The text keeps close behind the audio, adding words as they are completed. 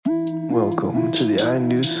I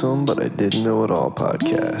Knew Some, But I Didn't Know It All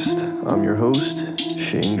podcast. I'm your host,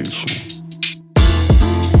 Shane Newsom.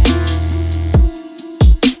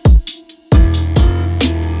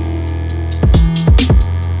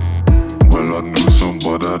 Well, I knew some,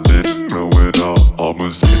 but I didn't know it all.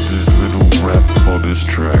 Almost hit this little rap for this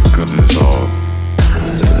track, cause it's all.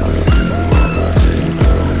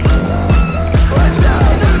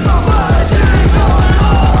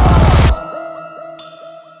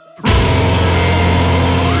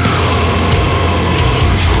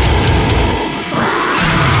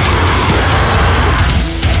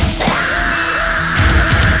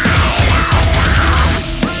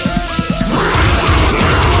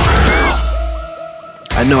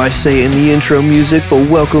 I know I say it in the intro music, but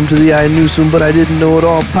welcome to the I Knew Some, But I Didn't Know It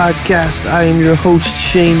All podcast. I am your host,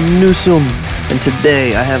 Shane Newsom, and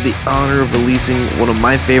today I have the honor of releasing one of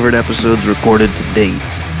my favorite episodes recorded to date.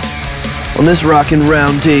 On this Rockin'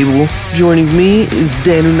 Roundtable, joining me is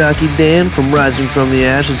Danuanki Dan from Rising from the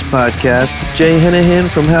Ashes podcast, Jay Henehan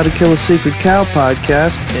from How to Kill a Sacred Cow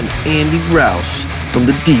podcast, and Andy Rouse from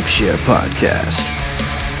the Deep Share podcast.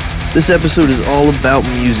 This episode is all about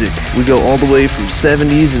music. We go all the way from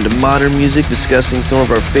 70s into modern music, discussing some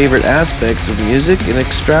of our favorite aspects of music and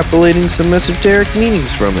extrapolating some esoteric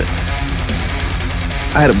meanings from it.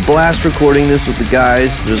 I had a blast recording this with the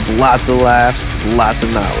guys. There's lots of laughs, lots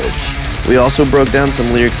of knowledge. We also broke down some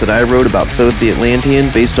lyrics that I wrote about Thoth the Atlantean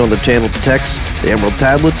based on the channeled text, the Emerald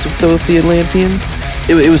Tablets of Thoth the Atlantean.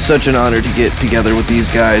 It was such an honor to get together with these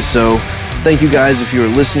guys, so thank you guys if you are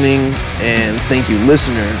listening, and thank you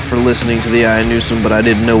listener for listening to the I Knew Some But I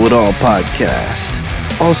Didn't Know It All podcast.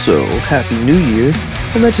 Also, Happy New Year,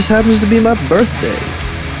 and that just happens to be my birthday.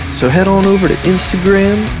 So head on over to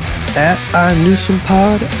Instagram at I Knew Some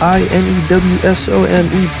Pod,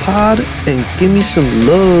 INEWSOME pod, and give me some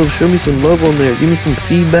love. Show me some love on there. Give me some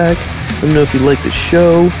feedback. Let me know if you like the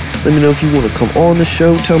show. Let me know if you want to come on the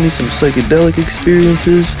show. Tell me some psychedelic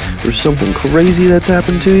experiences or something crazy that's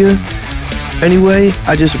happened to you. Anyway,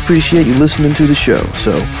 I just appreciate you listening to the show.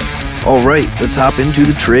 So, alright, let's hop into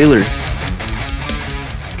the trailer.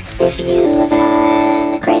 If you have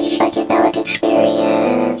had a crazy psychedelic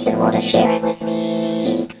experience and want to share it with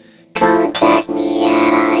me, contact me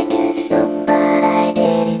at I knew some, but I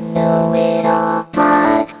didn't know it all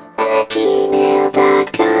pod at gmail.com.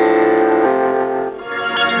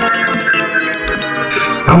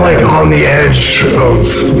 I'm like on the edge of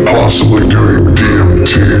possibly doing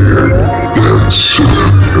DMT.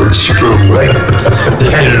 That's been like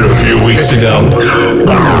Ended a few weeks ago.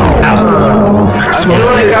 I feel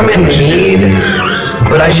like I'm in need,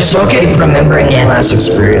 but I just don't keep remembering the last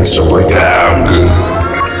experience. So like, I'm good.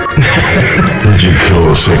 Did you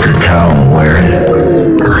kill a sacred cow and wear it?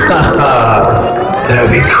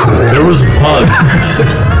 That'd be cool. There was a pug.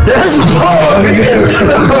 There's a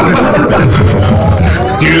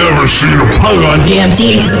You ever seen a Pug on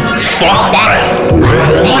DMT? Fuck that.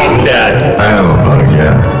 Fuck that. I have a bug,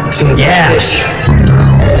 yeah. Yeah.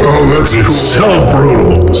 Oh, that's cool. So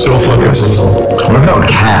brutal. So fucking brutal. What about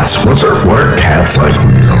cats? What are cats like?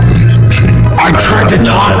 I tried to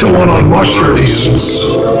talk to one on mushrooms.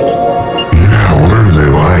 Yeah, what are they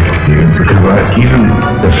like, dude? Because even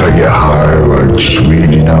if I get high, like just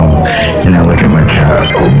weed, and I look at my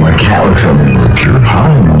cat, my cat looks at me like, you're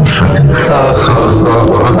high, motherfucker.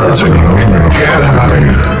 That's what cat high.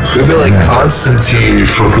 Maybe like Constantine, you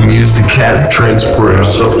fucking use the cat to transport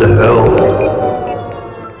yourself to hell.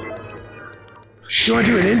 You want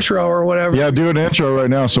to do an intro or whatever? Yeah, do an intro right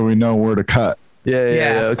now so we know where to cut.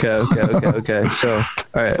 Yeah. Okay. So, all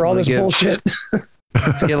right. For all this bullshit.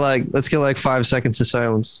 Let's get like 5 seconds of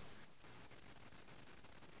silence.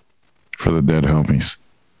 For the dead homies.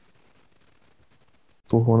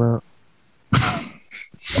 Pull one out.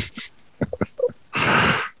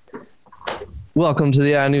 Welcome to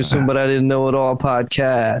the I Knew Some But I Didn't Know It All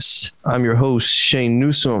podcast. I'm your host, Shane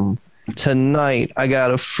Newsom. Tonight, I got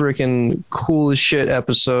a freaking cool as shit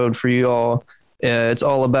episode for you all. It's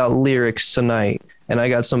all about lyrics tonight. And I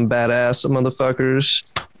got some badass motherfuckers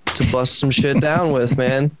to bust some shit down with,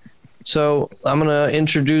 man. So I'm going to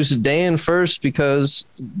introduce Dan first because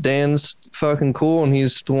Dan's fucking cool and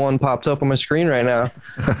he's the one popped up on my screen right now.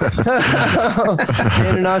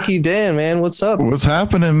 Danuanki Dan, man, what's up? What's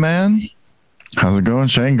happening, man? How's it going,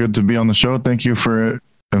 Shane? Good to be on the show. Thank you for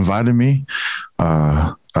inviting me.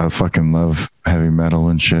 I fucking love heavy metal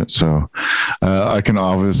and shit. So I can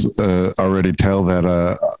already tell that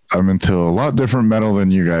I'm into a lot different metal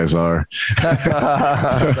than you guys are.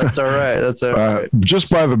 That's all right. Just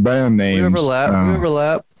by the band names. We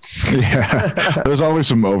overlap. Yeah, there's always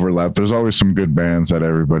some overlap. There's always some good bands that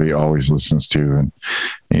everybody always listens to.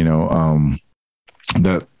 And,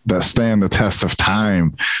 that stand the test of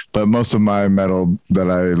time. But most of my metal that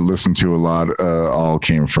I listened to a lot all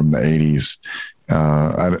came from the 80s.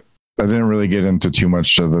 I didn't really get into too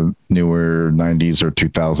much of the newer 90s or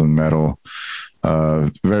 2000 metal.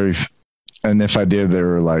 And if I did, they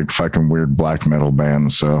were like fucking weird black metal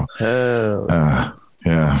bands. So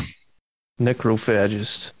yeah.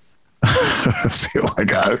 Necrophagist. See, like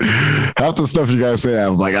half the stuff you guys say,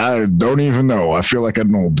 I'm like, I don't even know. I feel like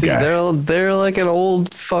an old guy. They're like an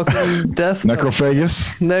old fucking death.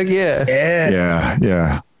 Necrophagus?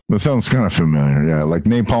 Yeah. That sounds kind of familiar. Yeah, like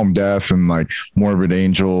Napalm Death and like Morbid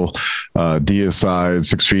Angel, Deicide,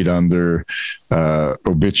 6 Feet Under,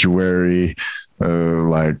 Obituary,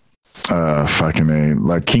 like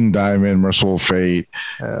King Diamond, Merciful Fate,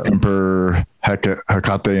 Emperor,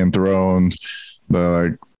 Hecate Enthroned.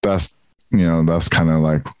 That's kind of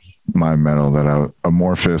like my metal that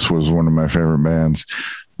Amorphous was one of my favorite bands.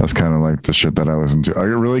 That's kind of like the shit that I listened to. I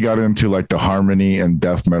really got into like the harmony and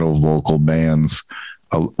death metal vocal bands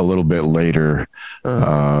a little bit later.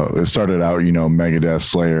 It started out, Megadeth,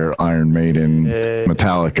 Slayer, Iron Maiden,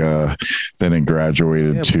 Metallica. Then it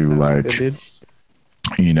graduated to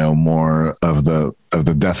more of the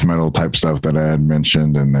death metal type stuff that I had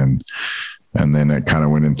mentioned, and then it kind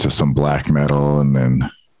of went into some black metal, and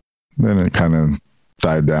then it kind of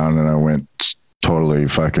died down, and I went totally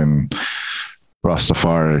fucking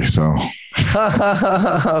Rastafari. So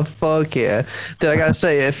fuck yeah. Dude, I gotta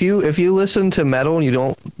say, if you listen to metal and you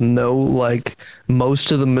don't know like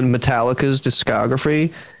most of the Metallica's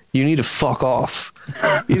discography, you need to fuck off.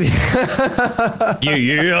 You need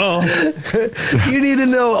to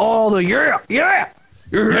know all the you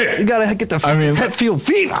gotta get the Hetfield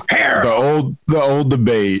fever. The old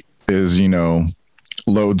debate is,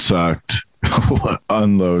 load sucked,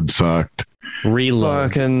 unload sucked,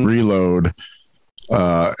 reload,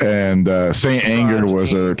 and Saint Anger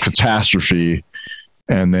was a catastrophe,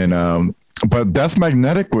 and then but Death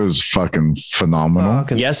Magnetic was fucking phenomenal.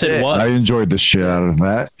 Yes, it was. I enjoyed the shit out of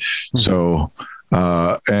that. So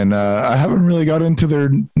I haven't really got into their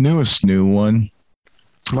new one.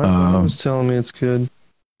 My mom was telling me it's good.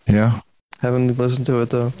 Yeah. Haven't listened to it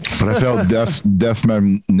though. But I felt Death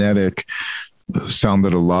Magnetic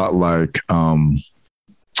sounded a lot like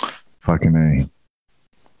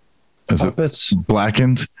is it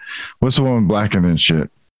Blackened? What's the one with Blackened and shit?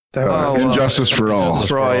 Injustice for All.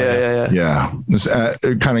 Yeah.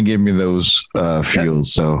 It kind of gave me those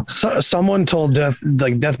feels. So someone told Death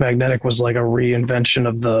Magnetic was like a reinvention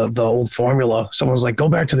of the old formula. Someone's like, go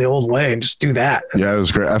back to the old way and just do that. Yeah, it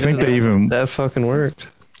was great. I think that fucking worked.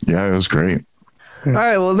 Yeah, it was great. All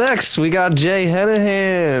right, well, next we got Jay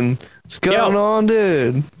Henehan. What's going on,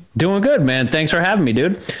 dude? Doing good, man. Thanks for having me,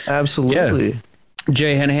 dude. Absolutely. Yeah.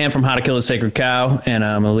 Jay Henehan from How to Kill a Sacred Cow, and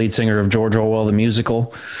I'm a lead singer of George Orwell the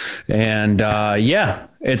musical. And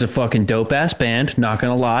it's a fucking dope ass band. Not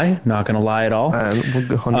gonna lie at all. I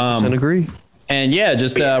 100% agree. And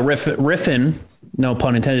just riffing, no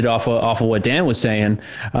pun intended, off of what Dan was saying.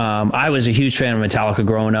 I was a huge fan of Metallica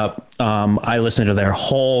growing up. I listened to their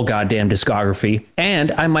whole goddamn discography,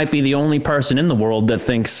 and I might be the only person in the world that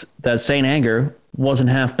thinks that Saint Anger wasn't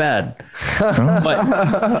half bad.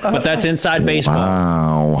 but that's inside baseball.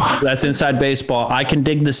 Wow. That's inside baseball. I can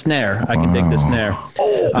dig the snare.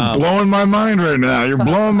 Blowing my mind right now. You're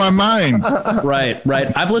blowing my mind. Right.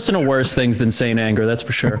 I've listened to worse things than Saint Anger, that's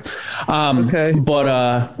for sure. Okay. But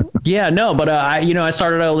I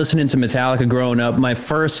started out listening to Metallica growing up. My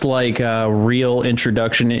first real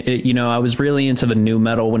introduction, I was really into the new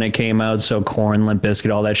metal when it came out. So Korn, Limp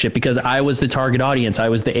Bizkit, all that shit, because I was the target audience. I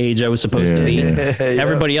was the age I was supposed to be. Yeah.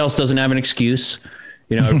 Everybody else doesn't have an excuse.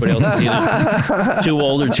 Everybody else is either too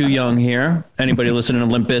old or too young here. Anybody listening to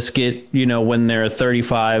Limp Bizkit, when they're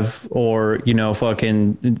 35 or,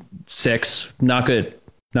 fucking 6, not good.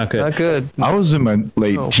 I was in my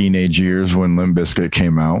late teenage years when Limp Bizkit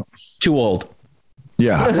came out. Too old.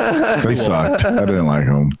 Yeah, they sucked. I didn't like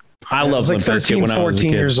them. I loved Limp Bizkit when I was a kid.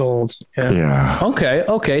 14 years old. Yeah.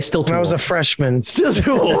 Okay. Still too old. When I was a freshman. Still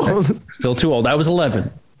too old. Still too old. I was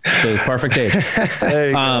 11. So it's perfect age. There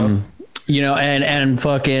you go. And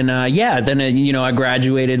fucking, then, I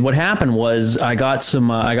graduated. What happened was I got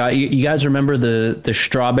you guys remember the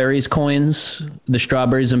strawberries coins, the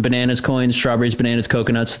strawberries and bananas coins, strawberries, bananas,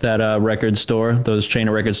 coconuts, that record store, those chain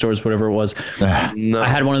of record stores, whatever it was. No. I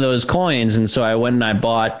had one of those coins. And so I went and I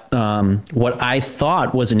bought what I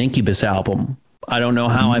thought was an Incubus album. I don't know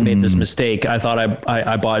how I made this mistake. I thought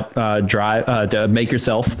I bought Make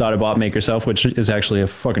Yourself. Thought I bought Make Yourself, which is actually a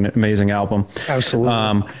fucking amazing album.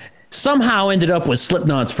 Absolutely. somehow ended up with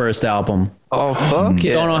Slipknot's first album. Oh, fuck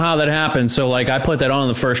yeah. Don't know how that happened. So like I put that on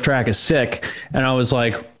the first track is Sick. And I was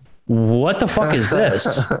like, what the fuck is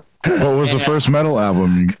this? What was the first metal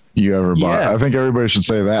album you ever bought? Yeah. I think everybody should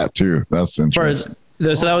say that too. That's interesting.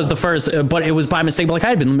 So that was the first, but it was by mistake. But like I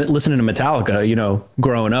had been listening to Metallica, you know,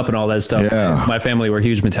 growing up and all that stuff. Yeah. My family were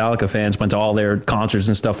huge Metallica fans, went to all their concerts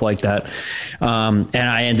and stuff like that. And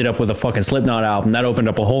I ended up with a fucking Slipknot album that opened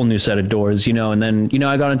up a whole new set of doors, you know. And then, you know,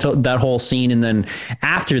 I got into that whole scene. And then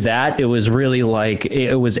after that, it was really like,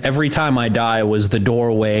 it was Every Time I Die was the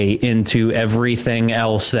doorway into everything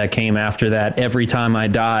else that came after that. Every Time I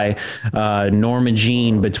Die, Norma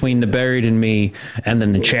Jean, Between the Buried and Me, and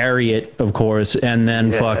then The Chariot, of course. And then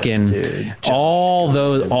all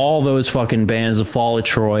those fucking bands, The Fall of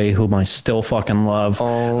Troy, whom I still fucking love.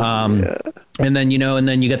 And then, you know, and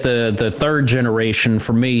then you get the third generation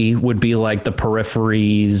for me would be like the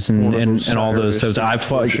Peripheries and all those. So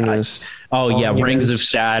Rings of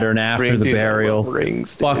Saturn, After the Burial.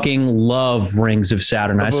 Fucking love Rings of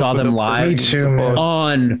Saturn. I saw them live. Me too, man.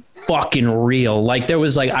 On fucking real. Like there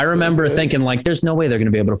was like, I remember thinking like, there's no way they're going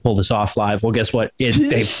to be able to pull this off live. Well, guess what? They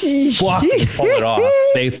fucking pull it off.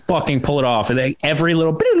 They fucking pull it off. And every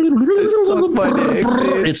little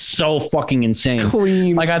it's so fucking insane.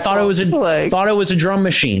 Clean. Like I thought it was a drum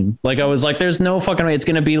machine. Like I was like, there's no fucking way it's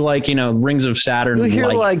going to be like, you know, Rings of Saturn.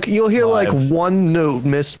 You'll hear like one note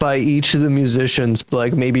missed by each of the musicians,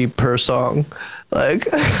 like maybe per song. Like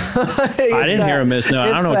I didn't hear a missed note.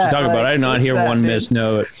 I don't know what you're talking about. I did not hear one missed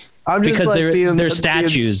note. Because like they're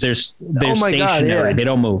statues. They're stationary. They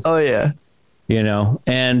don't move. Oh yeah. You know,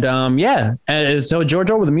 and and so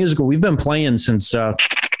Giorgio with the musical, we've been playing since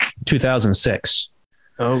 2006.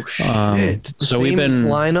 Oh shit! So we've been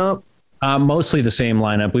lineup. Mostly the same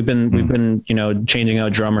lineup. We've been you know changing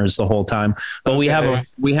out drummers the whole time, but we have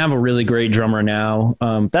a really great drummer now.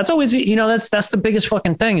 That's always, you know, that's the biggest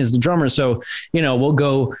fucking thing is the drummer. So you know we'll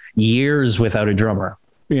go years without a drummer.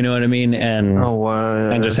 You know what I mean? And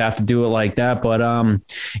and just have to do it like that. But and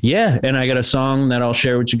I got a song that I'll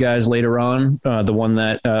share with you guys later on. The one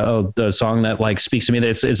that the song that like speaks to me.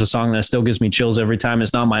 It's a song that still gives me chills every time.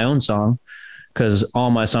 It's not my own song because all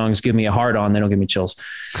my songs give me a hard on. They don't give me chills.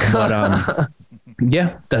 But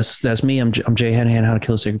that's me. I'm Jay Henehan. How to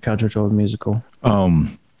Kill a Sacred Cow, George Orwell musical.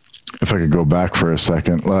 If I could go back for a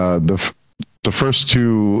second, the first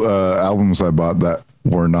two albums I bought that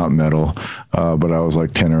were not metal, but I was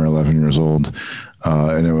like 10 or 11 years old,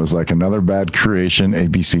 and it was like Another Bad Creation,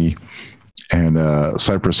 ABC, and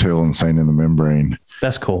Cypress Hill, Insane in the Membrane.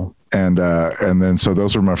 That's cool. And then so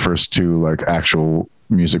those were my first two like actual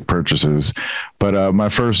music purchases. But my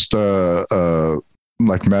first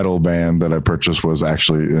like metal band that I purchased was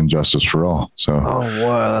actually Injustice for All. So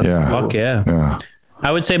Fuck yeah.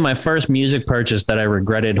 I would say my first music purchase that I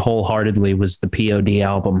regretted wholeheartedly was the POD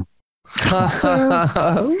album.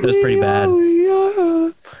 It was pretty bad.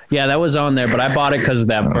 Yeah, that was on there, but I bought it because of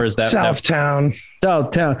that first Southtown.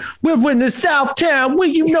 We're in the Southtown where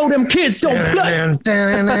you know them kids don't play. Running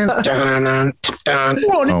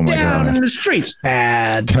down in the streets.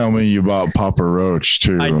 Bad. Tell me you bought Papa Roach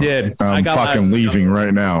too. I did. I'm fucking leaving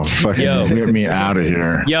right now. Fucking get me out of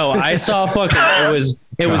here. Yo, I saw fucking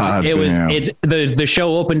the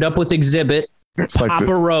show opened up with Exhibit,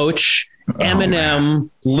 Papa Roach, Eminem,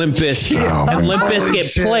 Limp Bizkit. And Limp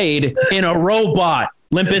Bizkit played in a robot.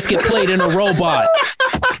 Limp Bizkit played in a robot.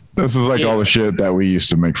 This is like all the shit that we used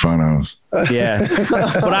to make fun of. Yeah.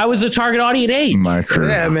 But I was a target audience age. My crew.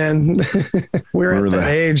 Yeah, man. we were at that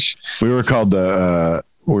age. We were called the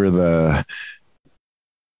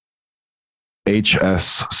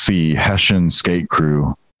HSC, Hessian Skate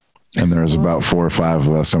Crew. And there's about 4 or 5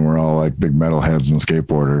 of us, and we're all like big metalheads and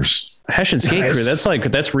skateboarders. Hessian Skate Crew.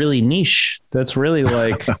 That's really niche. That's really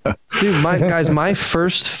like, dude, my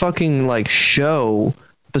first fucking like show,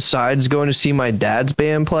 besides going to see my dad's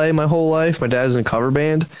band play my whole life, my dad's in a cover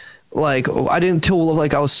band. Like I didn't till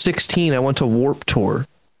like I was 16. I went to Warped Tour.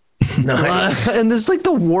 Nice. And this is like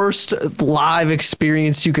the worst live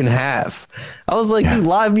experience you can have. I was like, dude,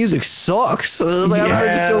 live music sucks. So I was like, I'd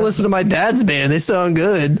rather just go listen to my dad's band. They sound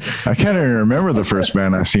good. I can't even remember the first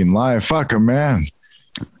band I seen live. Fuck, man.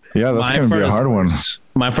 Yeah, that's going to be a hard one.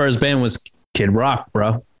 My first band was Kid Rock,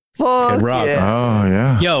 bro. Fuck Kid Rock. Yeah. Oh,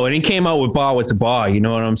 yeah. Yo, and he came out with Bar with the Bar. You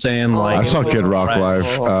know what I'm saying? Like, I saw Kid Rock live.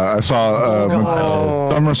 I saw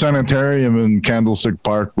Summer Sanitarium in Candlestick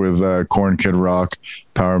Park with Korn, Kid Rock,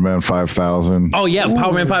 Powerman 5000. Oh, yeah,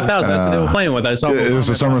 Powerman 5000. That's what they were playing with. I saw it was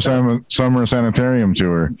a Summer Sanitarium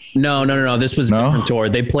tour. No. This was a different tour.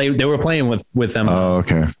 They were playing with them. Oh,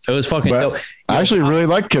 okay. It was fucking dope. I actually really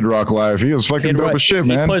like Kid Rock live. He was fucking dope as shit,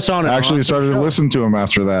 man. Puts on I actually started to listen to him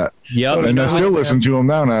after that. Yep. And I still listen to him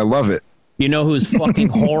now, and I love it. You know who's fucking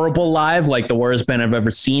horrible live? Like the worst band I've ever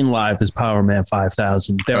seen live is Power Man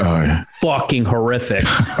 5000. They're fucking horrific.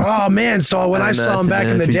 Oh man! So when I saw him back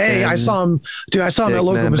in the day, I saw him at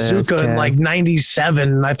Local Bazooka in like '97,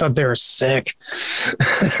 and I thought they were sick.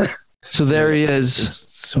 So there he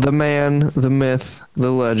is, the man, the myth, the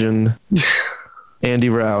legend, Andy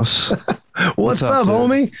Rouse. What's up,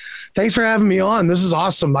 homie? Thanks for having me on. This is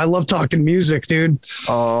awesome. I love talking music, dude.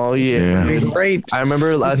 Oh yeah. Great. I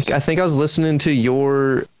remember. I think I was listening to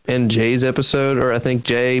your and Jay's episode, or I think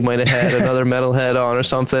Jay might have had another metalhead on or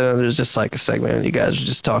something. And there's just like a segment, and you guys are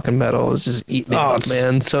just talking metal. It was just eating it up,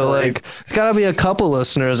 man. So like, it's got to be a couple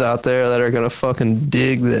listeners out there that are gonna fucking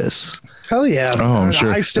dig this. Hell yeah. Oh, I'm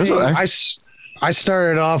sure. I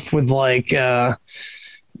started off with like.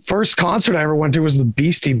 First concert I ever went to was the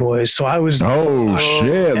Beastie Boys. So I was. Oh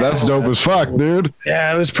shit. That's dope as fuck, dude.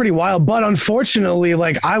 Yeah, it was pretty wild. But unfortunately,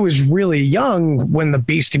 like I was really young when the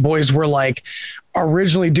Beastie Boys were like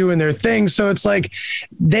originally doing their thing. So it's like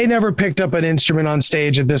they never picked up an instrument on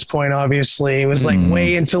stage at this point, obviously. It was like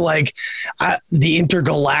way into like the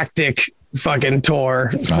intergalactic fucking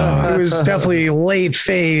tour. So it was definitely late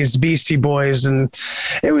phase Beastie Boys, and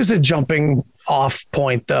it was a jumping off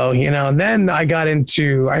point though, you know. And then I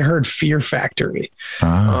heard Fear Factory.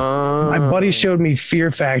 My buddy showed me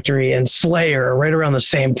Fear Factory and Slayer right around the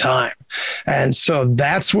same time, and so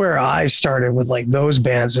that's where I started with like those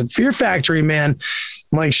bands. And Fear Factory, man,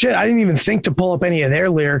 like shit, I didn't even think to pull up any of their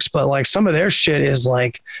lyrics, but like some of their shit is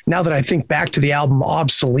like, now that I think back to the album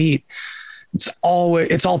Obsolete, it's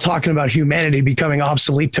all talking about humanity becoming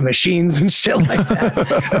obsolete to machines and shit like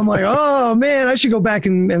that. I'm like, oh man, I should go back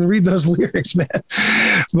and read those lyrics, man.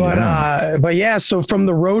 But yeah, so from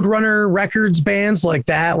the Roadrunner Records bands like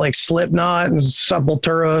that, like Slipknot and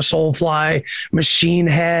Sepultura, Soulfly, Machine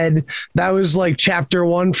Head, that was like chapter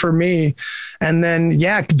 1 for me. And then,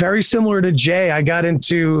 yeah, very similar to Jay, I got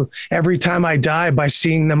into Every Time I Die by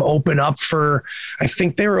seeing them open up for, I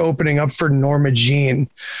think they were opening up for Norma Jean.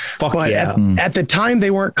 At the time, they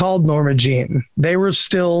weren't called Norma Jean. They were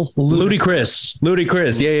still Ludacris.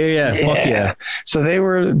 Yeah. Fuck yeah. So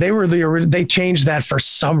they changed that for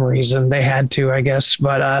some reason. They had to, I guess.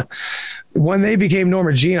 But when they became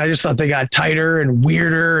Norma Jean, I just thought they got tighter and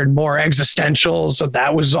weirder and more existential. So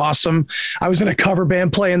that was awesome. I was in a cover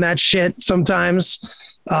band playing that shit sometimes.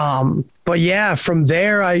 But yeah, from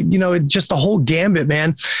there, just the whole gambit,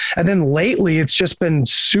 man. And then lately it's just been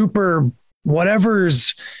super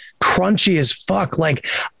whatever's crunchy as fuck. Like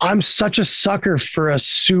I'm such a sucker for a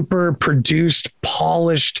super produced,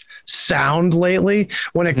 polished sound lately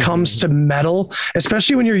when it comes to metal,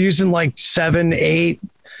 especially when you're using like 7, 8,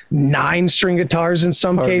 9 string guitars in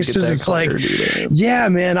some cases. It's like, yeah,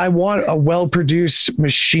 man, I want a well-produced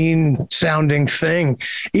machine sounding thing.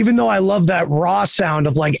 Even though I love that raw sound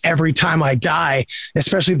of like Every Time I Die,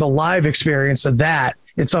 especially the live experience of that,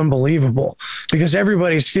 it's unbelievable because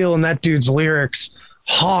everybody's feeling that dude's lyrics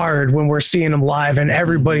hard when we're seeing him live, and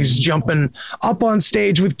everybody's jumping up on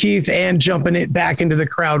stage with Keith and jumping it back into the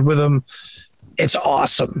crowd with him. It's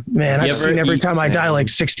awesome, man. I've seen Every Time I Die like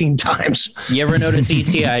 16 times. You ever notice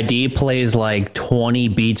ETID plays like 20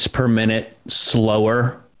 beats per minute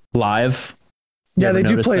slower live? Yeah, they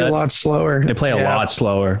do play a lot slower. They play a lot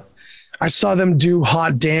slower. I saw them do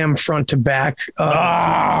Hot Damn front to back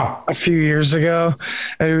a few years ago.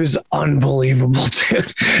 And it was unbelievable,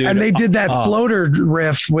 dude. And they did that floater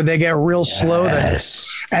riff where they get real slow there,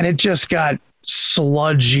 and it just got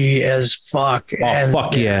sludgy as fuck.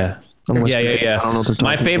 Fuck yeah. Yeah. I don't know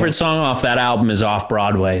my favorite song off that album is Off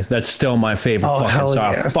Broadway. That's still my favorite fucking song.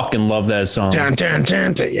 I fucking love that song.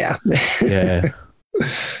 Yeah.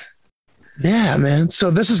 Yeah, man. So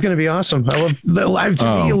this is going to be awesome. I love the live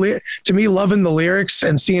to me, loving the lyrics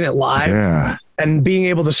and seeing it live and being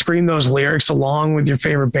able to scream those lyrics along with your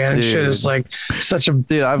favorite band and shit is like such a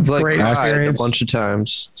I've like great experience a bunch of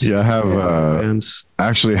times. Yeah, I have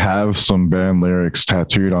actually have some band lyrics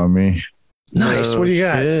tattooed on me. Nice. What do you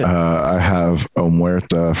got? I have O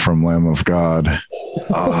Muerta from Lamb of God.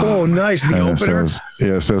 Oh, nice. The opener.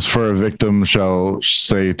 It says, for a victim shall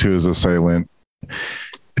say to his assailant,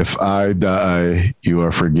 if I die, you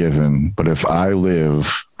are forgiven. But if I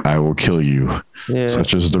live, I will kill you. Yeah.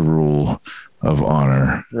 Such is the rule of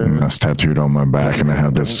honor. Yeah. And that's tattooed on my back. And I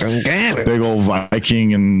have this big old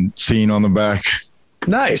Viking and scene on the back.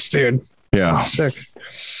 Nice, dude. Yeah. That's sick.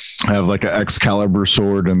 I have like an Excalibur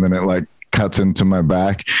sword, and then it like cuts into my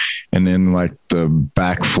back, and in like the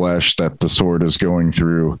back flesh that the sword is going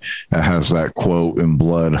through, it has that quote in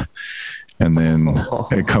blood. and then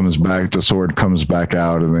it comes back. The sword comes back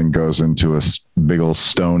out, and then goes into a big old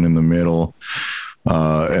stone in the middle.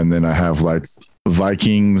 And then I have like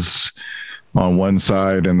Vikings on one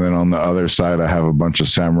side, and then on the other side I have a bunch of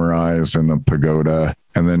samurais and a pagoda,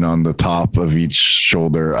 and then on the top of each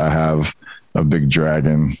shoulder I have a big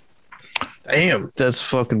dragon. Damn, that's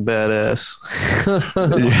fucking badass.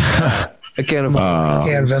 Yeah. I can't afford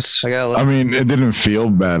canvas. I mean, it didn't feel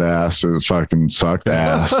badass. It fucking sucked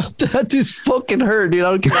ass. That dude's fucking hurt, dude.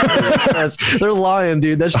 I don't care. They're lying,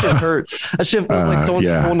 dude. That shit hurts. That shit feels like someone's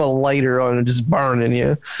throwing a lighter on and just burning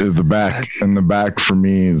you. The back for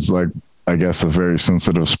me is like, I guess, a very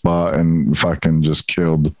sensitive spot, and fucking just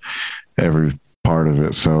killed every part of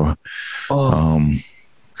it. So, yeah.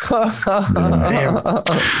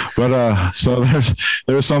 But so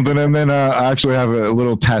there's something, and then I actually have a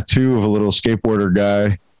little tattoo of a little skateboarder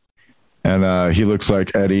guy, and he looks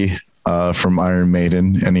like Eddie from Iron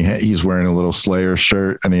Maiden, and he's wearing a little Slayer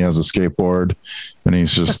shirt, and he has a skateboard, and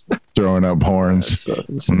he's just throwing up horns.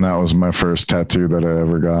 And that was my first tattoo that I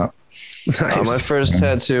ever got. Nice. My first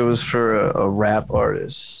tattoo was for a rap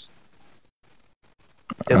artist.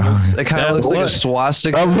 It kind of looks like a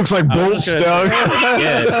swastika. That looks like bolt stuck.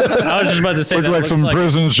 Yeah, I was just about to say looks that like some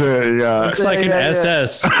prison shit. Yeah, looks like an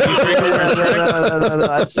SS. No.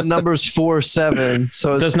 It's the number's 4-7.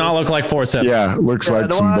 So it does not look like 4-7. Yeah, it looks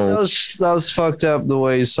like some bolts. That was fucked up the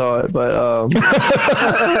way you saw it, but you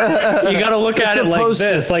got to look at it like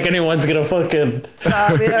this, like anyone's gonna fucking.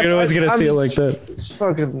 Anyone's gonna see it like that. It's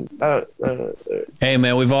fucking. Hey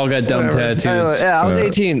man, we've all got dumb tattoos. Yeah, I was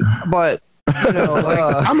 18, but. You know,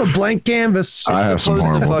 I'm a blank canvas. I have some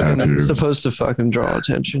horrible tattoos. Supposed to fucking draw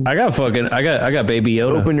attention. I got Baby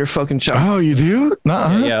Yoda. Open your fucking child. Oh, you do?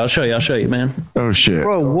 Nuh-uh. Yeah, I'll show you, man. Oh shit,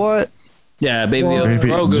 bro, what? Yeah, Baby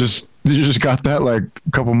Yoda. You just got that like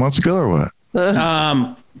a couple months ago or what?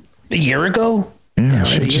 A year ago. Yeah,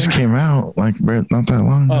 it just came out like not that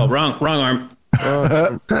long ago. Oh, wrong arm.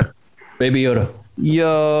 Baby Yoda.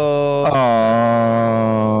 Yo. Oh.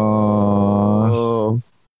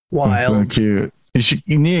 Wild. So cute.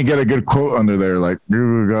 You need to get a good quote under there, like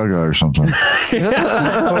Goo Goo Gaga or something.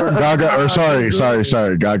 Or Gaga, or sorry,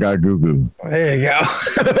 Gaga Goo Goo. There you go.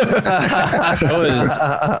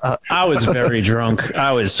 I was very drunk.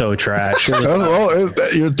 I was so trash.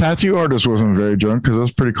 Your tattoo artist wasn't very drunk because it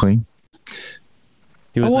was pretty clean.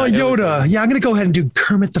 I want Yoda. Yeah, I'm gonna go ahead and do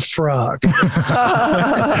Kermit the Frog.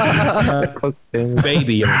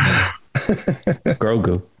 Baby Yoda.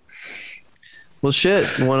 Grogu. Well,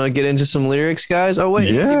 shit. You want to get into some lyrics, guys? Oh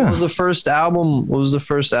wait, yeah. What was the first album? What was the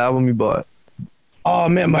first album you bought? Oh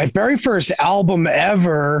man, my very first album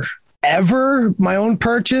ever, my own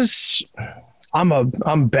purchase. I'm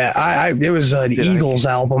bad. It was an Eagles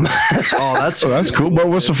album. That's cool. But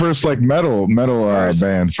what's the first like metal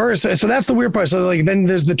band? First, so that's the weird part. So like then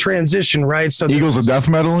there's the transition, right? So Eagles of death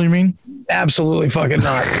metal, you mean? Absolutely fucking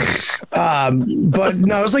not. But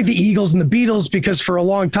no, it was like the Eagles and the Beatles, because for a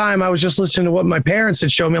long time I was just listening to what my parents had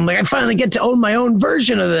showed me. I'm like, I finally get to own my own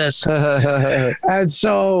version of this. And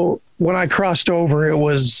so when I crossed over, it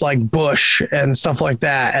was like Bush and stuff like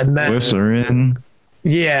that. And then Glycerin.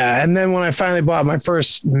 Yeah. And then when I finally bought my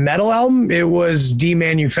first metal album, it was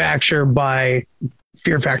Demanufacture by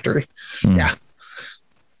Fear Factory. Yeah.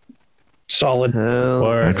 Solid.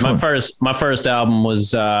 My first album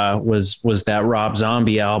was that Rob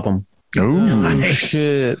Zombie album. Oh nice.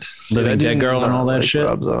 Shit. Living Dead Girl and all that shit.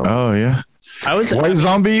 Oh yeah. I was White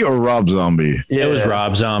Zombie or Rob Zombie? Yeah. It was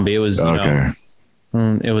Rob Zombie. It was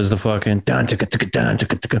it was the fucking dun ticka ticka dun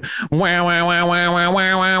ticka ticka wow wow wow wow wow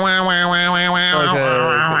wow wow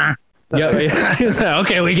wow. Yeah.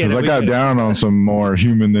 Okay, we get it. I got down on some more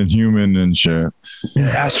Human Than Human and shit.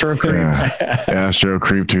 Astro Creep. Yeah. Astro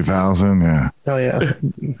Creep 2000. Yeah. Oh yeah.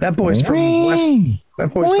 That boy's from West.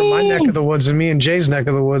 That boy's from my neck of the woods and me and Jay's neck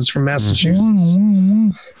of the woods from Massachusetts.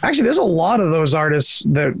 Actually, there's a lot of those artists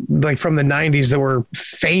that like from the 90s that were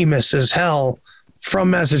famous as hell from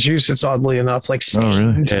Massachusetts, oddly enough, like Saint. Oh,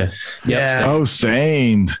 really? Yeah. Oh,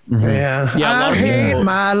 Saint. Mm-hmm. Yeah. I hate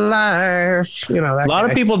my life. You know, that a lot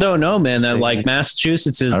of people don't know, man, that like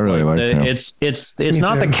Massachusetts is it's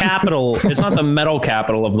not the capital. It's not the metal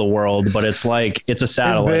capital of the world, but it's like it's a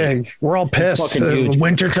satellite. It's big. We're all pissed.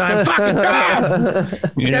 Wintertime. Fucking God.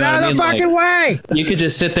 Get out of the fucking way. You could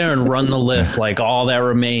just sit there and run the list, like all that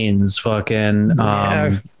remains. Fucking.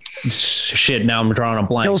 Shit, now I'm drawing a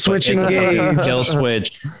blank. Kill Switch Engage. Kill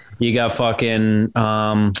Switch. You got fucking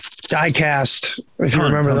Diecast, if you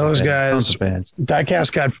remember those guys.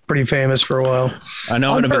 Diecast got pretty famous for a while. I know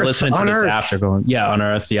I'm going to be listening to this after going. Yeah,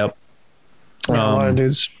 Unearth, yep. A lot of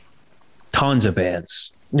dudes. Tons of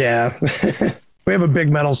bands. Yeah. We have a big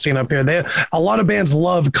metal scene up here. A lot of bands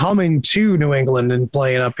love coming to New England and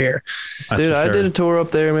playing up here. Dude, I did a tour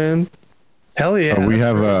up there, man. Hell yeah. We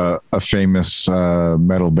have a famous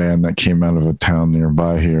metal band that came out of a town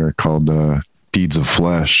nearby here called Deeds of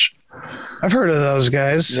Flesh. I've heard of those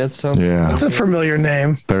guys. That's a familiar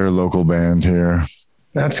name. They're a local band here.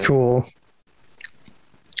 That's cool.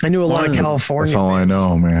 I knew a lot of California. That's all I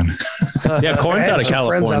know, man. Yeah, Korn's out of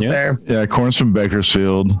California. Friends out there. Yeah, Korn's from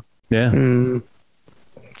Bakersfield. Yeah.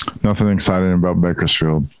 Nothing exciting about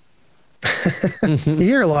Bakersfield. You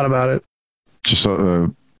hear a lot about it. Just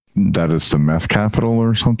that it's the meth capital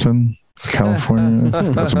or something. California.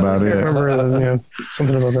 That's about it. I remember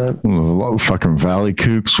something about that. A lot of fucking valley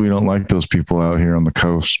kooks. We don't like those people out here on the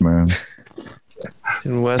coast, man.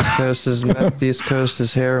 And West Coast is meth, East Coast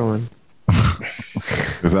is heroin.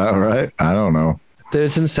 Is that right? I don't know.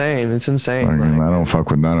 It's insane. It's insane. I don't fuck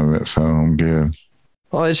with none of it, so I'm good.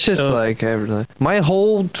 Well, it's just like everything. My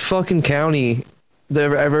whole fucking county,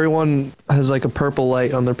 everyone has like a purple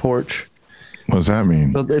light on their porch. What does that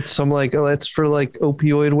mean? But it's it's for like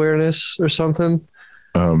opioid awareness or something.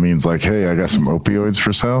 Oh, it means like, hey, I got some opioids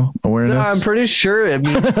for sale awareness. No, I'm pretty sure it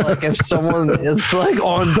means like if someone is like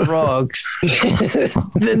on drugs,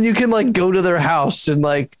 then you can like go to their house and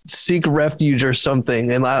like seek refuge or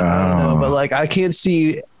something. And I don't know, but like I can't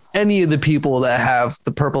see any of the people that have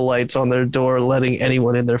the purple lights on their door letting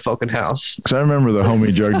anyone in their fucking house. Because I remember the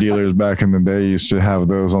homie drug dealers back in the day used to have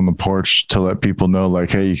those on the porch to let people know, like,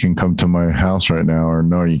 hey, you can come to my house right now, or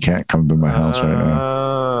no, you can't come to my house right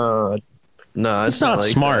now. No, it's not like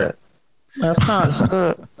smart. That. That's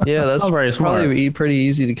not. Yeah, that's very smart. Probably pretty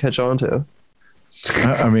easy to catch on to.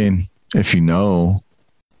 I mean, if you know.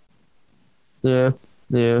 Yeah.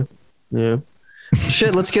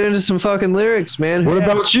 Shit, let's get into some fucking lyrics, man. What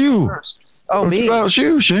about you? Oh, me? What about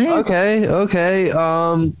you, Shane? Okay.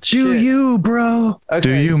 Do you, bro? Okay,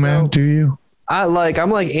 do you, man? Do you? I'm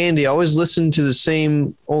like Andy. I always listen to the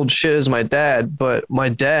same old shit as my dad, but my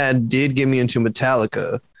dad did get me into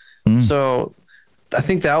Metallica. So I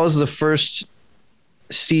think that was the first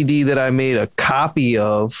CD that I made a copy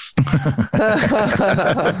of.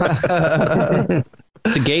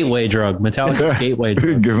 It's a gateway drug. Metallica's a gateway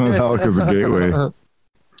drug. Give Metallica's a gateway.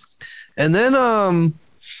 And then, I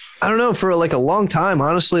don't know, for like a long time,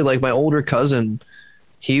 honestly, like my older cousin,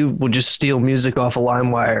 he would just steal music off of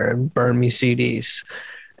LimeWire and burn me CDs.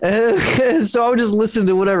 And so I would just listen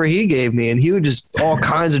to whatever he gave me, and he would just all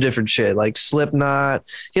kinds of different shit, like Slipknot.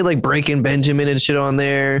 He had like Breaking Benjamin and shit on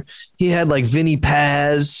there. He had like Vinnie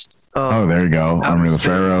Paz. There you go. Army of the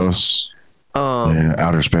Pharaohs.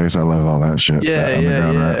 Outer Space. I love all that shit.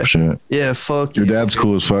 Rap shit. Yeah, fuck. Your dad's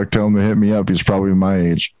cool as fuck. Tell him to hit me up. He's probably my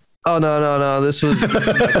age. Oh no! This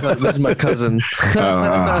is my cousin.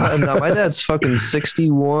 No, my dad's fucking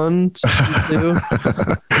 61, 62.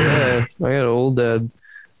 Yeah, I got an old dad.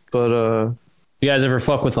 But you guys ever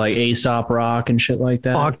fuck with like Aesop Rock and shit like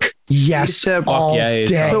that? Fuck yes, all day.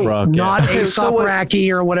 Aesop Rock, not Aesop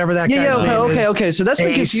Rocky or whatever that guy's name is. Okay. So that's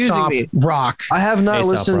been confusing me. Rock. I have not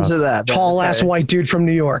listened to that. Tall ass white dude from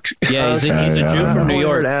New York. Yeah, he's a Jew from New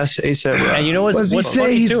York. A$AP Rock. And you know what's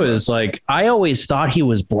funny too is like I always thought he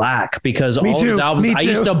was black because all his albums. I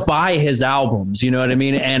used to buy his albums. You know what I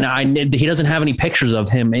mean? And he doesn't have any pictures of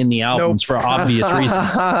him in the albums for obvious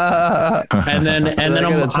reasons. And then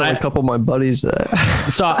I'm gonna tell a couple of my buddies that.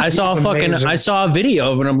 So I saw a video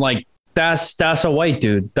of it and I'm like, that's a white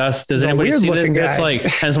dude. Does anybody see that? It's like,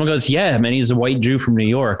 and someone goes, yeah, man, he's a white Jew from New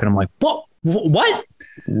York. And I'm like, what?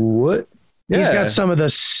 Yeah. He's got some of the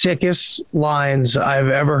sickest lines I've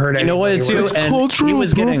ever heard. You know what, too? And he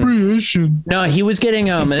was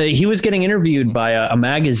getting interviewed by a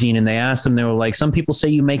magazine, and they asked him, they were like, some people say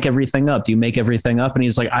you make everything up. Do you make everything up? And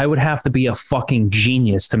he's like, I would have to be a fucking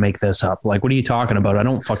genius to make this up. Like, what are you talking about? I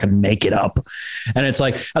don't fucking make it up. And it's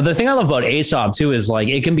like, the thing I love about Aesop too is like,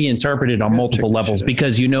 it can be interpreted on multiple levels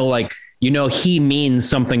because, he means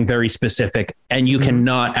something very specific and you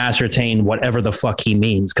cannot ascertain whatever the fuck he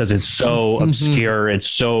means because it's so obscure. It's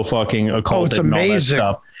so fucking occulted and all that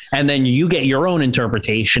stuff. And then you get your own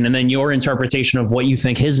interpretation and then your interpretation of what you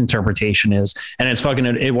think his interpretation is. And it's fucking,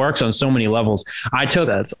 it works on so many levels.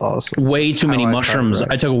 That's awesome. Way too many mushrooms.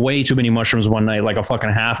 I took way too many mushrooms one night, like a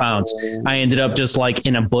fucking half ounce. I ended up just like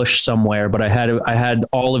in a bush somewhere, but I had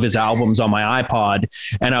all of his albums on my iPod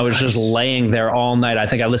and I was just laying there all night. I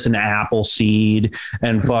think I listened to Appleseed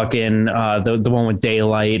and fucking the one with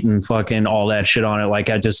Daylight and fucking all that shit on it. Like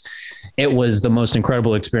it was the most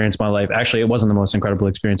incredible experience of my life. Actually, it wasn't the most incredible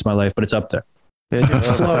experience of my life, but it's up there.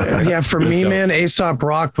 Yeah, for me, man, Aesop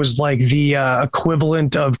Rock was like the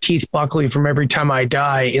equivalent of Keith Buckley from Every Time I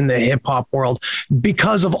Die in the hip hop world,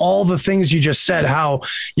 because of all the things you just said, how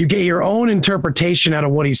you get your own interpretation out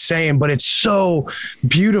of what he's saying, but it's so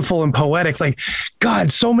beautiful and poetic. Like,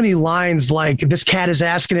 God, so many lines like, this cat is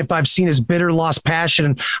asking if I've seen his bitter lost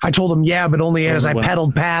passion. I told him, yeah, but only as I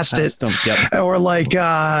pedaled past it. Yep. Or like,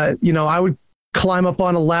 I would climb up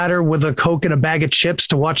on a ladder with a Coke and a bag of chips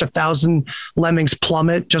to watch 1,000 lemmings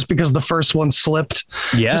plummet just because the first one slipped.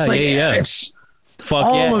 Yeah, It's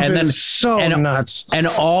and then so nuts. And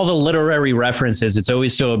all the literary references, it's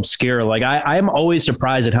always so obscure. Like I'm always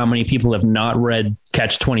surprised at how many people have not read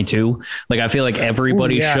Catch-22. Like I feel like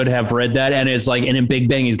everybody should have read that. And it's like, and in Big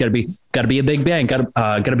Bang, he's gotta be a big bang,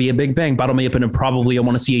 gotta be a big bang. Bottle me up and probably I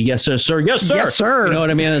want to see a yes sir, sir, yes sir, yes sir. You know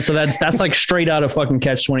what I mean? And so that's like straight out of fucking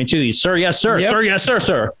Catch-22. He's sir, yes sir, sir, yes sir,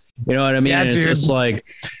 sir. You know what I mean? Yeah, and it's just like.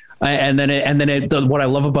 And then what I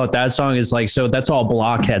love about that song is like, so that's all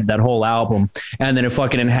Blockhead, that whole album. And then it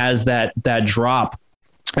fucking has that drop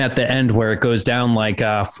at the end where it goes down like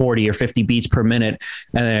 40 or 50 beats per minute.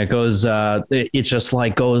 And then it goes, it just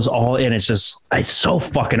like goes all in. It's so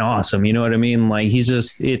fucking awesome. You know what I mean? Like he's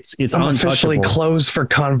just, it's officially untouchable. Closed for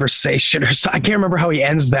conversation or so. I can't remember how he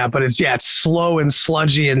ends that, but it's slow and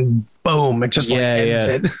sludgy and boom. It just ends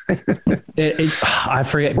it. I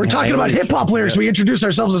forget. We're talking about hip hop lyrics. We introduce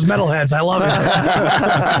ourselves as metalheads. I love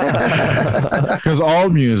it. Because all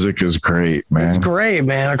music is great, man. It's great,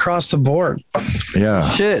 man, across the board. Yeah.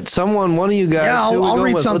 Shit. One of you guys. Yeah, I'll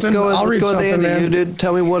read something. Let's go with Andy. Man. You did.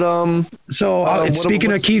 Tell me what.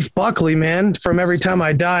 Speaking of Keith Buckley, man, from Every Time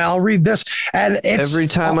I Die, I'll read this. And it's Every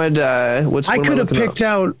Time I Die. I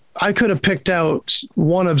could have picked out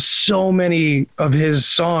one of so many of his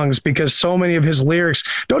songs because so many of his lyrics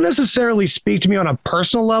don't necessarily speak to me on a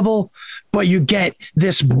personal level, but you get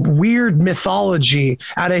this weird mythology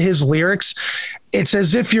out of his lyrics. It's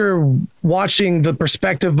as if you're watching the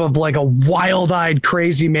perspective of like a wild-eyed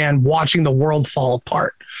crazy man watching the world fall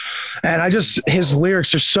apart. And his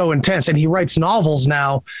lyrics are so intense, and he writes novels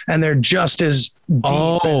now and they're just as deep.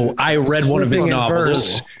 Oh, I read one of his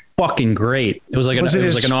novels. Fucking great. It was like an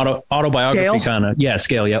autobiography kind of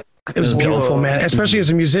Scale. Yep. It was beautiful, man. Especially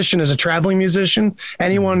as a musician, as a traveling musician,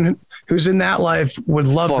 anyone who's in that life would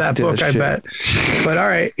love that book, I bet. But all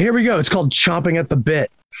right, here we go. It's called Chomping at the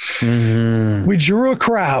Bit. Mm-hmm. We drew a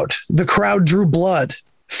crowd. The crowd drew blood.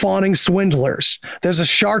 Fawning swindlers. There's a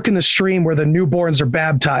shark in the stream where the newborns are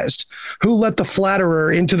baptized. Who let the flatterer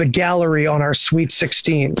into the gallery on our sweet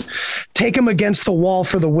 16? Take him against the wall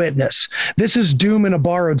for the witness. This is doom in a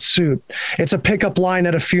borrowed suit. It's a pickup line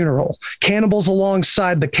at a funeral. Cannibals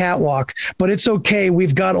alongside the catwalk, but it's okay.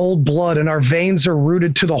 We've got old blood and our veins are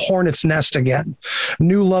rooted to the hornet's nest again.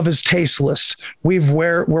 New love is tasteless.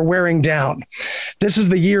 We're wearing down. This is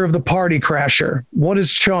the year of the party crasher. What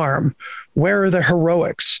is charm? Where are the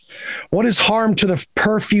heroics? What is harm to the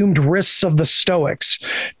perfumed wrists of the stoics?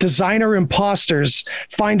 Designer imposters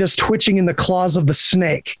find us twitching in the claws of the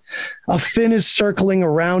snake. A fin is circling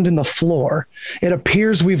around in the floor. It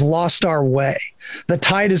appears we've lost our way. The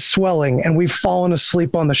tide is swelling and we've fallen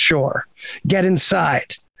asleep on the shore. Get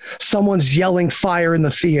inside. Someone's yelling fire in the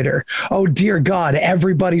theater. Oh, dear God,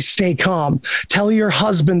 everybody stay calm. Tell your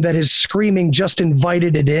husband that his screaming just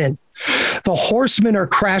invited it in. The horsemen are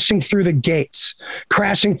crashing through the gates.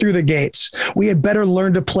 We had better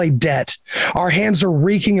learn to play dead. Our hands are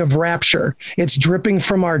reeking of rapture. It's dripping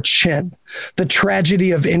from our chin. The tragedy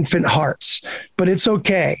of infant hearts. But it's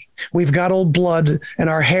okay. We've got old blood and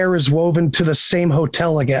our hair is woven to the same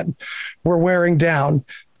hotel again. We're wearing down.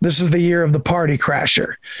 This is the year of the party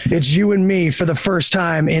crasher. It's you and me for the first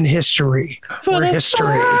time in history. We're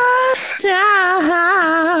history. First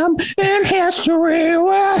time in history.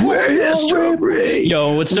 We're history.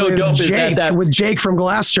 Yo, what's so dope is that with Jake from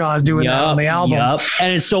Glassjaw doing that on the album. Yup.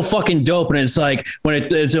 And it's so fucking dope. And it's like when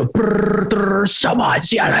it's a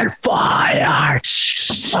someone's yelling fire.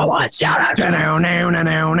 Someone's yelling fire.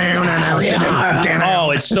 Oh,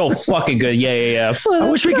 it's so fucking good. Yeah. I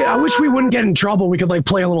wish we wouldn't get in trouble. We could like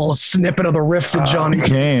play a little snippet of the riff that Johnny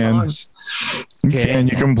songs. You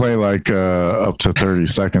can play like up to 30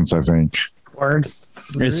 seconds, I think. Word.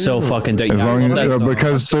 It's so fucking dope. As long as,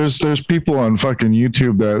 because there's people on fucking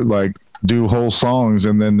YouTube that like do whole songs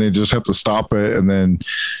and then they just have to stop it and then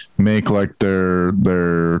make like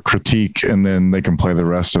their critique and then they can play the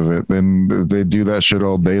rest of it. Then they do that shit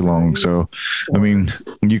all day long. So I mean,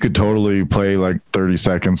 you could totally play like 30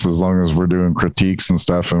 seconds as long as we're doing critiques and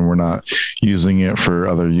stuff and we're not using it for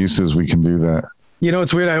other uses. We can do that. You know,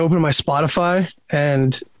 it's weird. I opened my Spotify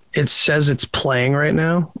and it says it's playing right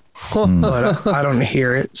now. but I don't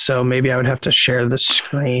hear it. So maybe I would have to share the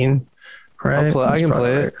screen. Right? I can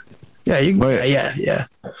play it. Yeah, you can. Yeah.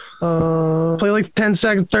 Play like 10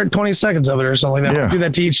 seconds, 30, 20 seconds of it or something like that. Yeah. Do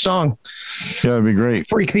that to each song. Yeah, that'd be great.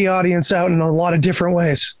 Freak the audience out in a lot of different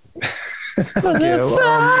ways.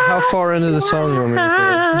 How far into the song you want me to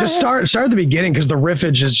play? Just start at the beginning because the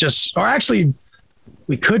riffage is just, or actually,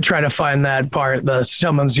 we could try to find that part. The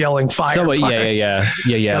someone's yelling fire. Yeah.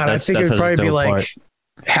 God, I think it would probably be like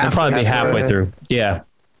halfway through. Yeah,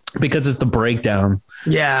 because it's the breakdown.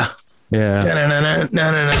 Yeah. Yeah.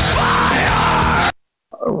 Fire!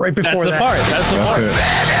 Right before That's the part. That's the part.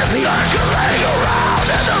 Circulating around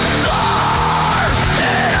in the dark.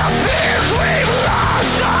 It appears we've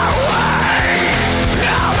lost our way.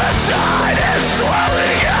 Now the tide is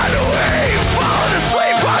swelling and we've fallen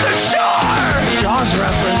asleep on the shore. Jaws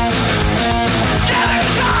reference. Get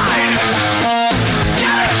inside!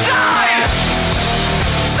 Get inside!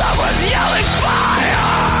 Someone's yelling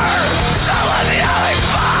fire! Someone's yelling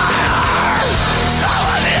fire!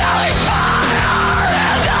 Someone's yelling fire!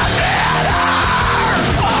 And a banner!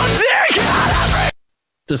 Oh dear God!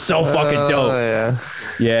 It's so fucking dope.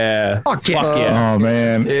 Yeah. Fuck yeah. Oh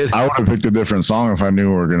man, Dude. I would have picked a different song if I knew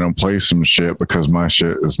we were gonna play some shit because my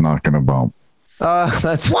shit is not gonna bump.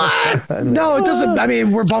 That's What? No, it doesn't. I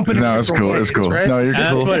mean, we're bumping. No, it's cool. It's cool. Right? No, you're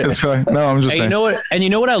cool. It's fine. No, I'm just And saying. you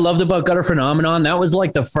know what I loved about Gutter Phenomenon? That was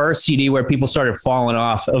like the first CD where people started falling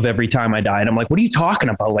off of Every Time I Die. And I'm like, what are you talking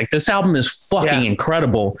about? Like, this album is fucking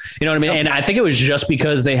incredible. You know what I mean? And I think it was just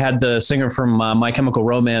because they had the singer from My Chemical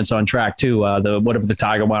Romance on track too. The whatever the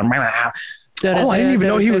Tiger one. Oh, I didn't even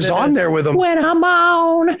know he was on there with him. When I'm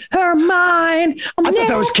on her mind, I thought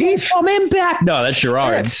that was Keith. Coming back. No, that's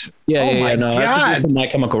Gerard. Yeah. No, that's the dude from My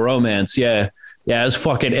Chemical Romance. Yeah, it's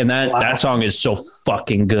fucking, and that song is so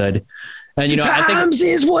fucking good. And you know, I think times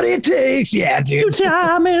is what it takes. Yeah, dude.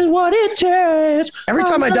 time is what it takes. Every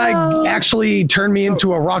Time I Die actually turned me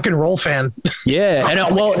into a rock and roll fan. Yeah, and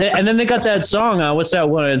and then they got that song. What's that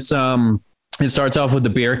one? It's it starts off with the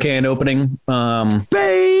beer can opening.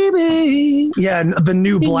 Baby. Yeah, the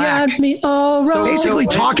New Black. So basically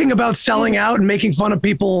talking about selling out and making fun of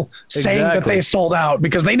people saying that they sold out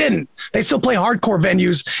because they didn't. They still play hardcore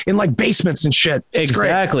venues in like basements and shit. It's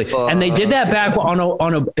exactly. great. And they did that back on a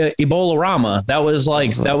Ebola-rama. That was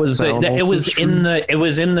like it was in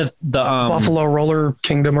the Buffalo Roller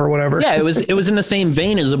Kingdom or whatever. Yeah, it was in the same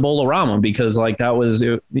vein as Ebola-rama because like it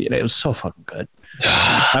was so fucking good.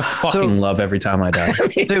 I fucking love Every Time I Die.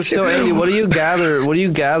 Dude, so Andy, what do you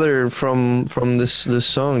gather from this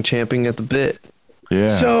song, Champing at the Bit? Yeah.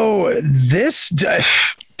 So this,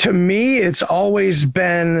 to me, it's always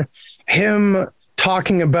been him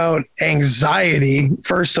talking about anxiety,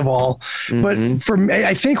 first of all. But for me,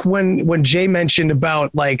 I think when Jay mentioned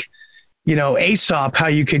about like, you know, Aesop, how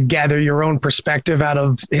you could gather your own perspective out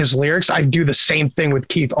of his lyrics, I do the same thing with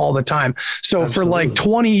Keith all the time. So for like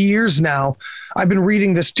 20 years now, I've been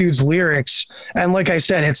reading this dude's lyrics. And like I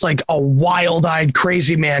said, it's like a wild-eyed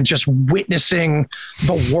crazy man just witnessing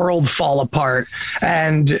the world fall apart.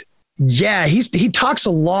 And yeah, he talks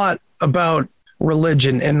a lot about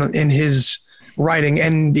religion in his writing.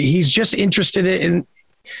 And he's just interested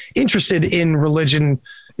in religion.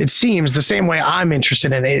 It seems the same way I'm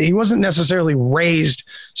interested in it. He wasn't necessarily raised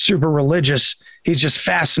super religious. He's just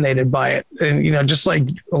fascinated by it. And, you know, just like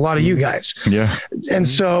a lot of you guys. Yeah. And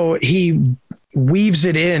so he weaves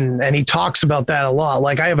it in and he talks about that a lot.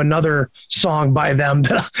 Like I have another song by them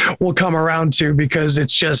that we'll come around to because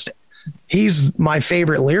it's just, he's my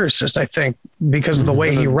favorite lyricist, I think, because of the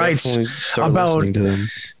way he writes about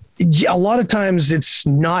a lot of times it's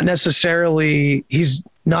not necessarily, he's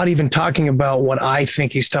not even talking about what I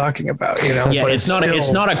think he's talking about, you know? Yeah, but it's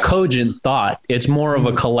not a cogent thought. It's more of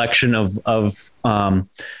a collection of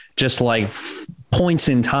just like points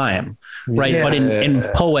in time, right? Yeah. But in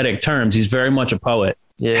poetic terms, he's very much a poet.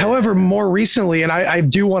 Yeah. However, more recently, and I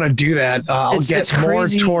do want to do that. I'll get more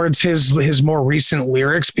towards his more recent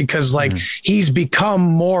lyrics because like he's become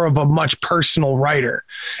more of a much personal writer.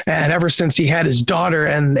 And ever since he had his daughter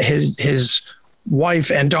and his wife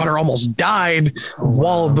and daughter almost died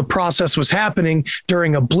while the process was happening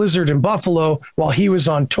during a blizzard in Buffalo while he was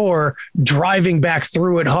on tour driving back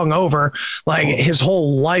through it hungover, like his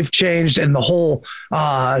whole life changed. And the whole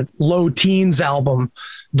Low Teens album,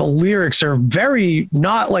 the lyrics are very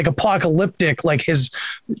not like apocalyptic like his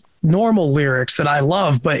normal lyrics that I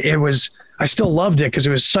love, but I still loved it because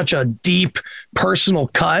it was such a deep personal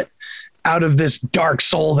cut out of this dark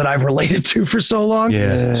soul that I've related to for so long.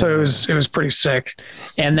 Yeah. So it was pretty sick.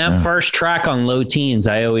 And that first track on Low Teens,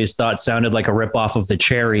 I always thought sounded like a ripoff of The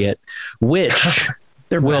Chariot, which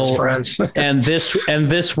They're best friends. and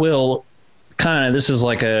this will kind of, this is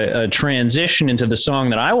like a transition into the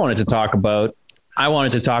song that I wanted to talk about. I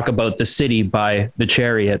wanted to talk about The City by The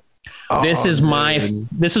Chariot. This is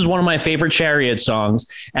one of my favorite Chariot songs,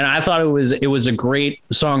 and I thought it was a great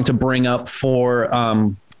song to bring up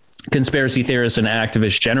for conspiracy theorists and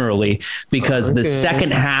activists generally, because the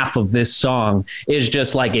second half of this song is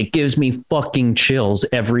just like, it gives me fucking chills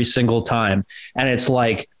every single time. And it's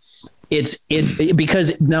like,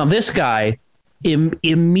 because now this guy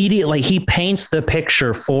immediately, he paints the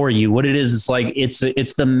picture for you. What it is like, it's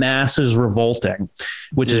the masses revolting,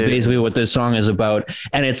 which is basically what this song is about.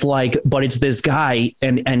 And it's like, but it's this guy,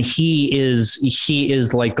 and he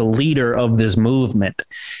is like the leader of this movement.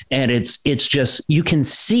 And it's just, you can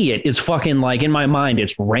see it. It's fucking like, in my mind,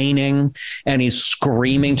 it's raining and he's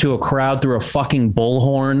screaming to a crowd through a fucking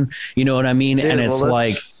bullhorn. You know what I mean? And it's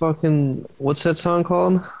like fucking, what's that song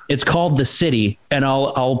called? It's called The City. And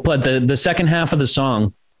I'll put the second half of the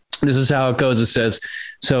song. This is how it goes. It says,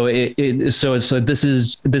 so it's like, this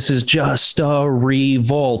is just a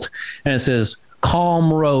revolt. And it says,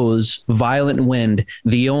 calm rose, violent wind,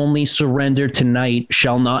 the only surrender tonight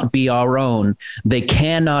shall not be our own. They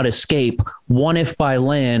cannot escape, one if by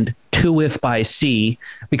land, two if by sea,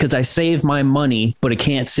 because I saved my money, but it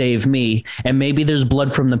can't save me. And maybe there's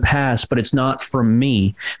blood from the past, but it's not from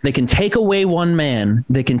me. They can take away one man,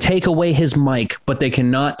 they can take away his mic, but they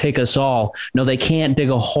cannot take us all. No, they can't dig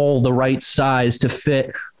a hole the right size to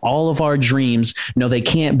fit all of our dreams. No, they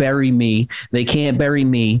can't bury me. They can't bury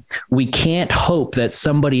me. We can't hope that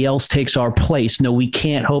somebody else takes our place. No, we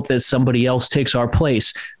can't hope that somebody else takes our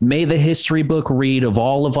place. May the history book read of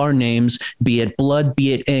all of our names, be it blood,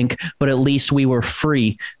 be it ink, but at least we were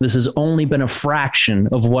free. This has only been a fraction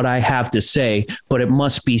of what I have to say, but it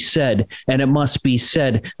must be said, and it must be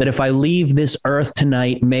said that if I leave this earth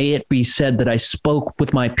tonight, may it be said that I spoke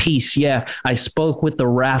with my peace. Yeah, I spoke with the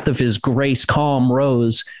wrath of his grace. Calm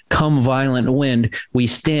rose, come violent wind. We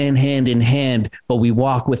stand hand in hand, but we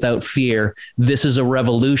walk without fear. This is a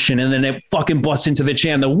revolution. And then it fucking busts into the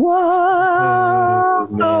chant. The whoa,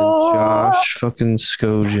 man, Josh fucking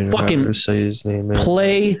Skojan. Fucking say his name. Man.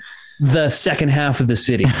 Play the second half of The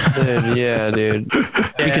City. Dude, yeah, dude.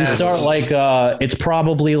 We can start like it's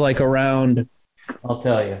probably like around. I'll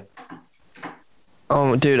tell you.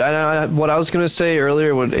 Oh, dude, I what I was gonna say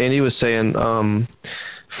earlier, what Andy was saying,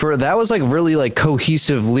 for that was like really like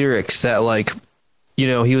cohesive lyrics that like, you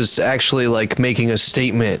know, he was actually like making a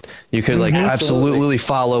statement. You could like absolutely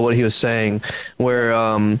follow what he was saying. Where,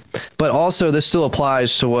 but also this still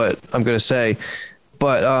applies to what I'm gonna say,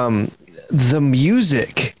 but the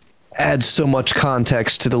music adds so much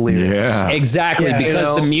context to the lyrics. Yeah, exactly.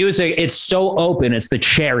 Because the music, it's so open. It's the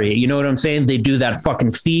Chariot. You know what I'm saying? They do that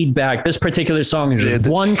fucking feedback. This particular song is just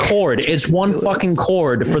one chord. It's one fucking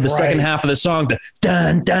chord for the second half of the song. The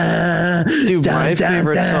dun, dun, dude, dun, my dun,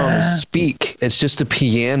 favorite dun. song is Speak. It's just a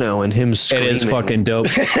piano and him screaming. It is fucking dope.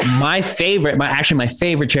 my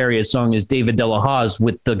favorite Chariot song is David Delahaz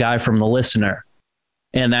with the guy from The Listener.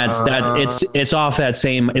 And that's it's off that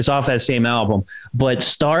same album. But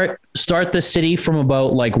start The City from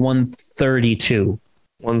about like 132.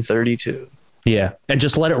 132. Yeah, and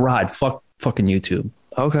just let it ride. Fucking YouTube.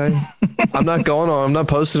 Okay. I'm not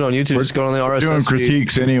posting on YouTube. Just going on the RSS. Doing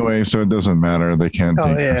critiques anyway, so it doesn't matter. They can't.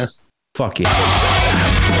 Fuck you.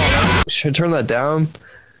 Should I turn that down?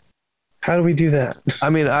 How do we do that? I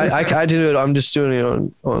mean, I do it. I'm just doing it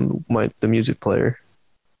on the music player.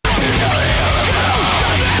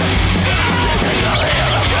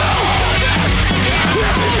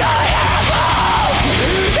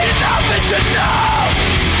 Enough,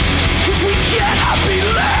 'cause we cannot be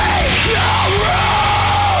like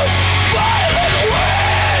Rouse, violent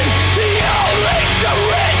wind, the only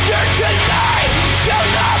surrender tonight shall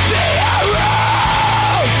not be our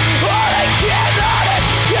own. Or they cannot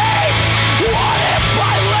escape, one if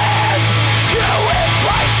by land, two if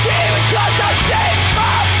by sea, because our safety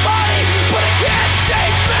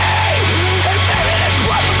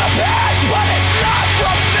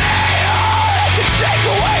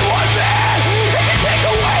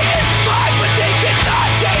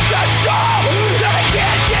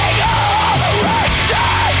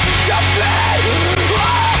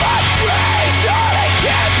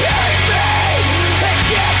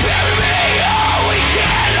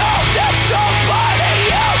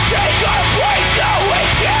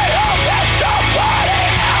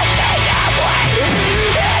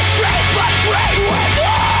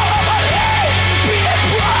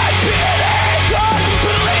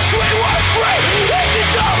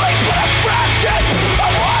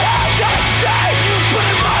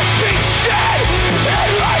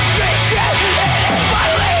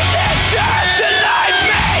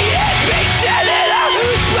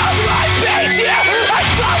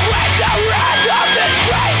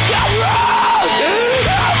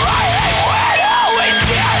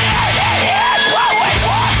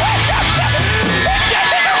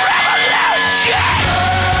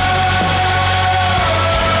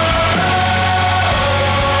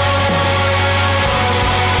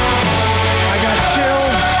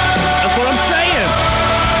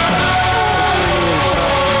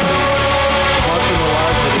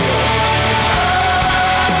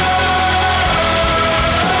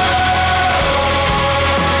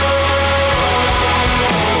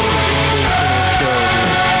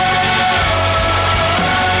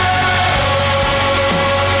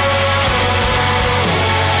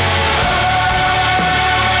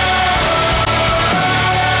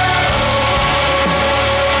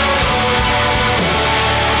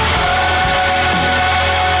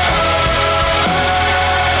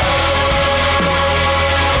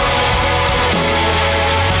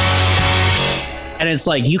And it's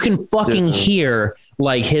like, you can fucking hear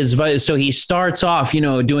like his voice. So he starts off,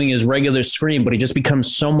 doing his regular scream, but he just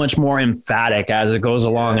becomes so much more emphatic as it goes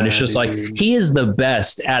along. And it's just like, he is the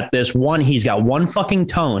best at this one. He's got one fucking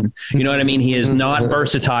tone. You know what I mean? He is not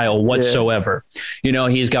versatile whatsoever.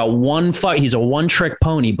 He's got he's a one trick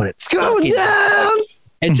pony, but it's going down.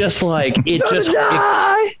 And just like,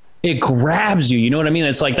 it grabs you. You know what I mean?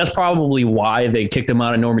 It's like, that's probably why they kicked him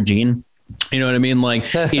out of Norma Jean. You know what I mean? Like,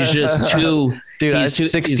 he's just too... Dude,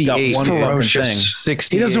 he's 68. Ferocious.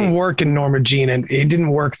 68. He doesn't work in Norma Jean, and it didn't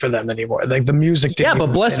work for them anymore. Like, the music didn't. Yeah,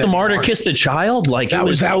 but Bless the Martyr, Kiss the Child. Like, that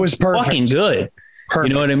was perfect. Fucking good. Perfect.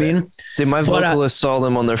 You know what I mean? Dude, my vocalist saw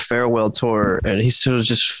them on their farewell tour, and he was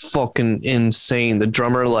just fucking insane. The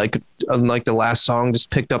drummer, like the last song, just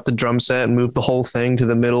picked up the drum set and moved the whole thing to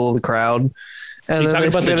the middle of the crowd. And you talking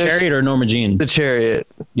about the Chariot or Norma Jean? The Chariot.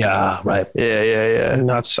 Yeah, right. Yeah.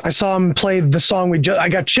 Nuts. I saw him play the song I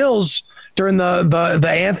got chills during the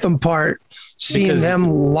anthem part, seeing them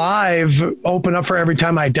live open up for Every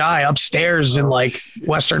Time I Die upstairs in like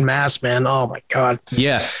Western Mass, man. Oh my God.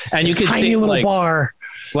 Yeah. And you could see little bar.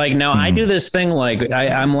 Like now I do this thing, like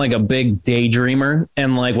I'm like a big daydreamer.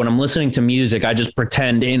 And like when I'm listening to music, I just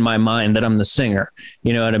pretend in my mind that I'm the singer.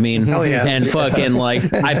 You know what I mean? Hell yeah. And fucking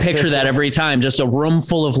like, I picture that every time, just a room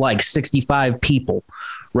full of like 65 people,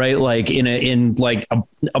 right? Like in like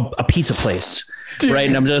a pizza place. Right.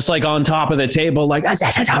 And I'm just like on top of the table, like, you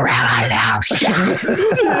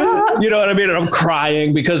know what I mean? And I'm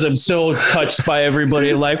crying because I'm so touched by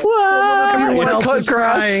everybody. Like, what? Everyone I cut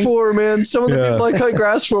grass for, man. Some of the people I cut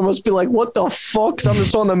grass for must be like, what the fuck? So I'm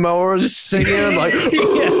just on the mower, just singing, like,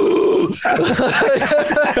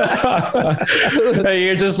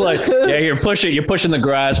 you're just like, you're pushing the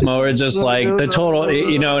grass mower. It's just like the total,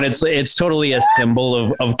 and it's totally a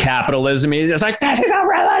symbol of capitalism. It's like, this is a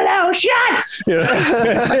revolution.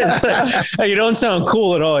 You don't sound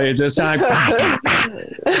cool at all. You just sound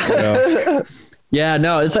yeah,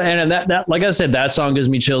 no, it's and that like I said, that song gives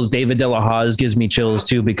me chills. David De La Hoz gives me chills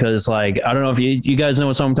too, because like I don't know if you guys know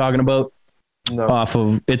what song I'm talking about. No.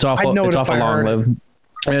 It's off of Long Live.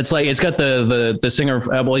 And it's like, it's got the singer.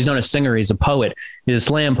 Well, he's not a singer. He's a poet. He's a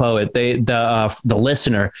slam poet. The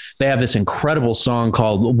Listener, they have this incredible song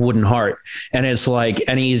called Wooden Heart. And it's like,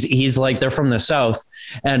 and he's like, they're from the South.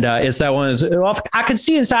 And it's that one is, I can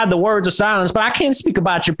see inside the words of silence, but I can't speak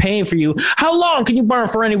about your pain for you. How long can you burn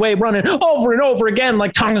for anyway? Running over and over again,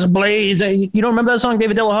 like tongues ablaze. You don't remember that song,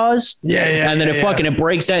 David De La Hoz? Yeah. And then it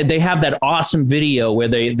breaks down. They have that awesome video where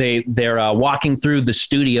they're walking through the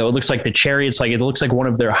studio. It looks like the Chariot's like, it looks like one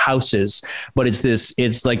of their houses, but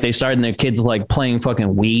it's like they started and their kids like playing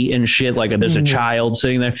fucking Wii and shit. Like there's a child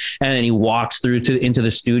sitting there, and then he walks through into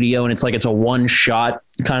the studio, and it's like, it's a one shot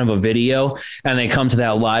kind of a video, and they come to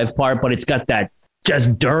that live part, but it's got that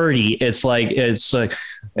just dirty. It's like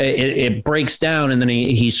it breaks down, and then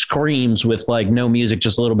he screams with like no music,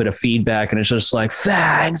 just a little bit of feedback, and it's just like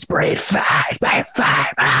fags, braid fags,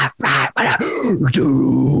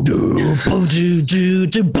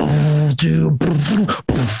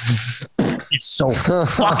 it's so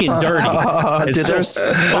fucking dirty. Dude, there's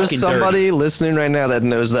somebody listening right now that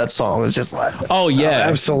knows that song. It's just like, oh yeah,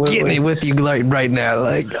 absolutely, getting it with you like right now.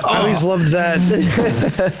 Like, I always loved that.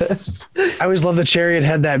 I always loved the Chariot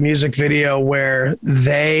had that music video where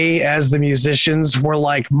they, as the musicians, were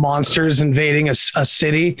like monsters invading a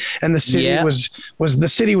city, and the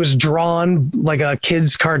city was drawn like a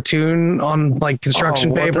kid's cartoon on like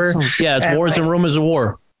construction paper. It's Wars and Rumors of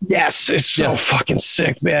War. Yes, it's so fucking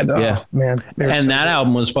sick, man. Oh, man. And that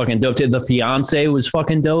album was fucking dope too. The Fiance was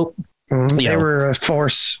fucking dope. They were a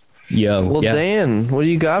force. Dan, what do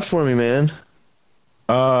you got for me, man?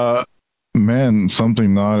 Man,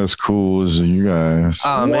 something not as cool as you guys.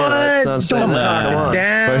 Oh man, let's not say that. Come on.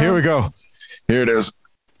 But here we go. Here it is.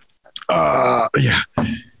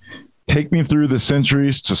 Take me through the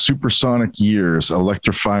centuries to supersonic years.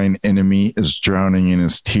 Electrifying enemy is drowning in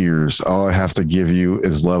his tears. All I have to give you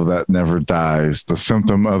is love that never dies. The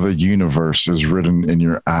symptom of the universe is written in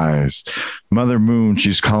your eyes. Mother Moon,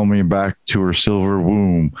 she's calling me back to her silver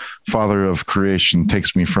womb. Father of creation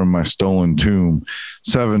takes me from my stolen tomb.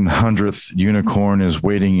 700th unicorn is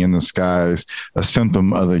waiting in the skies. A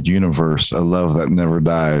symptom of the universe, a love that never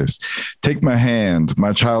dies. Take my hand,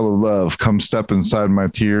 my child of love, come step inside my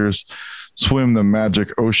tears. Swim the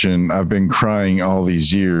magic ocean I've been crying all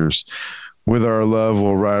these years. With our love,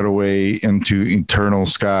 we'll ride away into eternal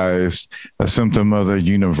skies. A symptom of the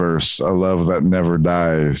universe, a love that never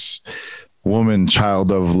dies. Woman,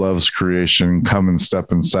 child of love's creation, come and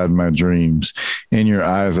step inside my dreams. In your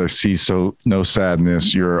eyes, I see no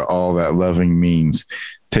sadness. You're all that loving means.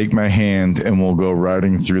 Take my hand and we'll go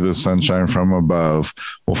riding through the sunshine from above.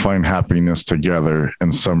 We'll find happiness together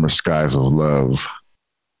in summer skies of love.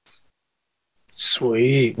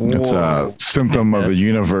 Sweet. It's a Symptom of the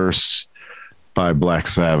Universe by Black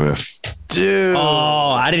Sabbath. Dude.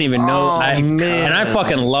 Oh, I didn't even know. And I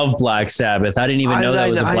fucking love Black Sabbath. I didn't even know that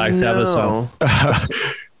was a Black Sabbath song.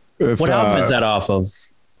 What album is that off of?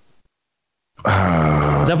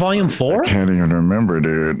 Is that volume 4? I can't even remember,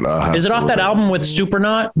 dude. Is it off that album with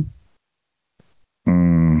Supernaut?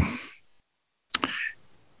 I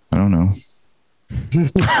don't know.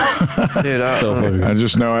 Dude, I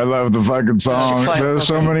just know I love the fucking song. There's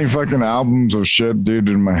so many fucking albums of shit, dude,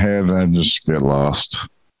 in my head, and I just get lost.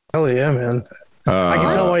 Hell yeah, man. I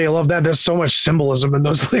can tell why you love that. There's so much symbolism in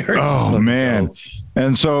those lyrics. Oh man.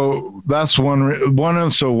 And so that's one of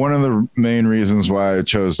the main reasons why I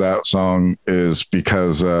chose that song is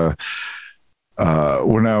because when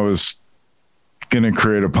I was gonna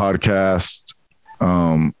create a podcast,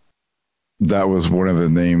 that was one of the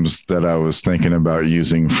names that I was thinking about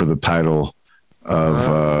using for the title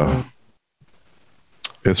of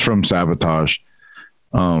it's from Sabotage.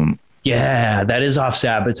 Yeah, that is off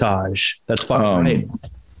Sabotage. That's fucking right.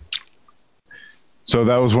 So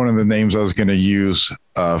that was one of the names I was going to use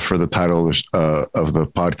for the title of the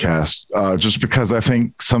podcast, just because I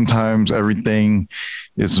think sometimes everything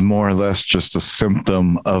is more or less just a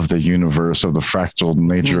symptom of the universe, of the fractal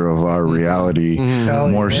nature of our reality,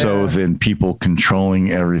 more so than people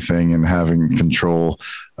controlling everything and having control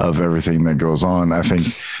of everything that goes on. I think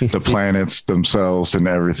the planets themselves and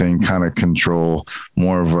everything kind of control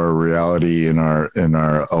more of our reality in our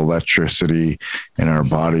electricity in our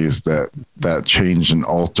bodies that change and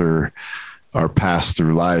alter our path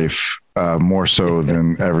through life more so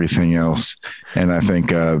than everything else. And I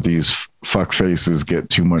think these fuck faces get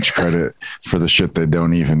too much credit for the shit they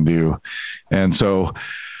don't even do. And so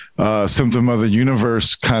Symptom of the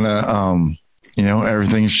Universe kind of,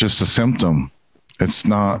 everything's just a symptom. It's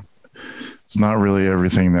not really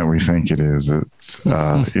everything that we think it is. It's,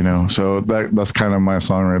 so that's kind of my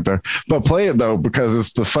song right there, but play it though, because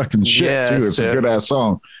it's the fucking shit too. It's a good ass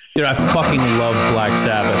song. Dude, I fucking love Black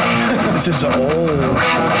Sabbath. This is old.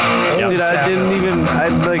 Dude, I'd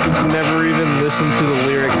never even listened to the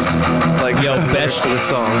lyrics. Best to the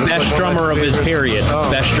song. Best drummer of his period.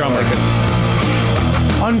 Best drummer.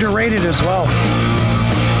 Underrated as well.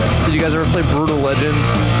 Did you guys ever play Brutal Legend?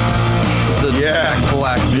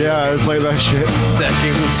 Black. Yeah, I played that shit. That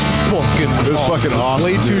game was fucking awesome.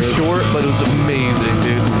 Way too short, but it was amazing,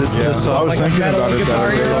 dude. This song. I was thinking about it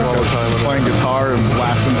all the time. Playing guitar and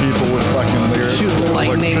blasting people with fucking lyrics. Shoot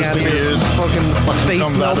lightning at your fucking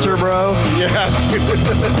face melter, bro. Yeah, dude.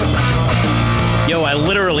 Yo, I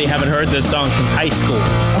literally haven't heard this song since high school.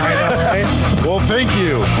 Right? Well, thank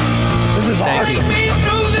you. This is awesome.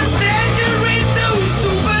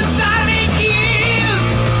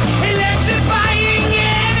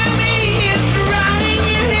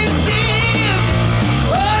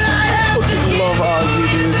 Ozzy,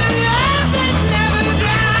 dude.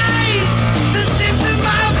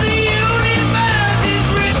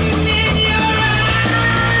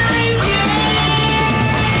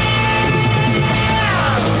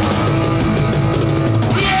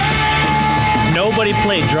 Nobody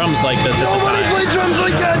played drums like this. Nobody played drums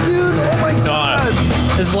like that, dude. Oh my god.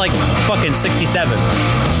 This is like fucking 67.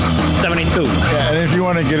 72. Yeah, and if you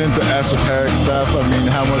want to get into esoteric stuff, I mean,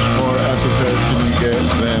 how much more esoteric can you get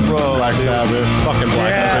than Black Sabbath? Fucking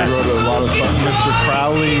Black Sabbath. They wrote a lot of stuff. Mr.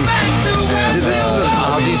 Crowley. And, dude, this is an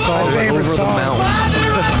Ozzy song, but Over the Mountain.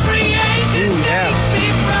 Ooh, yeah.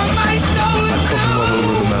 I fucking love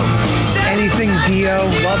Over the Mountain. Anything Dio.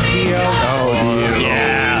 Love Dio. Oh, Dio.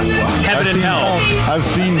 Yeah. Heaven and Hell. I've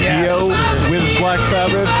seen Dio with Black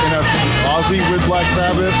Sabbath, and I've seen Ozzy with Black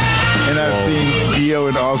Sabbath. And I've seen Dio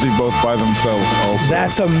and Ozzy both by themselves also.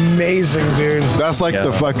 That's amazing, dude. That's like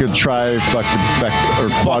the fucking or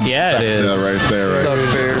quad it is. Right there.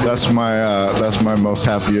 Right? That's my most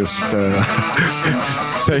happiest thing.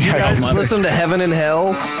 You guys listen to Heaven and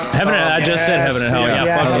Hell? I just said Heaven and Hell.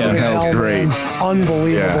 Yeah, Heaven and Hell's great.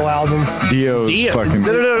 Unbelievable album. Dio's fucking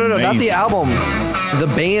No, not the album. The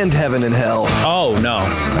band Heaven and Hell. Oh no,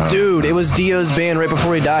 dude, it was Dio's band right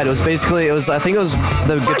before he died. It was basically I think it was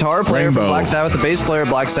the guitar player from Black Sabbath, the bass player of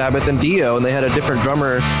Black Sabbath, and Dio, and they had a different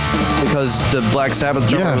drummer because the Black Sabbath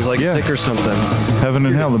drummer was sick or something. Heaven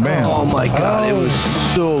and Hell, the band. Oh my god, it was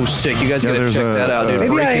so sick. You guys gotta check that out, dude.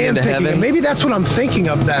 Maybe I am thinking. Heaven. Maybe that's what I'm thinking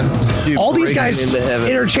of then. Dude, all these guys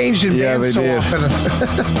interchanged in bands so often.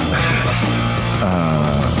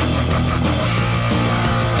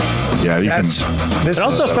 Yeah, it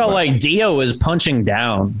also felt like Dio was punching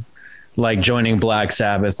down, like joining Black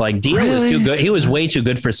Sabbath. Like Dio was too good. He was way too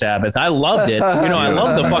good for Sabbath. I loved it. I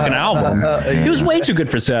loved the fucking album. He was way too good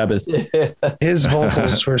for Sabbath. His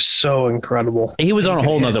vocals were so incredible. He was on a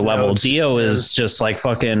whole nother level. Dio is just like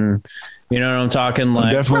fucking. You know what I'm talking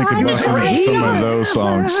like? Definitely could listen to some of those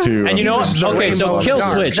songs too. And you know, okay, so Kill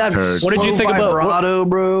Switch. What did you think about vibrato,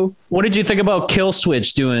 bro? What did you think about Kill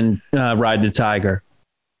Switch doing Ride the Tiger?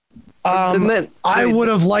 I would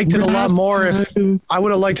have liked it a lot more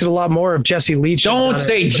if Jesse Leach. Don't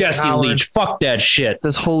say Jesse Leach. Fuck that shit.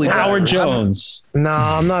 This holy Howard Jones. No,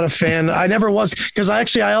 I'm not a fan. I never was because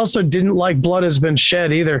I also didn't like Blood Has Been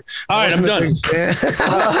Shed either. All right, I'm done.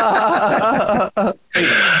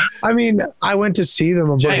 I mean, I went to see them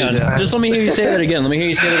a bunch of times. Just let me hear you say that again.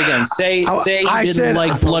 Say you didn't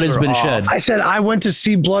like Blood Has Been Shed. I said I went to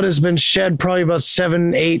see Blood Has Been Shed probably about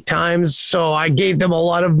 7-8 times. So I gave them a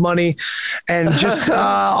lot of money, and just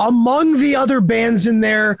among the other bands in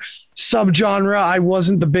their subgenre, I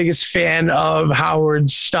wasn't the biggest fan of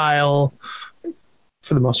Howard's style.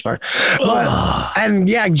 For the most part, and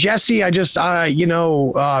yeah, Jesse, I just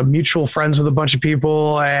mutual friends with a bunch of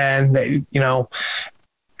people, and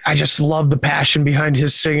I just love the passion behind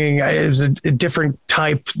his singing. It was a different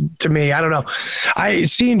type to me. I don't know.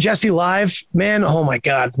 Seeing Jesse live, man, oh my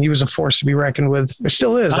god, he was a force to be reckoned with. It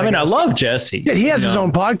still is. I I love Jesse. Yeah, he has his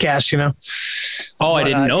own podcast, Oh, I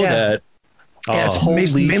didn't know that. Yeah, it's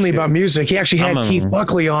mainly about music. He actually had Keith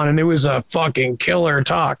Buckley on, and it was a fucking killer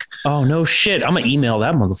talk. Oh, no shit. I'm going to email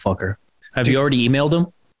that motherfucker. Have you already emailed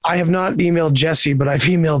him? I have not emailed Jesse, but I've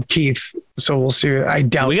emailed Keith. So we'll see. I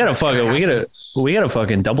doubt we gotta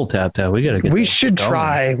fucking double tap that. We should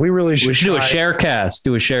try. We really should. We should do a share cast.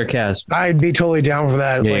 I'd be totally down for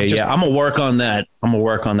that. Yeah. I'm gonna work on that.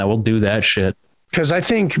 We'll do that shit. Because I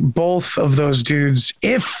think both of those dudes,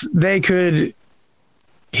 if they could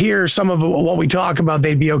hear some of what we talk about,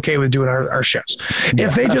 they'd be okay with doing our shows.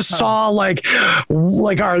 If they just saw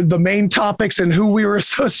the main topics and who we were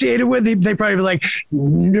associated with, they'd probably be like,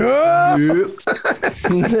 no.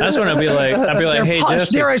 That's when I'd be like, hey,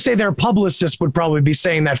 Jesse. Dare I say their publicist would probably be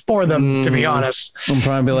saying that for them, to be honest. I'm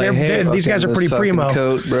probably like, hey, these guys are pretty primo.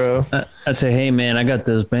 Coat, bro. I'd say, hey man, I got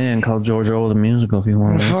this band called George Orwell the Musical if you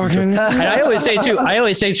want to. And I always say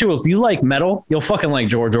too, if you like metal, you'll fucking like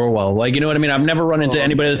George Orwell. Like, you know what I mean? I've never run into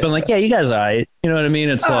anybody that's been like, yeah, you guys are right. You know what I mean?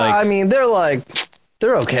 It's like, I mean, they're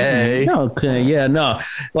okay. Okay. Yeah, no.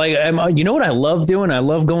 Like, you know what I love doing? I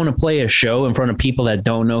love going to play a show in front of people that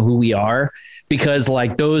don't know who we are. Because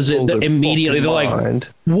like those immediately they're like,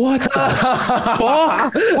 what the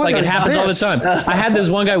fuck? Like it happens all the time. I had this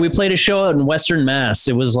one guy, we played a show out in Western Mass.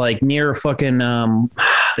 It was like near fucking,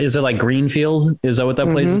 is it like Greenfield? Is that what that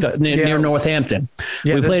place is called? Near Northampton.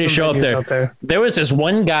 Yeah, we played a show up there. There was this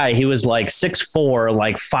one guy, he was like 6'4",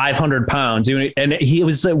 like 500 pounds. And he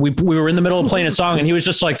was, we were in the middle of playing a song and he was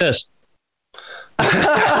just like this.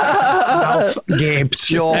 Mouth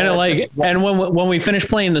gaped. And when we finished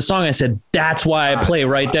playing the song, I said, that's why I play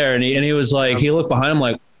right there. And he was like, he looked behind him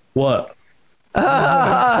like, what?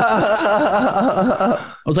 I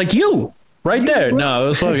was like, you right there. No, it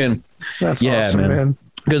was fucking. That's awesome, man.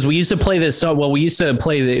 Because we used to play this song. Well, we used to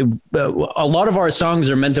play a lot of our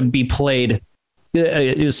songs are meant to be played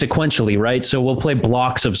sequentially, right? So we'll play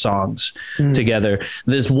blocks of songs together.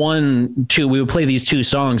 We would play these two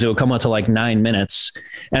songs. It would come out to like 9 minutes,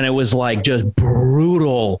 and it was like just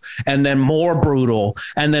brutal, and then more brutal,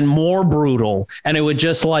 and then more brutal, and it would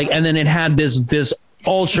just like, and then it had this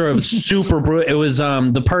ultra super brutal. It was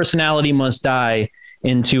The Personality Must Die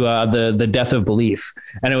into the Death of Belief,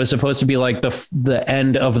 and it was supposed to be like the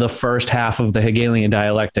end of the first half of the Hegelian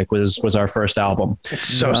Dialectic was our first album. It's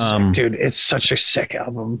so sick, dude. It's such a sick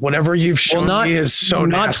album. Whatever you've shown me is so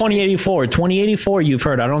not nasty. 2084 you've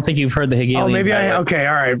heard. I don't think you've heard the Hegelian. Oh, maybe okay,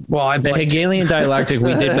 all right. Well, the Hegelian Dialectic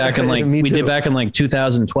we did back in like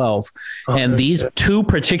 2012, and these two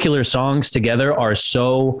particular songs together are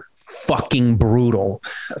so fucking brutal.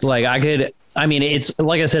 That's like awesome. It's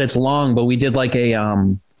like I said, it's long, but we did like a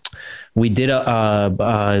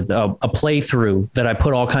playthrough that I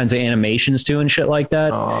put all kinds of animations to and shit like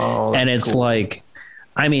that. Oh, and it's cool. Like,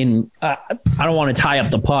 I mean, I don't want to tie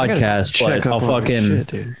up the podcast, but I'll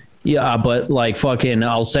fucking yeah, but like fucking,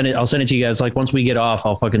 I'll send it to you guys. Like once we get off,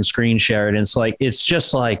 I'll fucking screen share it. And it's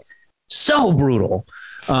just like so brutal.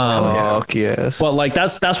 Yes. But like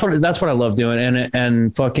that's what I love doing,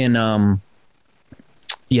 and fucking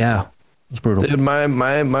yeah, it's brutal. Dude,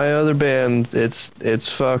 my other band, it's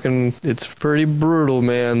pretty brutal,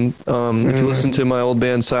 man. If you listen to my old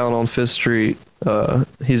band Silent on Fifth Street,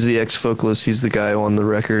 he's the ex-vocalist. He's the guy on the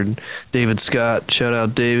record. David Scott, shout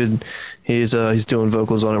out David. He's doing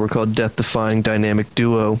vocals on it. We're called Death Defying Dynamic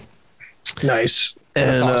Duo. Nice.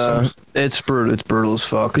 And that's awesome. It's brutal. It's brutal as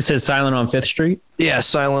fuck. You said Silent on Fifth Street? Yeah,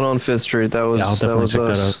 Silent on Fifth Street. That was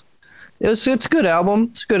us. It's a good album.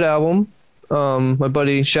 It's a good album. My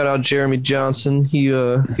buddy, shout out Jeremy Johnson. He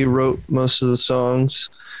wrote most of the songs.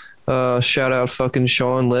 Shout out fucking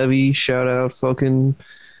Sean Levy. Shout out fucking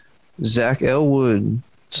Zach Elwood.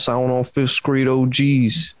 Silent on Fifth Street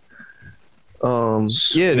OGs.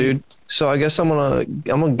 Yeah, dude. So I guess I'm gonna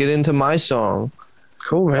get into my song.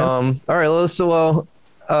 Cool, man. All right, let's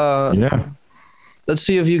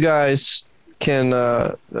see if you guys can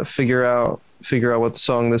figure out what the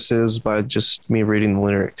song this is by just me reading the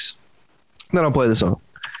lyrics. Then I'll play the song.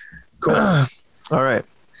 Cool. All right.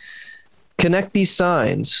 Connect these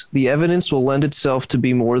signs. The evidence will lend itself to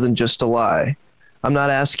be more than just a lie. I'm not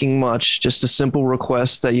asking much, just a simple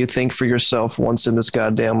request that you think for yourself once in this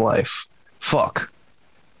goddamn life. Fuck.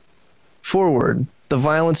 Forward. The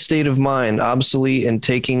violent state of mind, obsolete and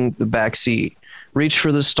taking the back seat. Reach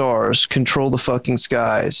for the stars, control the fucking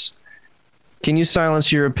skies. Can you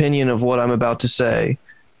silence your opinion of what I'm about to say?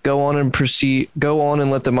 Go on and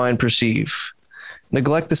let the mind perceive.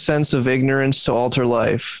 Neglect the sense of ignorance to alter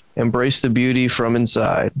life. Embrace the beauty from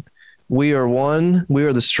inside. We are one. We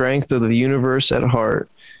are the strength of the universe at heart.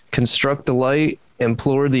 Construct the light.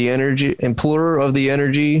 Implore of the energy.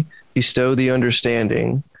 Bestow the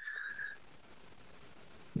understanding.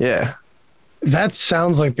 Yeah. That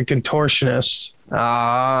sounds like The Contortionist.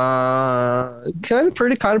 Kind of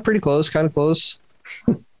pretty close. Kind of close.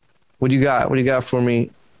 What do you got? What do you got for me?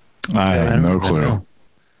 I have no clue.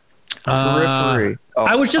 Periphery.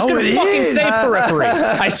 I was just going to fucking say Periphery.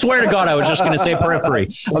 I swear to God, I was just going to say Periphery.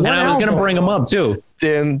 And I was going to bring them up too.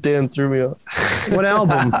 Dan threw me off. What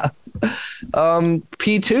album?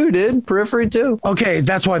 P2, dude. Periphery 2. Okay,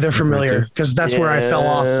 that's why they're familiar, because that's where I fell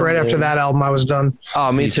off. Right after that album, I was done.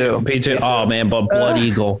 Oh, me too. P2. Oh, man, but Blood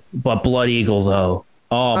Eagle. But Blood Eagle, though.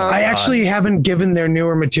 Oh, I actually haven't given their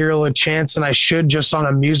newer material a chance, and I should, just on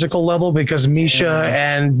a musical level, because Misha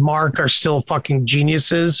and Mark are still fucking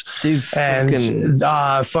geniuses. Dude, and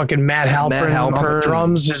fucking Matt Halpern on the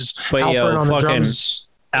drums is Halpern on the drums.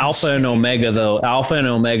 Alpha and Omega, though. Alpha and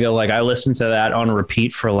Omega, like I listened to that on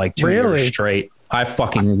repeat for like 2 years straight. I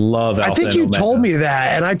fucking love Alpha. I think you told me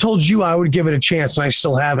that, and I told you I would give it a chance, and I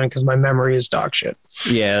still haven't because my memory is dog shit.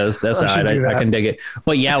 Yeah, that's I can dig it.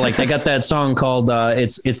 But yeah, like they got that song called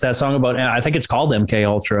it's that song about, I think it's called MK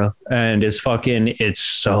Ultra, and it's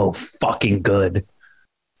so fucking good.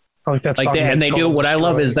 I like that song. And they do what I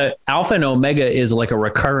love is that Alpha and Omega is like a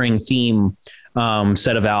recurring theme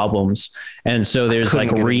set of albums, and so there's like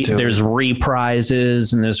there's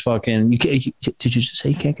reprises, and there's fucking did you just say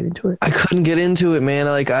you can't get into it? I couldn't get into it, man.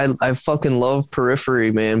 Like I fucking love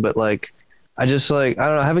Periphery, man, but like I just like I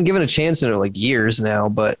don't know, I haven't given a chance in like years now,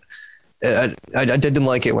 but I didn't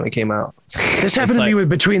like it when it came out. This happened to me with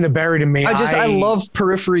Between the Buried and Me. I love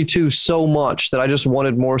Periphery 2 so much that I just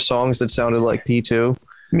wanted more songs that sounded like P2.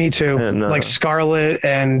 Me too. And, like Scarlet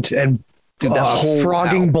and dude, that whole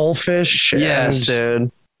Frogging Bullfish. Yes, dude.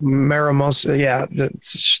 Maramosa. Yeah.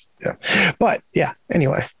 But yeah,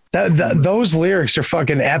 anyway, those lyrics are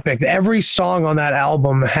fucking epic. Every song on that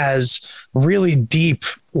album has really deep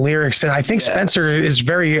lyrics. And I think Spencer is a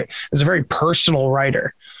very personal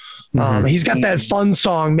writer. He's got that fun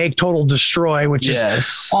song, Make Total Destroy, which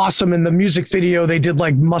is awesome. In the music video, they did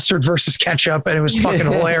like mustard versus ketchup, and it was fucking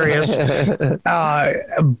hilarious.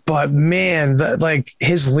 But man, like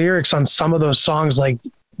his lyrics on some of those songs, like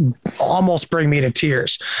almost bring me to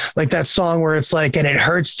tears. Like that song where it's like, and it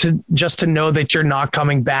hurts to know that you're not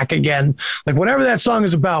coming back again. Like whatever that song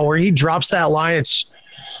is about, where he drops that line, it's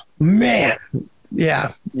man.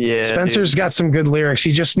 Yeah. Spencer's got some good lyrics.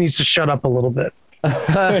 He just needs to shut up a little bit.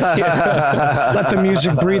 Let the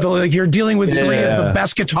music breathe. Like you're dealing with 3 of the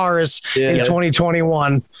best guitarists in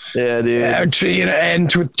 2021. Yeah, dude. And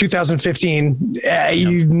 2015,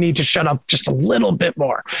 you need to shut up just a little bit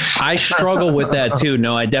more. I struggle with that too.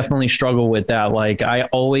 No, I definitely struggle with that. Like I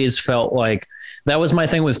always felt like that was my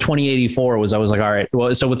thing with 2084 was I was like, all right,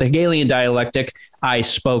 well, so with the Hegelian dialectic, I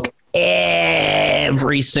spoke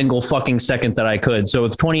every single fucking second that I could. So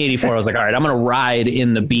with 2084, I was like, all right, I'm going to ride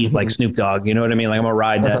in the beat like Snoop Dogg. You know what I mean? Like I'm going to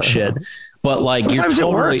ride that shit. But like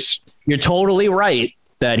you're totally right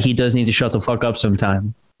that he does need to shut the fuck up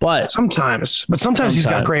sometime. But sometimes he's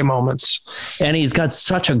got great moments, and he's got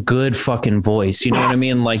such a good fucking voice. You know what I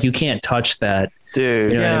mean? Like you can't touch that,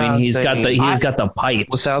 dude. You know what I mean? He's got the pipes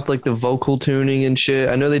without like the vocal tuning and shit.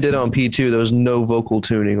 I know they did it on P2. There was no vocal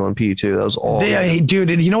tuning on P2. That was all.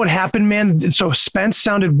 Dude, you know what happened, man? So Spence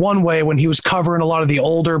sounded one way when he was covering a lot of the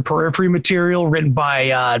older Periphery material written by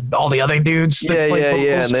all the other dudes. Yeah,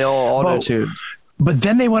 and they all auto-tuned. But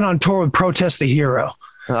then they went on tour with Protest the Hero.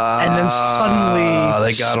 And then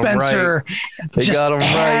suddenly Spencer just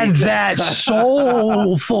had that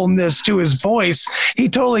soulfulness to his voice. He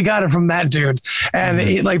totally got it from that dude. And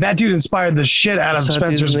that dude inspired the shit out of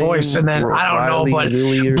Spencer's voice. And then I don't know, but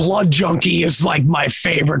Blood Junkie is like my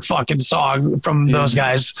favorite fucking song from those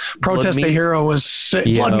guys. Protest the Hero was sick.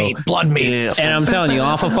 Blood Meat. Yeah. And I'm telling you,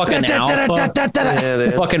 off of fucking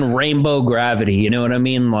Alpha, fucking Rainbow Gravity. You know what I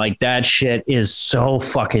mean? Like that shit is so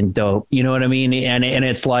fucking dope. You know what I mean? And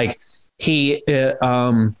it's like he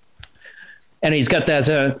and he's got that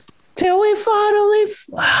till we finally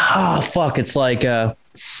it's like I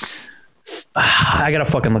gotta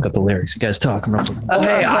fucking look up the lyrics. You guys talk.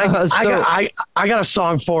 Hey, I got a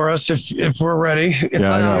song for us if we're ready.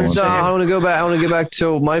 I want to go back. I want to get back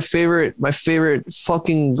to my favorite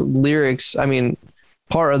fucking lyrics. I mean,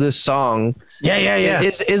 part of this song. Yeah.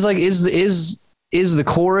 Is the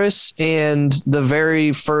chorus and the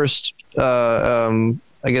very first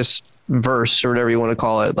I guess verse or whatever you want to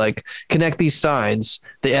call it, like connect these signs.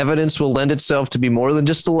 The evidence will lend itself to be more than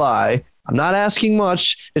just a lie. I'm not asking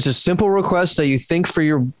much. It's a simple request that you think for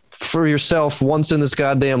yourself once in this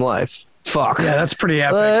goddamn life. Fuck. Yeah, that's pretty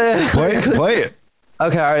epic. Play it.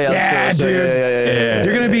 Okay, all right. Yeah, dude. Yeah.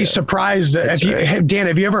 You're gonna be surprised. Dan,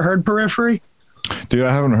 have you ever heard Periphery? Dude,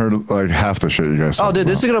 I haven't heard like half the shit you guys. Oh, dude,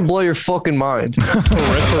 this is gonna blow your fucking mind.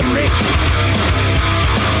 Periphery.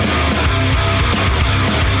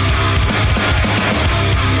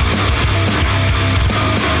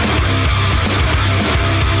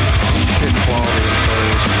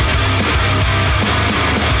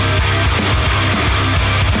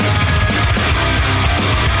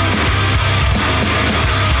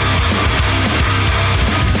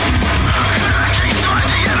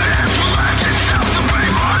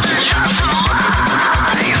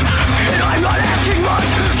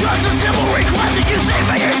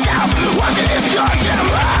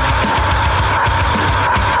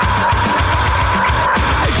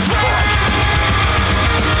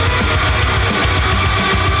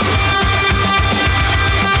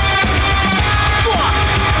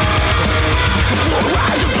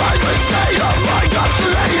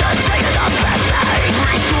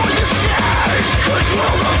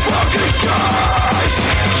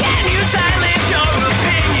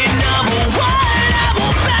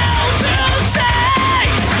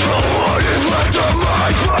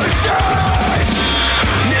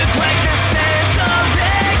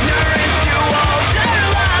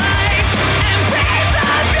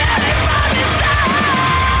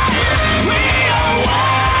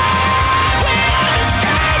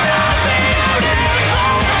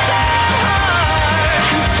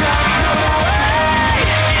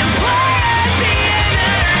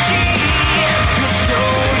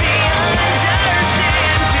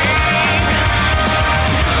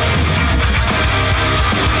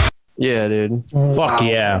 Yeah, dude. Fuck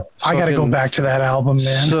yeah. I got to go back to that album, man.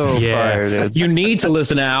 So fire, dude. You need to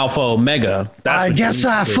listen to Alpha Omega. I guess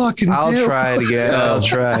I fucking do. I'll try it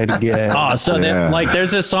again. Oh, so there's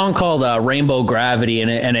this song called Rainbow Gravity,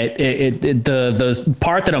 and the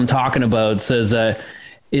part that I'm talking about says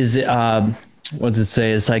what does it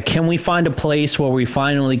say? It's like, can we find a place where we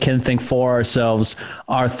finally can think for ourselves?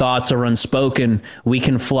 Our thoughts are unspoken. We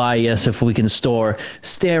can fly, yes, if we can store.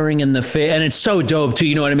 Staring in the face. And it's so dope, too.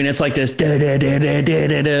 You know what I mean? It's like this.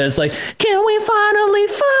 It's like, can we finally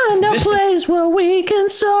find a place where we can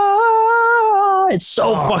soar? It's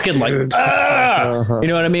so fucking dude. You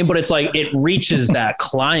know what I mean? But it's like, it reaches that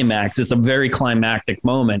climax. It's a very climactic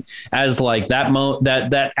moment, as like that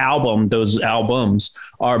album, those albums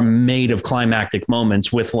are made of climactic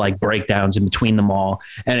moments with like breakdowns in between them all.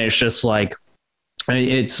 And it's just like,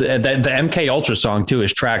 it's the MK Ultra song too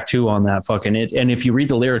is track 2 on that fucking it. And if you read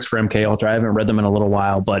the lyrics for MK Ultra, I haven't read them in a little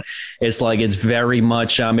while, but it's like, it's very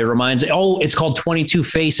much, it reminds, it's called 22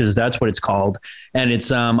 Faces. That's what it's called. And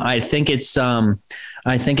it's, I think it's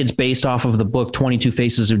based off of the book 22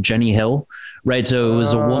 Faces of Jenny Hill. Right. So it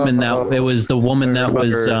was a woman by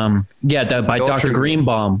Dr.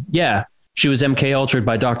 Greenbaum. Yeah. she was MK Ultra'd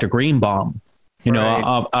by Dr. Greenbaum, you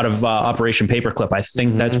know, out of Operation Paperclip. I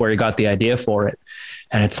think that's where he got the idea for it.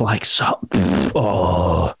 And it's like,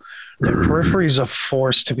 the Periphery is a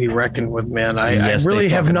force to be reckoned with, man. I really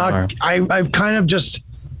have not. I've kind of just.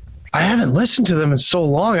 I haven't listened to them in so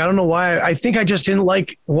long. I don't know why. I think I just didn't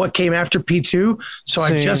like what came after P2. So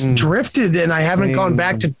I just drifted and I haven't gone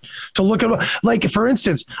back to look at, like, for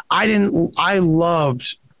instance, I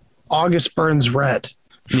loved August Burns Red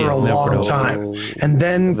for a long time. And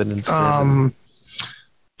then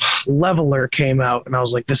Leveler came out and I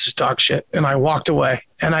was like, this is dog shit. And I walked away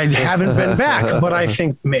and I haven't been back, but I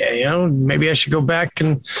think, you know, maybe I should go back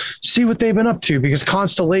and see what they've been up to, because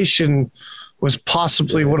Constellation was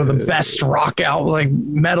possibly one of the best rock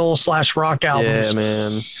metal/rock albums. Yeah,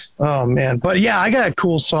 man. Oh man. But yeah, I got a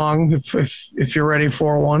cool song if you're ready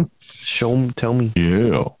for one. Tell me.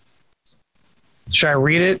 Yeah. Should I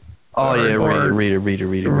read it? Oh yeah, read it.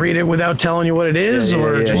 Read it without telling you what it is,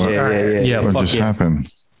 What just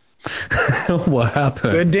happened? What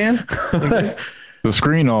happened? Good, Dan? The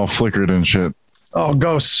screen all flickered and shit. Oh,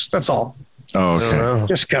 ghosts. That's all. Oh, okay.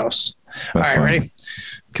 Just ghosts. That's all right, fine. ready?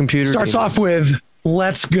 Computer starts off with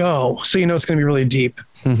 "Let's Go," so you know it's going to be really deep.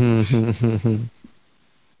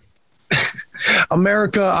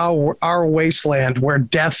 America, our wasteland, where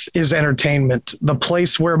death is entertainment. The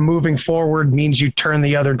place where moving forward means you turn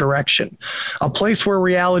the other direction. A place where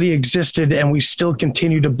reality existed and we still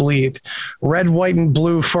continue to bleed. Red, white, and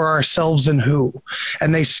blue for ourselves and who.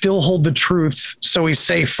 And they still hold the truth, so we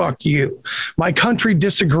say, fuck you. My country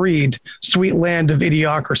disagreed, sweet land of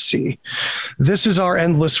idiocracy. This is our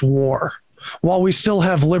endless war. While we still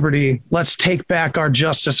have liberty, let's take back our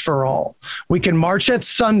justice for all. We can march at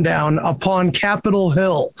sundown upon Capitol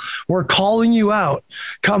Hill. We're calling you out.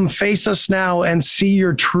 Come face us now and see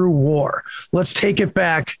your true war. Let's take it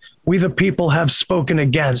back. We the people have spoken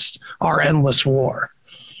against our endless war.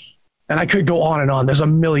 And I could go on and on. There's a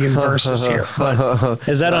million verses here. But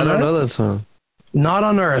is that on I don't Earth? know that song. Not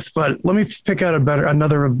on Earth, but let me pick out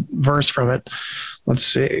another verse from it. Let's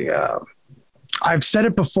see. I've said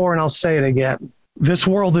it before and I'll say it again. This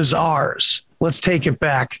world is ours. Let's take it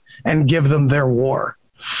back and give them their war.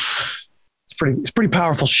 It's pretty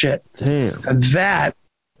powerful shit. Damn. And that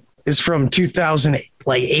is from 2008,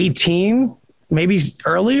 like 18, maybe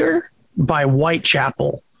earlier, by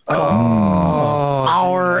Whitechapel.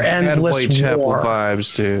 Our Endless Whitechapel War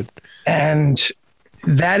vibes, dude. And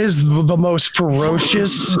that is the most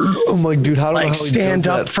ferocious. I'm like, dude, how do I stand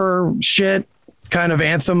up for shit kind of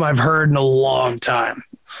anthem I've heard in a long time.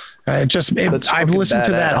 I've listened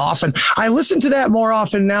to that often. I listen to that more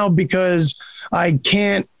often now because I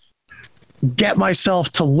can't get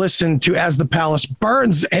myself to listen to As the Palace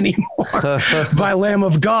Burns anymore by Lamb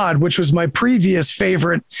of God, which was my previous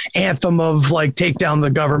favorite anthem of like take down the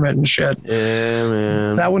government and shit. Yeah,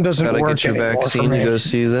 man. That one doesn't work get your anymore vaccine for me. to go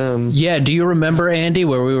see them. Yeah. Do you remember, Andy,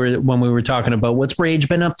 when we were talking about what's Rage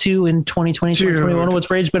been up to in 2020, 2021? What's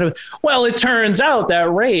Rage been up? Well, it turns out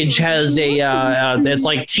that Rage has it's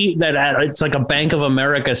like a Bank of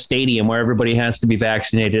America stadium where everybody has to be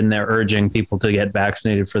vaccinated, and they're urging people to get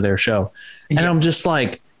vaccinated for their show. And I'm just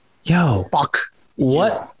like, yo, fuck.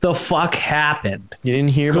 What the fuck happened? You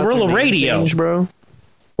didn't hear about Guerrilla the name Radio, change, bro?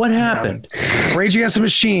 What happened? Rage Against the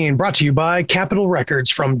Machine, brought to you by Capitol Records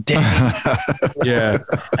from Dave. Yeah.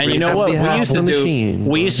 And you know what? We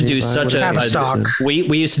used to do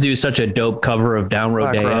such a dope cover of Down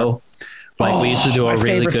Rodeo. Like we used to do a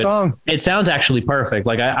really good song. It sounds actually perfect.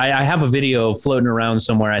 Like I have a video floating around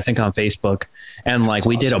somewhere, I think on Facebook. And like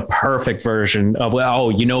we did a perfect version of,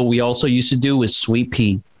 we also used to do with Sweet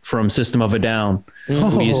Pea from System of a Down.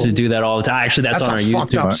 We used to do that all the time. Actually, that's on our YouTube.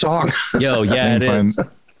 Fucked up song. Yo, yeah, it is.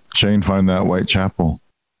 Shane, find that Whitechapel.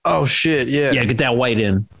 Oh shit, yeah. Yeah, get that white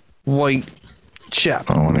in.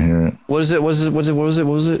 Whitechapel. I want to hear it. What is it? What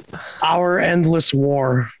was it? Our Endless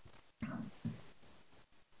War.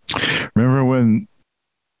 Remember when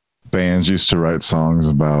bands used to write songs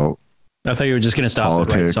about I thought you were just going to stop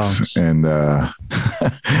politics with songs. and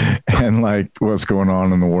and like what's going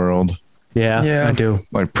on in the world? Yeah, I do.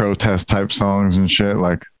 Like protest type songs and shit.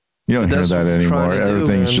 Like you don't hear that anymore.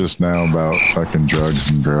 Everything's just now about fucking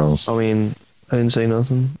drugs and girls. I mean, I didn't say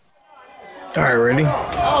nothing. All right, ready?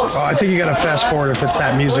 Oh, I think you got to fast forward if it's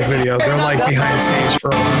that music video. They're like behind the stage for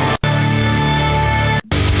a while.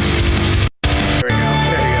 There you go.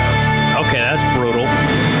 Okay, that's brutal.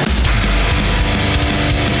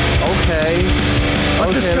 Okay.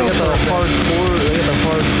 They got the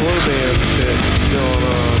hardcore band shit going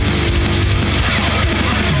on.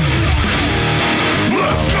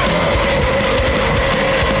 Let's go!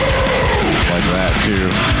 Like that too.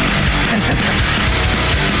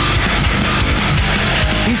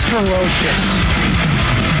 It's ferocious.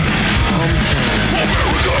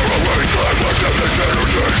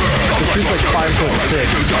 This dude's like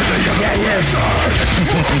 5'6". Yeah, he is.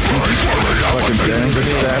 Fucking Danzig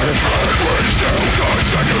Savage.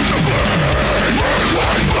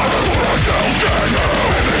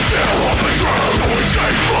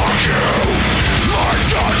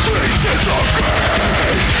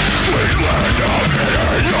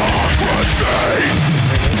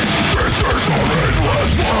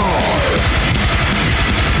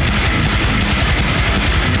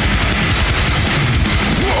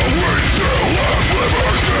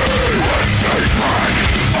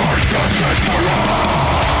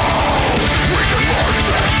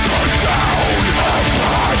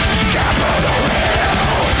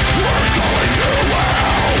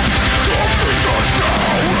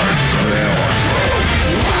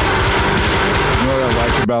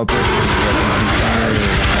 About this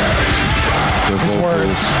the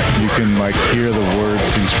vocals, you can like hear the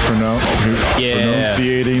words he's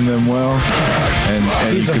pronunciating them well, and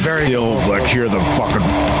he's you can still like hear the fucking.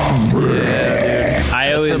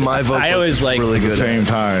 I always like really good at the same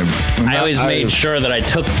time. I always made sure that I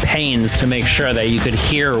took pains to make sure that you could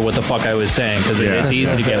hear what the fuck I was saying, because it's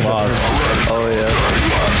easy to get lost. Oh yeah.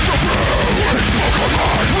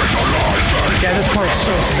 Yeah, this part's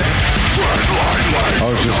so sick. I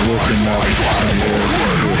was just looking up some lyrics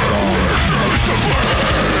to a song.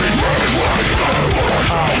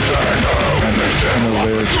 And the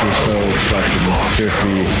lyrics were so fucking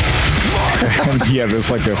sissy. And yeah,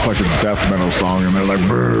 it's like a fucking death metal song, and they're like,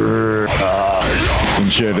 brrr,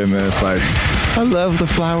 and shit, and then it's like, I love the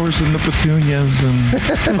flowers and the petunias and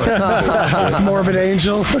Morbid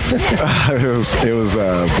Angel. it was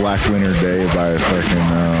Black Winter Day by fucking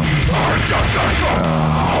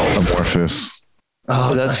Amorphous.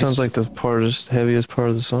 Oh, that sounds like the heaviest part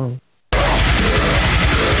of the song.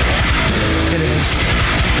 It is.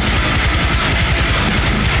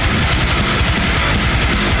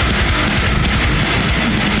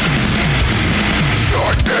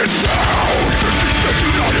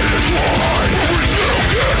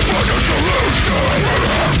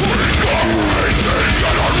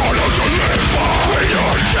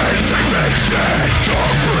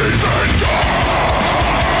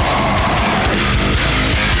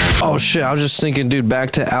 Oh shit, I was just thinking, dude,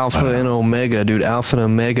 back to Alpha and Omega, dude. Alpha and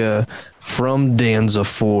Omega from Danza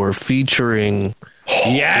 4 featuring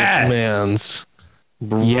Yes, this man's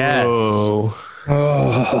bro. Yes.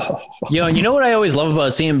 Yo, and you know what I always love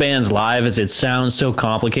about seeing bands live is it sounds so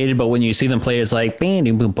complicated, but when you see them play, it's like bam,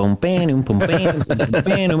 boom, boom, bam, boom, bam,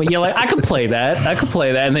 bam. You're like, I could play that,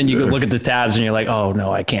 and then you go look at the tabs and you're like, oh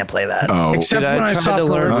no, I can't play that. Oh, Except when I tried to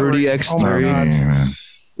learn Rudy X3.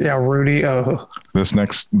 Yeah, Rudy. Oh,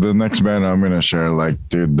 the next band I'm gonna share, like,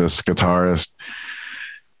 dude, this guitarist,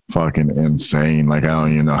 fucking insane. Like, I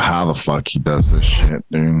don't even know how the fuck he does this shit,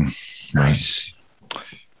 dude. Nice.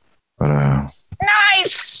 But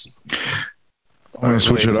nice. I'm gonna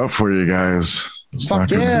switch it up for you guys. It's Fuck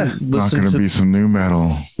yeah. Not gonna be some new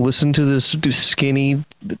metal. Listen to this skinny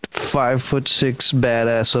 5'6"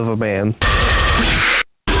 badass of a man.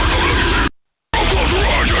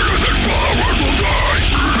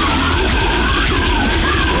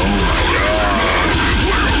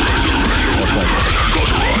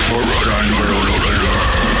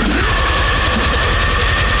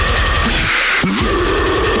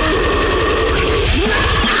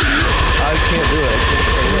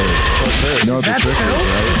 You know what the trick is, right? You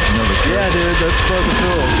know the trick. Yeah, dude, that's fucking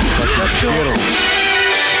cool. Like that's Skittles.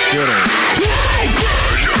 Skittles.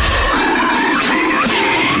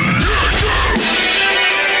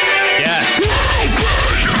 Yes.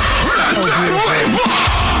 so beautiful.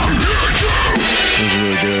 It was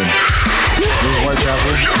really good. This is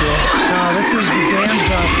Whitechapel still? No, this is the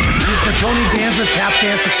Danza. This is the Tony Danza Tap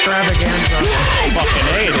Dance Extravaganza. Fucking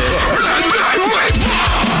hate it.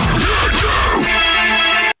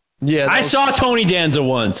 Yeah, I saw Tony Danza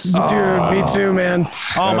once. Dude, me too, man.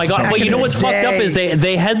 Oh my god! Well, you know what's fucked up is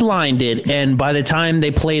they headlined it, and by the time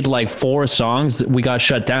they played like 4 songs, we got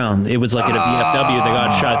shut down. It was like at a VFW, they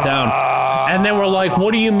got shut down, and then we're like,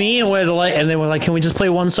 "What do you mean?" And they were like, "Can we just play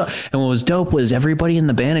one song?" And what was dope was everybody in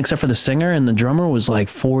the band except for the singer and the drummer was like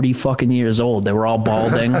 40 fucking years old. They were all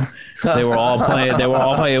balding. They were all playing.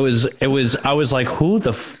 It was. I was like, "Who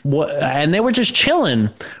the what?" And they were just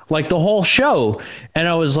chilling like the whole show, and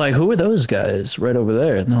I was like, "Who are those guys right over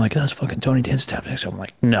there?" And they're like, "That's fucking Tony Danza Tap Dance." I'm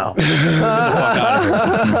like, "No." Get the fuck out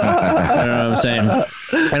of here. You know what I'm saying?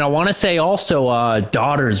 And I want to say also,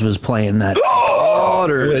 Daughters was playing that.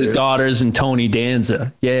 daughters and Tony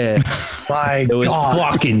Danza. Yeah. It was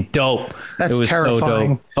fucking dope. That's it was terrifying.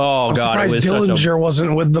 So dope. Oh, I'm God. It was Dillinger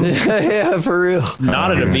wasn't with them. Yeah, for real.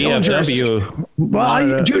 Not at a VFW.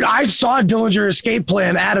 Well, dude, I saw Dillinger Escape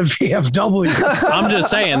Plan at a VFW. I'm just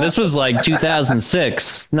saying, this was like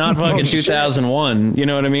 2006, not fucking 2001. You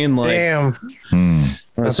know what I mean? Like, damn.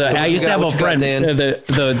 So I used to have a friend,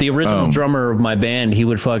 the original drummer of my band. He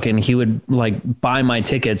would like buy my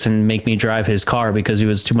tickets and make me drive his car because he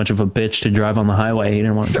was too much of a bitch to drive on the highway. He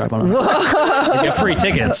didn't want to drive on. You get free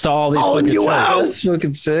tickets to all these. That's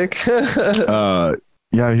fucking sick. Yeah,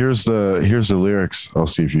 here's the lyrics. I'll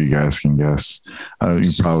see if you guys can guess.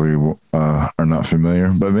 You probably are not familiar,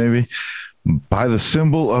 but maybe. By the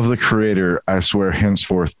symbol of the Creator, I swear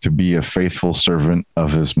henceforth to be a faithful servant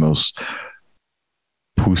of his most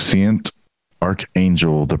puissant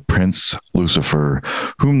archangel, the Prince Lucifer,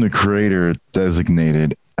 whom the Creator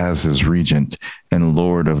designated as his regent and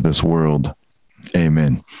Lord of this world.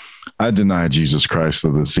 Amen. I deny Jesus Christ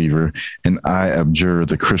the deceiver, and I abjure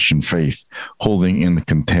the Christian faith, holding in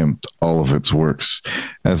contempt all of its works.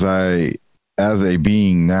 As a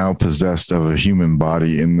being now possessed of a human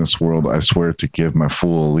body in this world, I swear to give my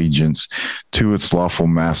full allegiance to its lawful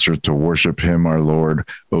master, to worship him, our Lord,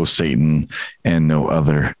 O Satan, and no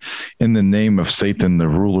other. In the name of Satan, the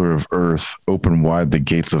ruler of earth, open wide the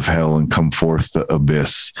gates of hell and come forth the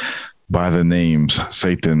abyss. By the names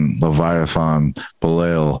Satan, Leviathan,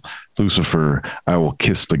 Belial, Lucifer, I will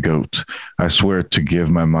kiss the goat. I swear to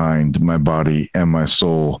give my mind, my body, and my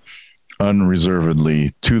soul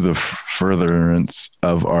unreservedly to the furtherance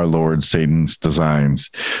of our Lord Satan's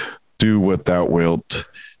designs. Do what thou wilt,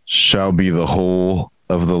 shall be the whole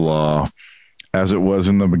of the law, as it was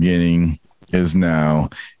in the beginning, is now,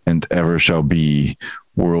 and ever shall be,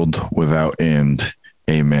 world without end.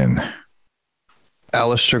 Amen.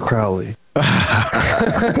 Aleister Crowley. Was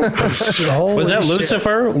that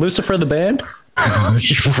Lucifer? Lucifer the band?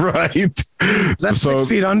 Right. Is that 6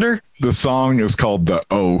 Feet Under? The song is called The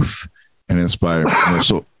Oath, and it's by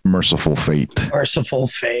Merciful Fate. Merciful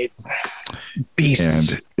Fate.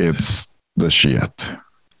 Beasts. And it's the shit.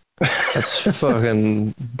 That's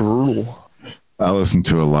fucking brutal. I listen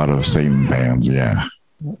to a lot of Satan bands, yeah.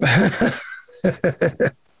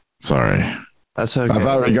 Sorry. That's okay. I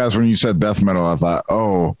thought you guys, when you said death metal, I thought,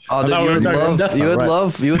 dude, you would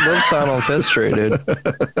love Sound on Fifth Street, dude.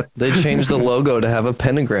 They changed the logo to have a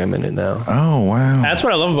pentagram in it now. Oh wow. That's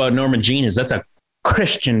what I love about Norma Jean is that's a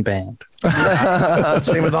Christian band.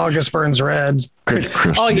 Same with August Burns Red.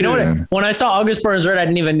 Oh, you know what? When I saw August Burns Red, I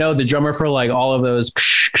didn't even know the drummer for like all of those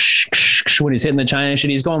when he's hitting the China shit,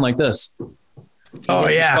 he's going like this. Oh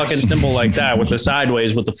yeah. Fucking symbol like that with the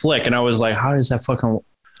sideways with the flick. And I was like, how does that fucking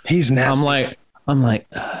He's nasty. I'm like,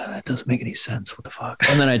 that doesn't make any sense. What the fuck?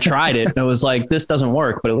 And then I tried it and I was like, this doesn't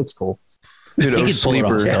work, but it looks cool. Dude, you can Sleeper.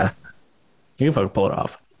 Pull it off. Yeah. You can fucking pull it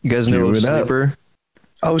off. You guys know Sleeper?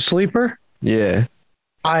 Oh, Sleeper? Yeah.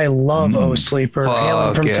 I love Oh Sleeper.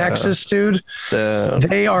 Hailing from Texas, dude.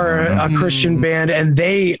 They are a Christian band, and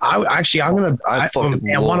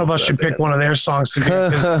one of us should pick one of their songs to do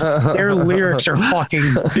because their lyrics are fucking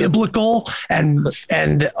biblical and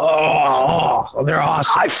they're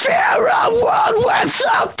awesome. I fear a world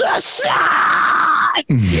without the sun.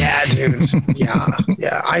 Yeah, dude.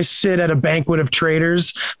 Yeah. I sit at a banquet of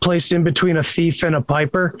traitors, placed in between a thief and a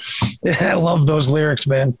piper. I love those lyrics,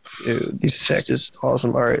 man. Dude, he's sick. Just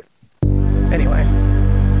awesome. All right. Anyway.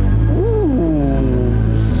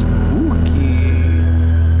 Ooh, spooky.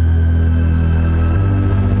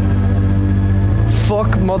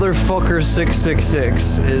 Fuck Motherfucker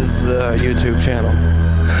 666 is the YouTube channel.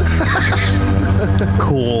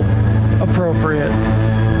 Cool. Appropriate.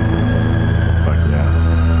 Fuck yeah.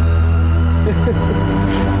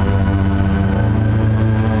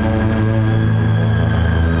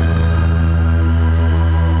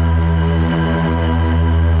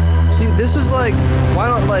 This is like, why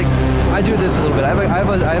not, like, I do this a little bit. I have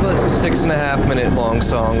a 6.5 minute long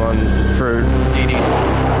song for DD.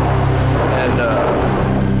 And,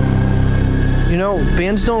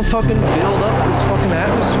 bands don't fucking build up this fucking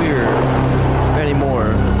atmosphere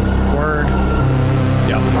anymore. Word.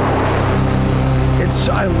 Yeah.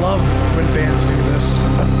 I love when bands do this.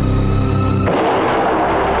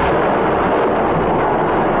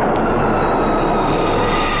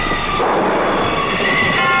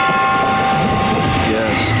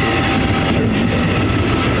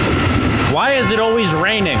 Why is it always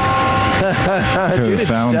raining? Dude, it's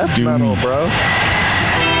death metal, bro.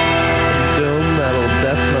 Doom metal,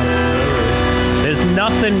 death metal. There's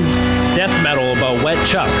nothing death metal about wet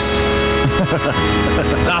chucks.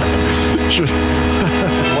 Nothing.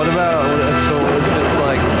 What about So if it's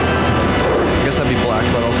like, I guess that'd be black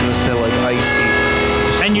metal. I was gonna say like icy.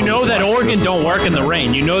 And you know that organ don't work in the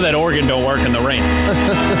rain. You know that organ don't work in the rain. You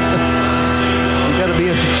gotta be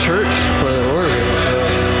at the church to play the organ. So.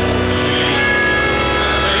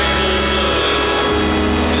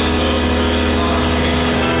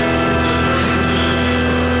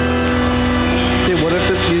 Dude, what if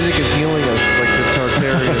this music is healing us like the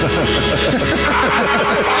Tartarian?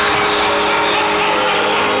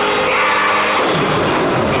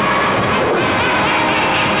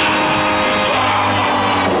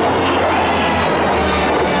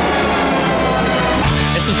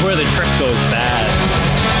 This is where the trick goes bad.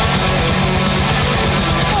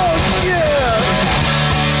 Oh yeah!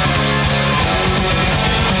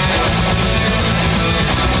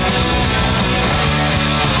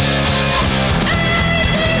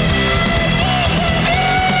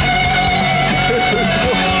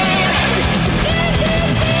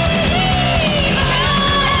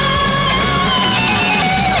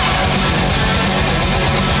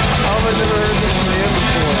 I've never heard this band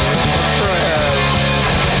before. I'm sure I have.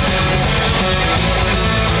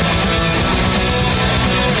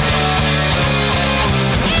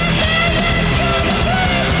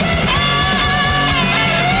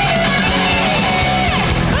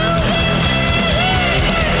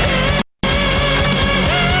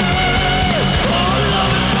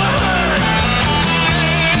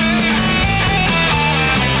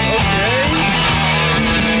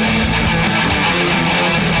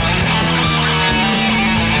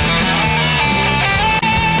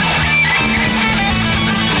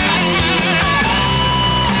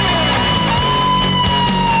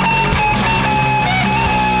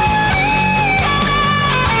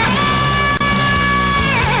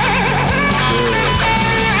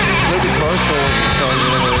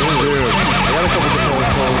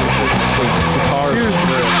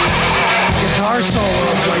 Guitar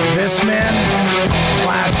solos like this, man.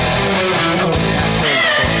 Classic. Oh,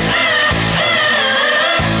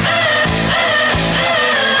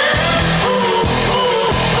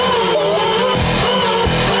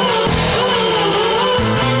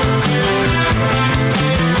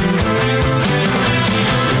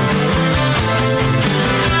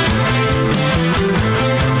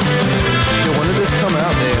 Yo, when did this come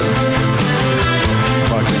out, man?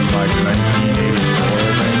 Fucking like 1984, I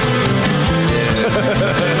think.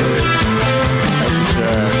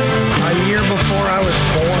 a year before I was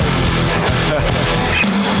born. I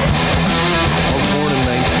was born in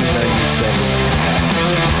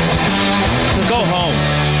 1997. Go home.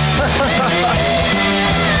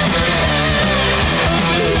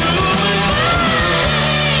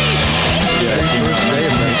 Yeah, First Day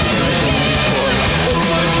of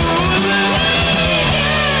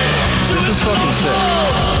 1994. This is fucking sick.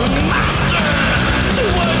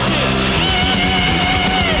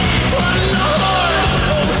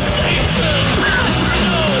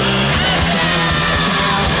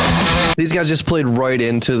 These guys just played right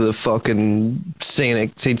into the fucking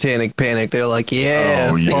satanic panic. They're like, yeah,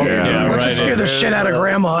 Oh, yeah. Let's just scare the shit out of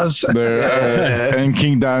grandmas. And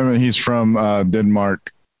King Diamond, he's from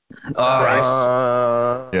Denmark.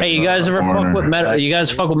 Hey, you guys ever fuck with metal? You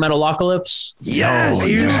guys fuck with Metalocalypse? yes,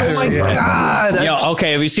 dude. Oh my god. Yo,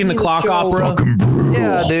 okay. Have you seen the clock opera? Fucking brutal.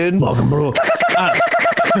 Yeah, dude. Fucking bro.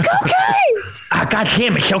 God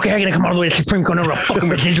damn it, okay, I'm gonna come all the way to Supreme Court over a fucking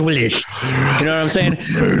residualist. You know what I'm saying?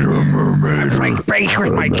 Break base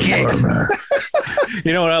with my kick.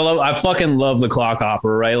 You know what I love? I fucking love the clock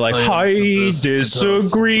opera, right? Like, I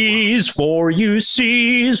disagrees, for you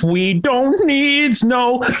sees, we don't needs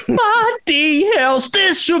nobody else.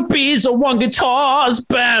 This should be the one guitar's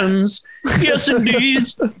bands. Yes, indeed.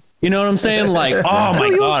 You know what I'm saying? Like, oh my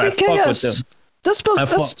god, I fuck with them. That's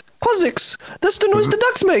Quasix. That's the noise the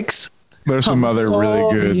ducks makes. There's some other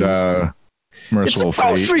really good Merciful It's a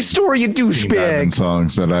grocery Fate store, you King Diamond douchebags.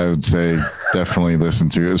 songs that I would say definitely listen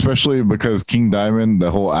to, especially because King Diamond,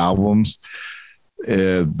 the whole album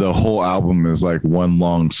is like one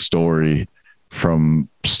long story from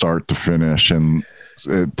start to finish, and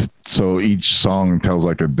so each song tells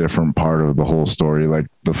like a different part of the whole story. Like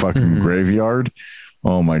the fucking Graveyard,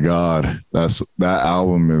 oh my god, that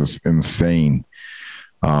album is insane.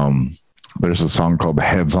 There's a song called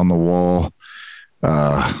Heads on the Wall.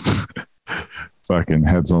 Fucking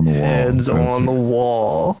Heads on the Wall. Heads on the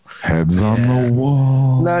wall. Heads on the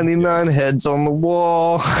wall. 99 heads on the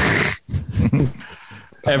wall.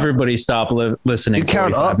 Everybody stop listening. You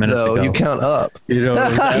count up, though. Ago. You count up. You know,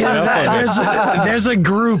 there's a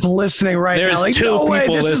group listening right There's now. Like, two no way,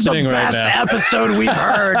 people this is the listening right best now. episode we've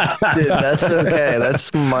heard. Dude, that's okay.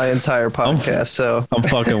 That's my entire podcast. So I'm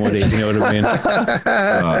fucking with it. You know what I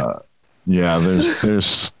mean? Yeah,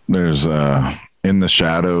 there's In the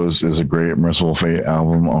Shadows is a great Merciful Fate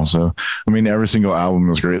album also. I mean, every single album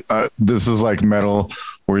is great. This is like metal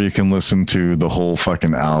where you can listen to the whole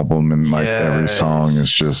fucking album and like every song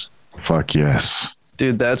is just fuck yes.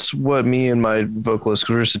 Dude, that's what me and my vocalist,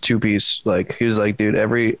 because we're just a two-piece, like, he was like, dude,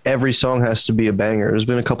 every song has to be a banger. There's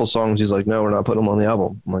been a couple songs he's like, no, we're not putting them on the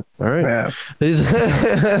album. I'm like, all right.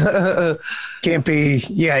 Yeah. Can't be,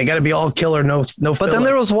 you got to be all killer, no But filler. then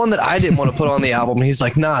there was one that I didn't want to put on the album. He's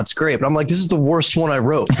like, nah, it's great. But I'm like, this is the worst one I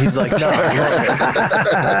wrote. He's like, nah, I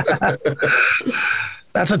love it.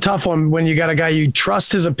 That's a tough one when you got a guy you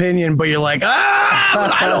trust his opinion, but you're like,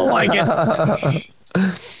 I don't like it.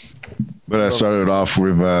 But I started off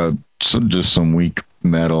with just some weak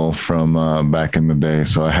metal from back in the day.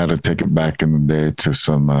 So I had to take it back in the day to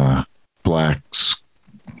some black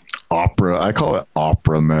opera. I call it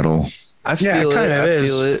opera metal. I feel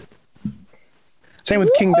it. Same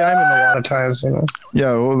with King Diamond a lot of times, you know.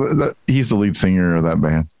 Yeah, well, he's the lead singer of that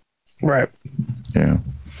band. Right. Yeah.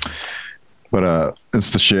 But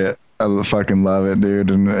it's the shit. I fucking love it, dude.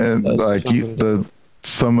 And like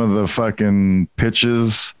some of the fucking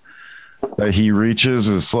pitches that he reaches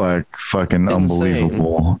is like fucking insane.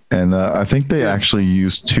 Unbelievable. And I think they actually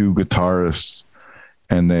used two guitarists,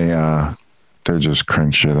 and they just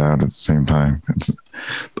crank shit out at the same time. It's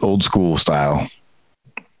old school style.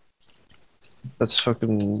 That's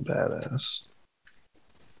fucking badass.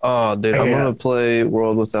 Oh, dude, I'm gonna play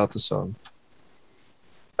World Without the Sun.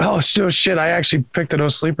 Oh, so shit! I actually picked the No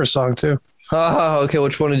Sleeper song too. Oh, okay.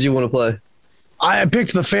 Which one did you want to play? I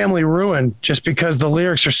picked The Family Ruin just because the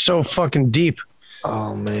lyrics are so fucking deep.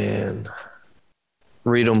 Oh man,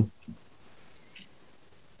 read them.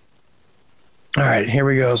 All right, here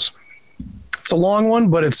we goes. It's a long one,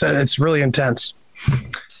 but it's really intense.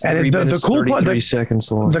 And the cool part, 33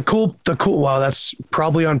 seconds long. The cool. Wow, that's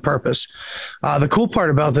probably on purpose. The cool part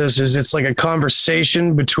about this is it's like a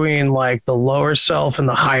conversation between like the lower self and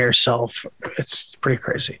the higher self. It's pretty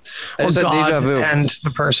crazy. Or God deja vu. And the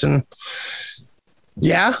person.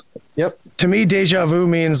 Yeah. Yep. To me, deja vu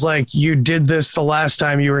means like you did this the last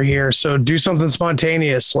time you were here. So do something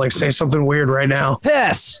spontaneous, like say something weird right now.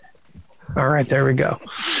 Piss. All right, there we go.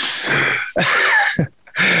 All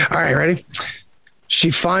right, ready? She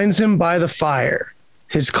finds him by the fire.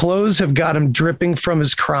 His clothes have got him dripping from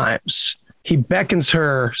his crimes. He beckons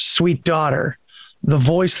her, sweet daughter, the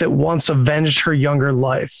voice that once avenged her younger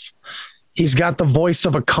life. He's got the voice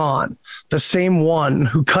of a Khan, the same one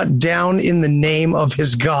who cut down in the name of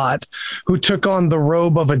his God, who took on the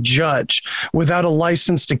robe of a judge without a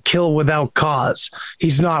license to kill without cause.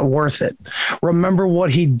 He's not worth it. Remember what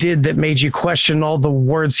he did that made you question all the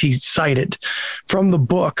words he cited from the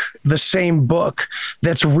book, the same book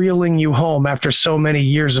that's reeling you home after so many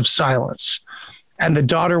years of silence. And the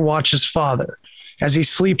daughter watches father. As he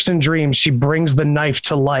sleeps and dreams, she brings the knife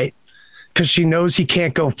to light, because she knows he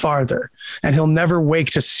can't go farther and he'll never wake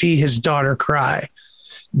to see his daughter cry.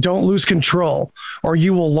 Don't lose control, or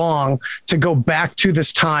you will long to go back to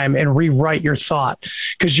this time and rewrite your thought,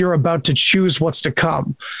 because you're about to choose what's to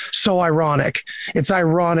come. So ironic. It's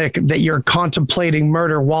ironic that you're contemplating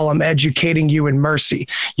murder while I'm educating you in mercy.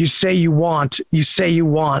 You say you want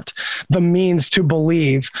the means to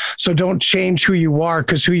believe. So don't change who you are,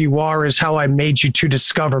 because who you are is how I made you to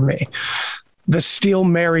discover me. The steel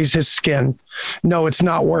marries his skin. No, it's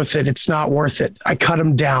not worth it. It's not worth it. I cut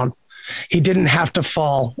him down. He didn't have to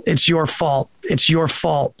fall. It's your fault. It's your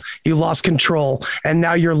fault. You lost control, and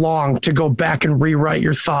now you're long to go back and rewrite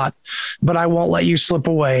your thought. But I won't let you slip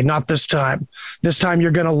away. Not this time. This time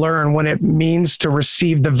you're going to learn when it means to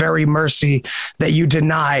receive the very mercy that you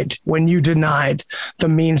denied when you denied the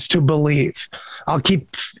means to believe. I'll keep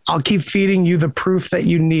feeding you the proof that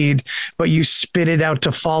you need, but you spit it out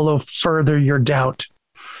to follow further your doubt.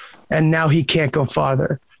 And now he can't go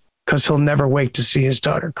farther, because he'll never wake to see his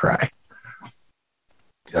daughter cry.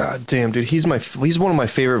 God damn, dude. He's one of my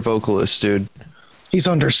favorite vocalists, dude. He's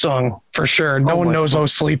undersung for sure. No one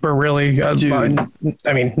knows Sleeper really. I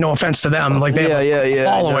mean, no offense to them. Like they have a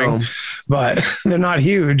following, but they're not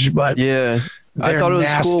huge. But yeah, I thought it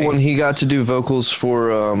was cool when he got to do vocals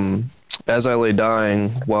for As I Lay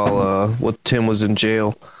Dying while Tim was in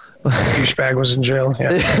jail. Douchebag was in jail.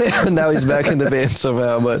 Yeah. Now he's back in the band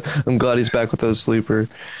somehow, but I'm glad he's back with those Sleeper.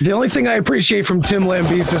 The only thing I appreciate from Tim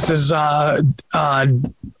Lambesis is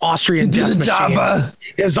Austrian Death Machine.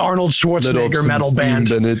 Is Arnold Schwarzenegger metal band.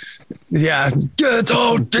 Bennett. Yeah. Get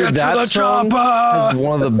out, get that to the song chopper. is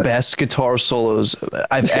one of the best guitar solos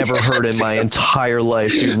I've ever heard in my entire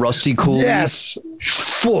life. Dude, Rusty Cooley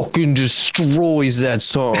fucking destroys that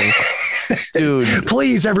song. Dude.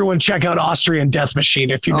 Please, everyone, check out Austrian Death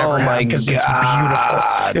Machine if you never have, because it's beautiful.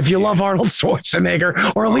 If you love Arnold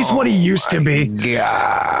Schwarzenegger, or at least what he used to be.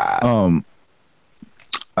 God.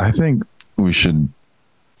 I think we should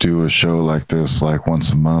do a show like this like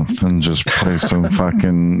once a month and just play some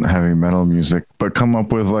fucking heavy metal music, but come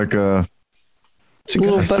up with like a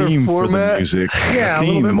little better format. Music. Yeah, a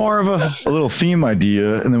little bit more of a little theme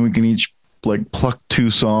idea, and then we can each like pluck 2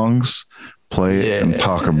 songs, play it, and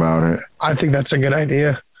talk about it. I think that's a good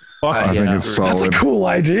idea. I think it's solid. That's a cool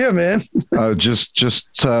idea, man. Just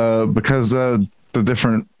because the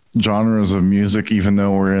different genres of music, even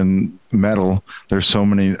though we're in metal, there's so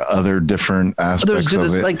many other different aspects of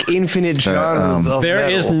it. Like infinite genres of there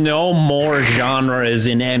metal. is no more genres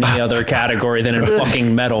in any other category than in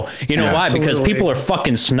fucking metal. You know why? Because people are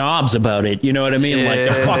fucking snobs about it. You know what I mean? Like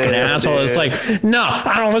they're fucking assholes. It's like, no,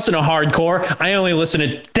 I don't listen to hardcore. I only listen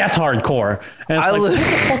to death hardcore. And it's like, what the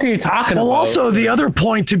fuck are you talking about? Well, also the other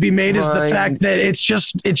point to be made is the fact that it's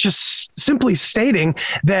just simply stating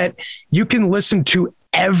that you can listen to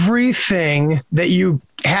everything that you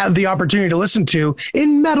have the opportunity to listen to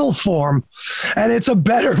in metal form, and it's a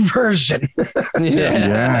better version.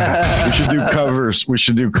 Yeah. We should do covers. We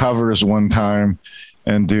should do covers one time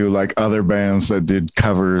and do like other bands that did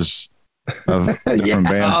covers of different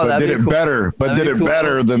bands, but did it better,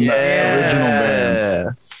 better than the original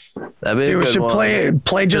bands. Dude, we should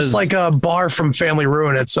play just like a bar from Family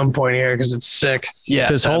Ruin at some point here, because it's sick. Yeah.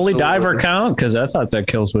 Does Holy Diver count? Because I thought that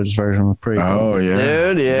Killswitch version was pretty cool. Oh yeah,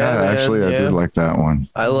 dude. Yeah, man, actually, I did like that one.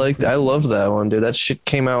 I loved that one, dude. That shit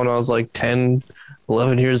came out when I was like 10,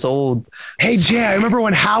 11 years old. Hey Jay, I remember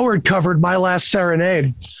when Howard covered My Last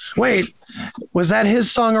Serenade. Wait, was that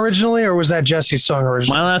his song originally, or was that Jesse's song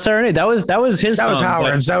originally? My Last Serenade. That was his. That was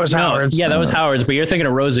Howard's. That was Howard's. Yeah, that was Howard's. But you're thinking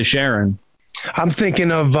of Rosa Sharon. I'm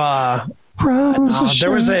thinking of there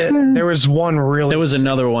was one really. There was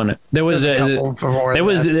another one. There was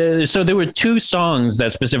so there were 2 songs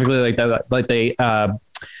that specifically like that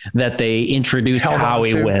they introduced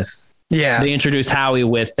Howie with. Yeah, they introduced Howie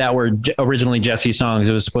with that were originally Jesse's songs.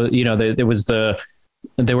 It was supposed,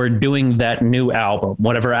 they were doing that new album,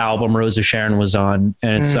 whatever album Rosa Sharon was on,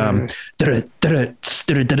 and it's so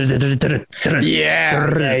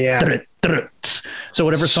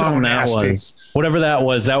whatever song that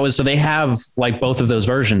was, so they have like both of those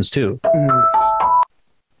versions too.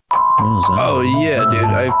 Oh yeah,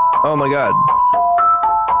 dude! Oh my god!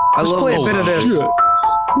 I love play a bit of this,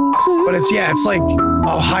 but it's like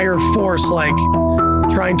a higher force, like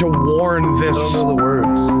trying to warn this. I don't know the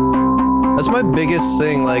words. That's my biggest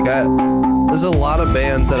thing. Like there's a lot of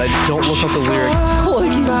bands that I don't look up the lyrics till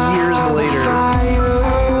like years later.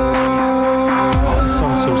 Oh, this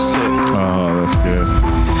song's so sick. Oh, that's good.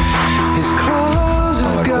 His clothes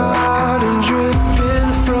have gotten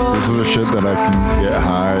dripping from. This is the shit that I can get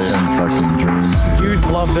high and fucking dream. You'd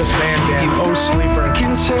love this band, Dan. Oh, Sleeper.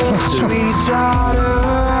 Sweet daughter.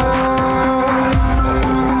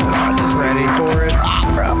 Not just ready for it.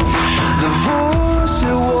 The voice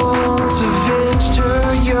that once avenged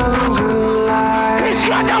her younger life. He's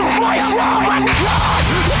got the voice of a god,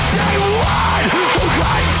 the same one who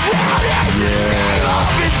got down and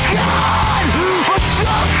love is gone. A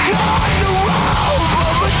took on the robe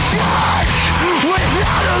of a judge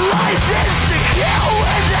without a license to kill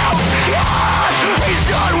without cause. He's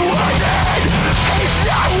not worth it. He's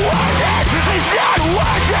not worth it. He's not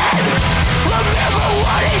worth it. Remember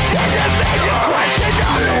what he did to make you question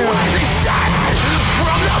all the words he said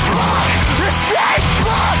from the book, the same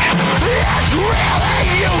book. It's really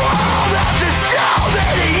you all after so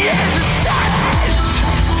many years of silence.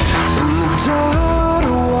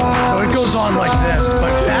 So it goes on like this,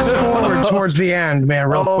 but fast forward towards the end, man,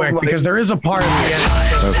 real quick, because there is a part at the end.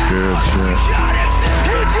 That's good shit.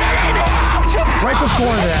 Right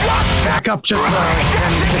before that, back up just 10,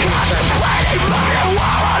 15 seconds.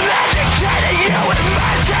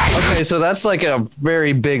 Okay, so that's like a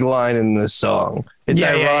very big line in this song. It's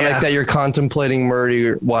ironic that you're contemplating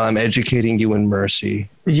murder while I'm educating you in mercy.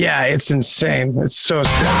 Yeah, it's insane. It's so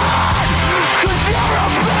sick. 'Cause you're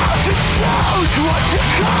about to choose what to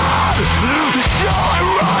come. So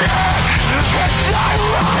ironic. It's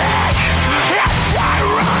ironic. It's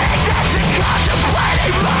ironic that you're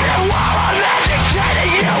contemplating murder while I'm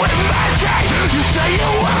educating you in mercy. You say you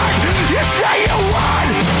won. You say you won.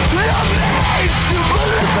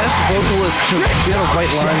 The best vocalist to be able to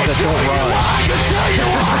write lines that don't rhyme.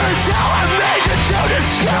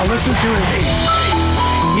 Now listen to his.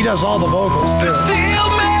 He does all the vocals too. No,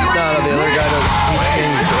 the other guy does. He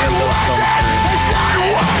sings and does some screams.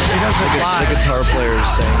 He does it The live. guitar player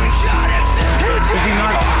sings. Is he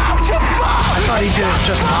not? I thought he did it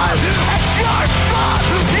just live.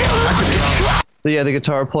 Yeah, the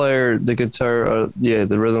guitar player,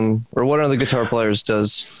 the rhythm, or one of the guitar players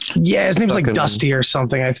does. Yeah, his name's like Dusty or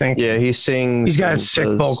something, I think. Yeah, he sings. He's got sick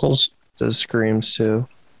vocals. Does screams too.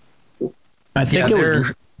 I think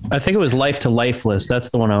it was Life to Lifeless. That's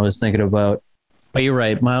the one I was thinking about. But you're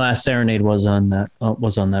right. My Last Serenade was on that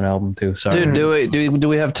album too. Sorry. Dude, do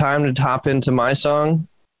we have time to hop into my song?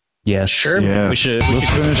 Yeah, sure. Yes. Let's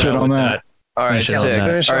finish it on that. All right,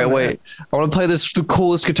 sick. All right, wait. I want to play the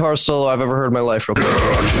coolest guitar solo I've ever heard in my life real quick.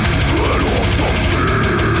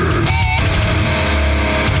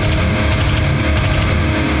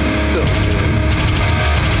 So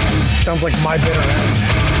sounds like My Bitter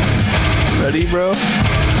End. Ready, bro?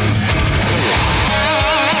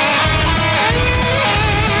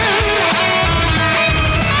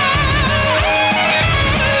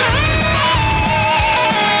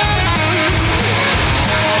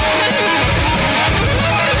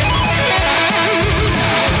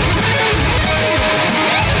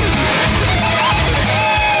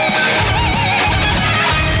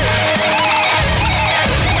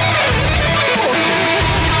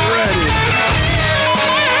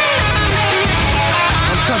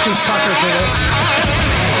 Such a sucker for this.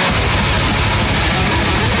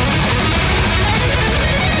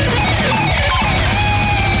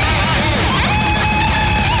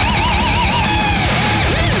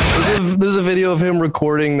 There's a video of him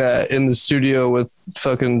recording that in the studio with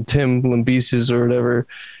fucking Tim Lambesis or whatever,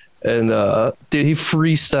 and dude, he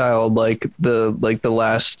freestyled like the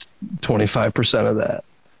last 25% of that.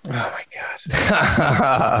 Oh my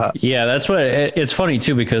god. Yeah, that's what it's funny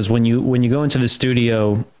too, because when you go into the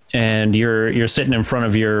studio and you're sitting in front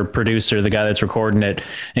of your producer, the guy that's recording it,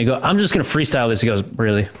 and you go, I'm just gonna freestyle this. He goes,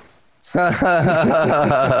 really? No,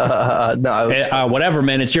 whatever,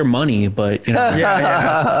 man. It's your money, but you know,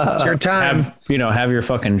 yeah, it's your time. Have your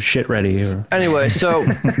fucking shit ready. Anyway, so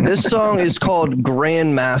this song is called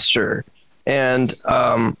Grandmaster, and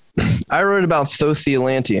I wrote about Thoth the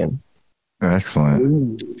Atlantean.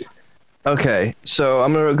 Excellent. Okay, so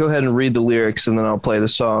I'm gonna go ahead and read the lyrics, and then I'll play the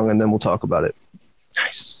song, and then we'll talk about it.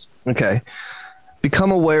 Nice. Okay.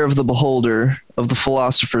 Become aware of the beholder, of the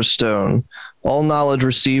philosopher's stone. All knowledge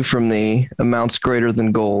received from thee amounts greater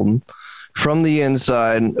than gold. From the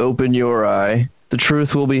inside, open your eye. The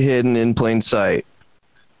truth will be hidden in plain sight.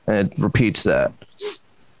 And it repeats that.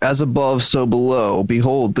 As above, so below.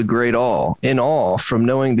 Behold the great all. In awe from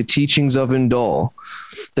knowing the teachings of Indol.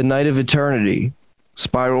 The night of eternity.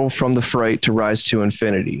 Spiral from the fright to rise to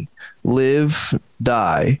infinity. Live,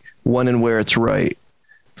 die, when and where it's right.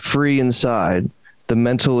 Free inside. The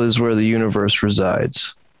mental is where the universe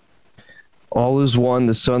resides. All is one,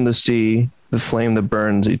 the sun, the sea, the flame that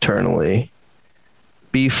burns eternally.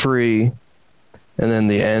 Be free. And then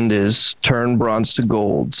the end is turn bronze to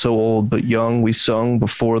gold. So old but young, we sung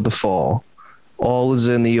before the fall. All is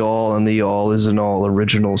in the all, and the all is in all,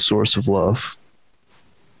 original source of love.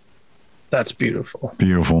 That's beautiful.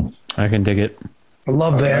 Beautiful. I can dig it. I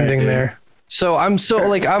love the ending there. So I'm so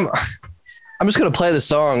like, I'm just going to play the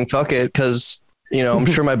song. Fuck it. Cause I'm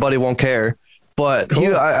sure my buddy won't care, but cool.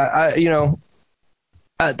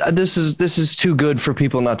 This is too good for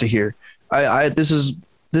people not to hear. This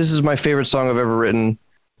is my favorite song I've ever written.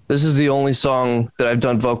 This is the only song that I've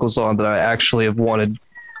done vocals on that I actually have wanted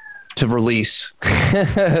to release.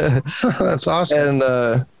 That's awesome.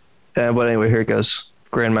 But anyway, here it goes.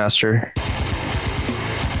 Grandmaster.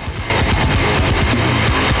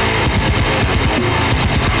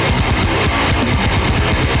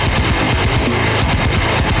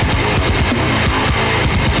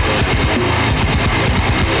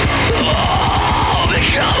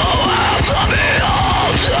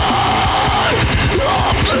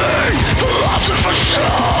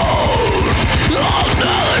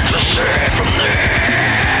 From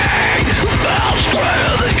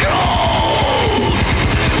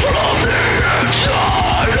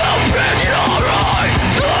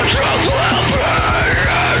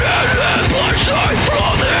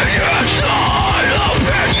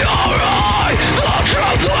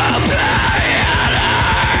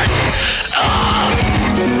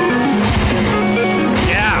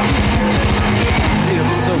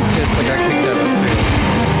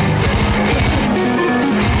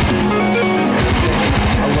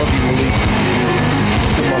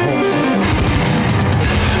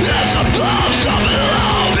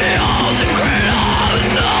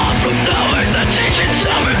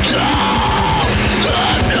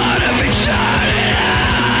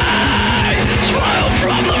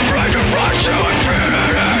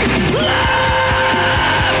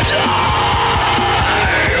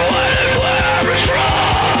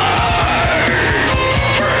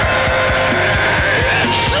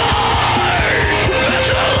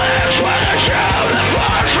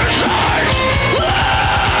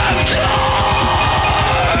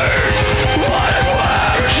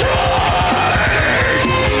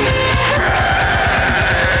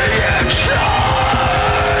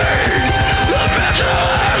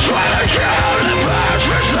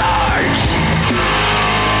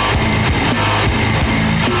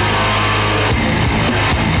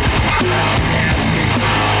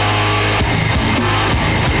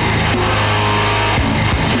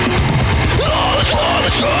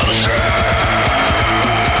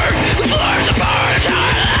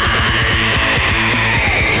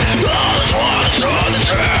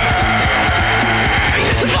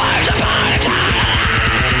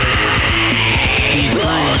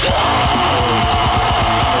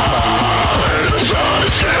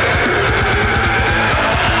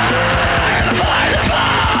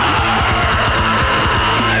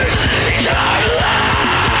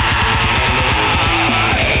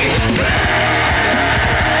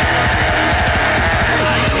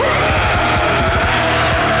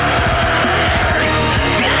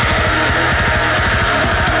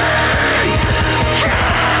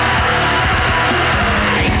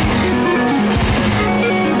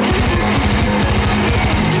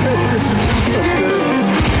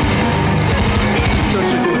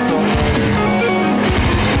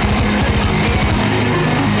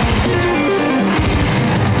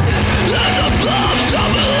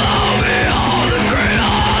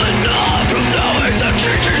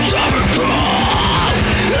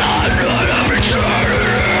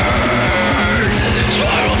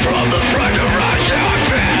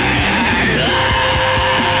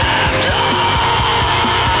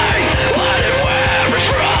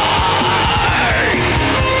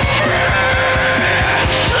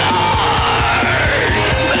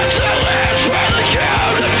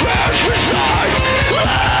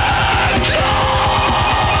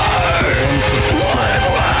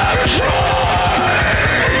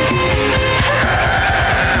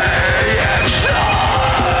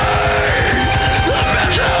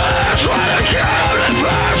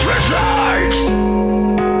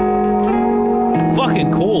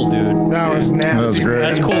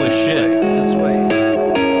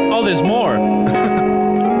Oh, there's more.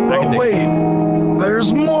 Oh, wait.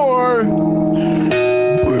 There's more.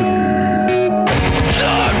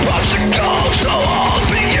 Time must go so all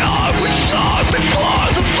beyond we saw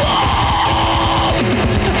before the fall.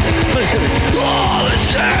 All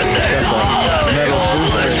is ending, all of the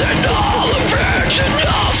old is and all the rich and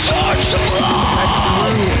all sorts of love.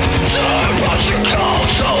 Time must go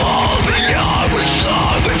so all beyond we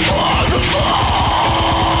saw before the fall.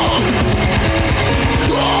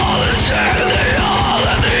 All is ending, all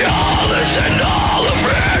of the old is and all the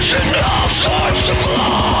rich and all sorts of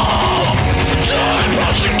love. Time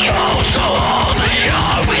must go so all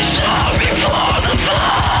beyond we saw before the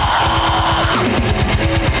fall.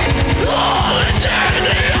 All is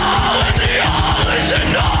ending, all of the old is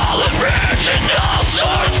and all the rich and all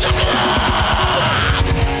sorts of love.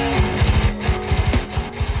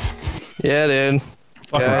 Yeah, dude.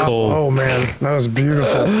 Fucking cool. Oh man, that was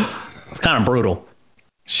beautiful. It's kind of brutal.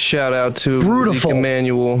 Shout out to Brutiful.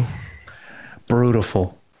 Emmanuel. Brutal.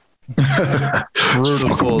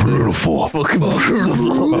 Beautiful, dude. Fucking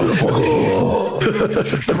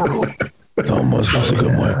Almost was a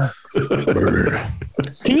good one.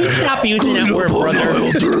 Can you stop using that word, brother?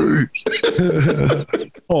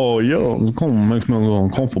 Oh, yo, it makes me a little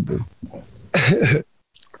uncomfortable.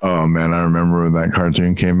 Oh man, I remember when that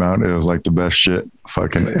cartoon came out. It was like the best shit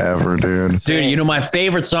fucking ever, dude. Dude, you know, my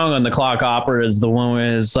favorite song on the Clock Opera is the one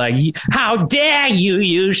where it's like, how dare you?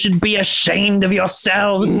 You should be ashamed of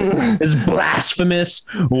yourselves. It's blasphemous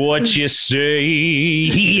what you say.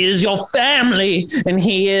 He is your family and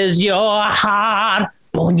he is your heart.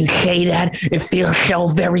 But when you say that, it feels so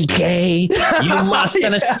very gay. You must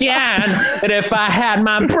understand that if I had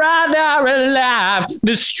my brother alive,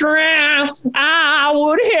 the strength I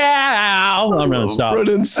would have. I'm gonna stop.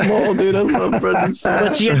 Brendan Small, dude. I love Brendan Small.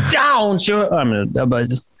 But you don't.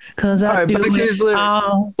 Because I do it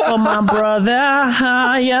all for my brother.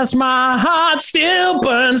 Yes, my heart still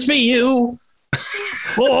burns for you.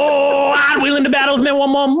 Oh, I'd wheel into battle with me one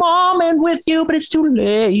more moment with you, but it's too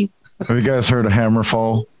late. Have you guys heard of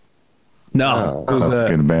Hammerfall? No. That's a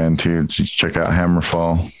good band too. Just check out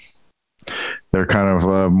Hammerfall. They're kind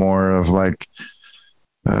of more of like,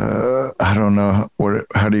 I don't know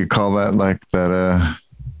how do you call that? Like that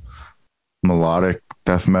melodic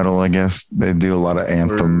death metal, I guess. They do a lot of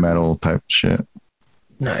anthem metal type shit.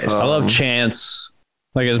 Nice. I love Chance.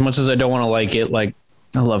 Like, as much as I don't want to like it, like,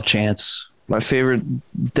 I love Chance. My favorite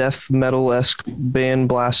death metal-esque band,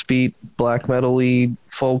 blast beat, black metal-y,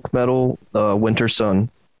 folk metal, Winter Sun.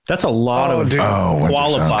 That's a lot of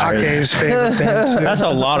qualifiers. Ake's favorite band too. That's a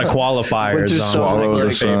lot of qualifiers. Winter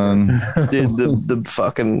on Sun, dude, the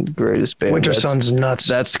fucking greatest band. Winter Sun's nuts.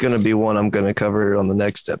 That's gonna be one I'm gonna cover on the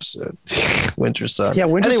next episode. Winter Sun. Yeah,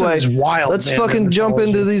 Winter anyway, Sun's wild. Let's man, fucking jump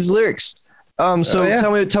into these lyrics. Tell me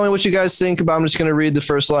what you guys think about. I'm just gonna read the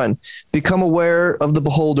first line. Become aware of the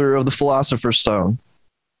beholder of the philosopher's stone.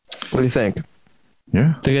 What do you think?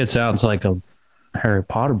 Yeah, I think it sounds like a Harry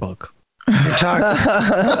Potter book. You're talking.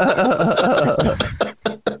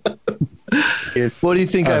 What do you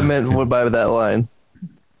think I meant by that line?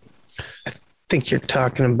 I think you're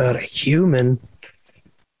talking about a human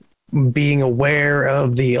being aware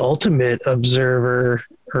of the ultimate observer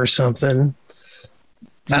or something.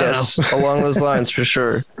 Yes, along those lines for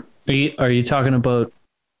sure. Are you talking about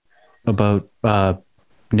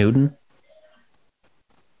Newton?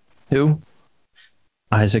 Who?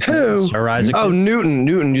 Isaac. Who? Sir Isaac. Oh, Newton.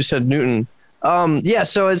 You said Newton. Yeah.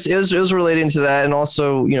 So it was relating to that, and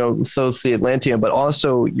also both the Atlantean, but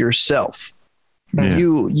also yourself. Yeah.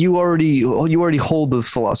 You already hold the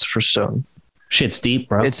philosopher's stone. Shit's deep,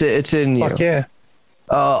 bro. It's in you. Fuck yeah.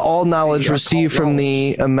 All knowledge You're received called from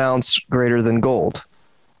the amounts greater than gold.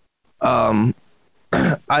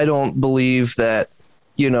 I don't believe that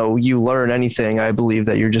you learn anything. I believe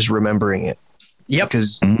that you're just remembering it. Yep.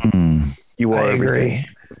 Because you are I everything.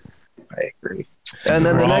 agree. And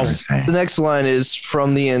then the next line is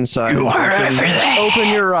from the inside. You are everything. Open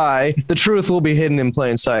your eye. The truth will be hidden in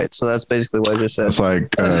plain sight. So that's basically what I just said. it's like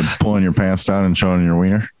pulling your pants down and showing your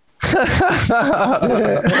wiener.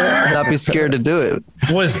 Not be scared to do it.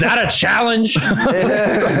 Was that a challenge?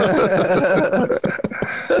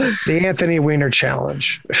 The Anthony Weiner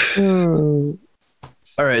challenge. All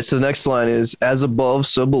right. So the next line is, as above,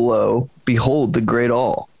 so below. Behold the great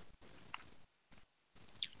all.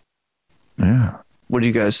 Yeah. What do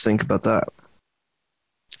you guys think about that?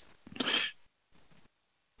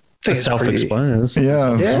 It's self-explanatory.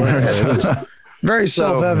 Yeah. Very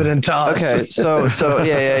self-evident to us. Okay, so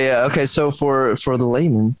yeah. Okay, so for the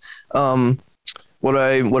layman, what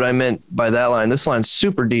I meant by that line, this line's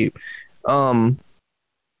super deep.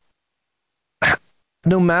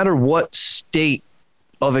 no matter what state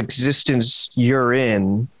of existence you're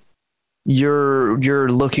in, you're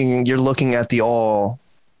looking at the all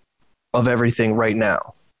of everything right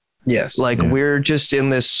now. Yes. Like we're just in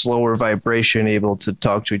this slower vibration, able to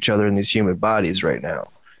talk to each other in these human bodies right now.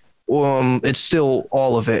 It's still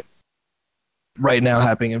all of it right now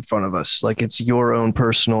happening in front of us. Like it's your own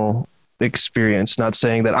personal experience. Not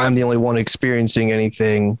saying that I'm the only one experiencing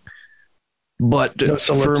anything, but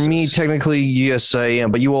for me, technically, yes, I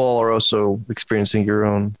am. But you all are also experiencing your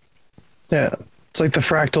own. Yeah. It's like the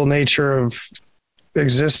fractal nature of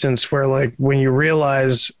existence, where like when you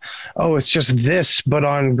realize, oh, it's just this, but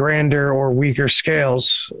on grander or weaker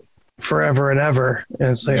scales forever and ever. And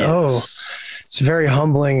it's like, oh, it's very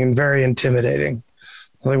humbling and very intimidating.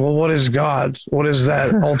 Like, well, what is God? What is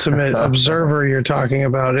that ultimate observer you're talking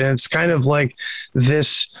about? And it's kind of like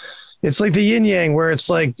this, it's like the yin yang, where it's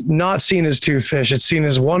like not seen as two fish. It's seen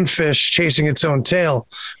as one fish chasing its own tail,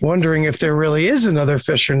 wondering if there really is another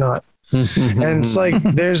fish or not. And it's like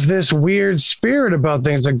there's this weird spirit about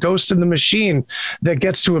things, a ghost in the machine that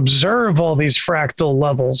gets to observe all these fractal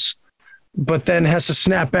levels, but then has to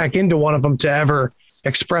snap back into one of them to ever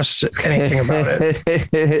express anything about it.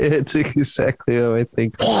 It's exactly how I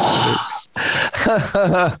think it works.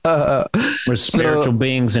 We're spiritual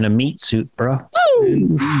beings in a meat suit, bro.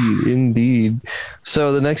 Indeed.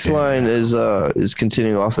 So the next line is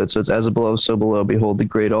continuing off that. So it's as above, so below. Behold the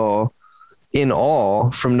great awe. In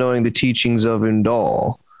awe from knowing the teachings of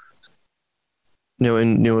Undal. Know what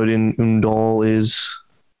Undal is?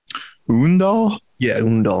 Undal? Yeah,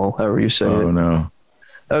 Undal, however you say it. Oh, no.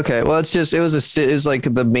 Okay, well, it was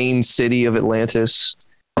like the main city of Atlantis.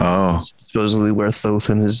 Oh. Supposedly where Thoth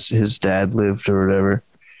and his dad lived or whatever.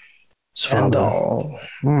 Undal.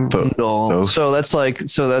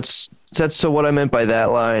 So what I meant by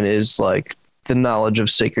that line is like the knowledge of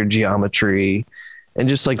sacred geometry and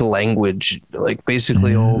just like language, like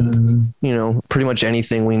basically pretty much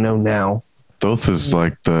anything we know now. Thoth is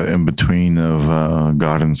like the in-between of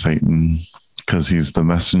God and Satan, because he's the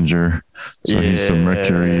messenger. So he's the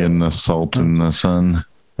Mercury and the salt and the sun.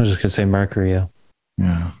 I was just going to say Mercury, yeah.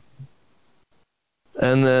 Yeah.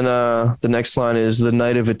 And then the next line is the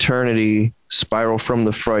night of eternity, spiral from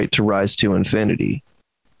the fright to rise to infinity.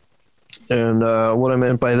 And what I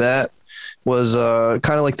meant by that was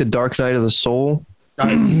kind of like the dark night of the soul.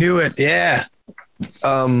 I knew it. Yeah.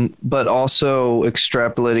 But also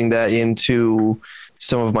extrapolating that into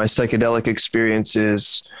some of my psychedelic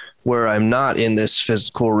experiences where I'm not in this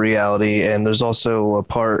physical reality. And there's also a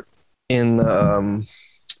part in the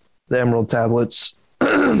Emerald Tablets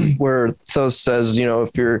where Thoth says,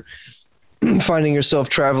 if you're finding yourself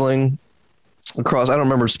traveling across, I don't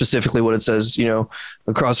remember specifically what it says,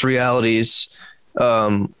 across realities,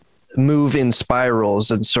 move in spirals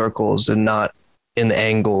and circles and not in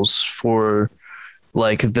angles, for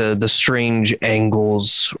like the strange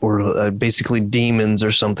angles or basically demons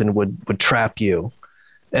or something would trap you.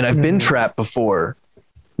 And I've been trapped before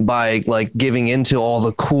by like giving into all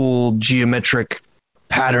the cool geometric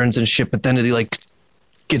patterns and shit, but then it like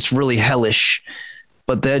gets really hellish.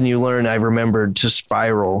 But then you learn, I remembered to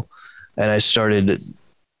spiral, and I started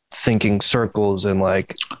thinking circles and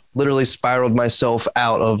like literally spiraled myself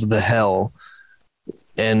out of the hell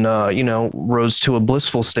and, rose to a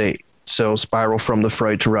blissful state. So spiral from the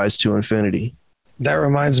fright to rise to infinity. That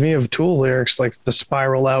reminds me of Tool lyrics, like the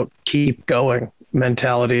spiral out, keep going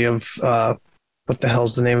mentality of what the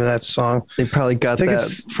hell's the name of that song? They probably got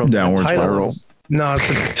that from Downward Spiral. No, it's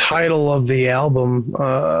the title of the album.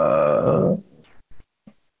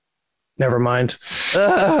 Never mind.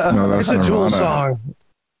 No, that's it's a Tool song.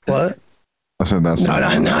 What? I said that's no,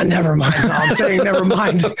 never mind. No, I'm saying never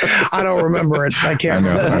mind. I don't remember it. I can't.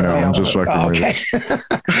 I know. I'm just fucking with it.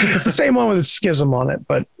 It's the same one with a schism on it,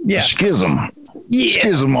 but yeah. Schism. Yeah.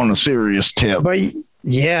 Schism on a serious tip. But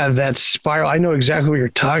yeah, that spiral. I know exactly what you're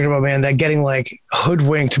talking about, man. That getting like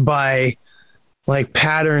hoodwinked by like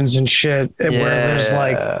patterns and shit, where there's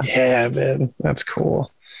like, yeah, man, that's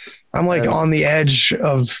cool. I'm like on the edge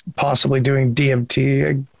of possibly doing DMT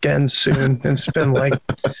again soon. It's been like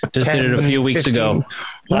just did it a few weeks ago.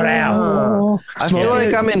 I feel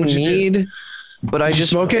like I'm in need, but I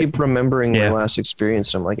just keep remembering my last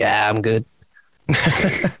experience. I'm like, I'm good.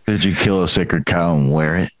 Did you kill a sacred cow and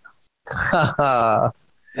wear it?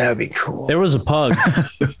 That'd be cool. There was a pug.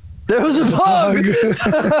 There was a pug.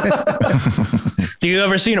 Do you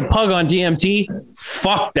ever seen a pug on DMT?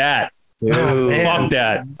 Fuck that. Fuck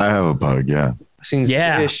that. I have a pug, yeah.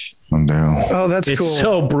 Fish. I'm down. Oh, that's cool. It's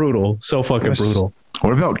so brutal. So fucking brutal.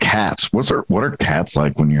 What about cats? What are cats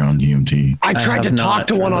like when you're on DMT? I tried to talk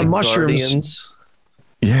to one on mushrooms.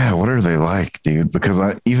 yeah, what are they like, dude? Because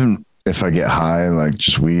even if I get high, like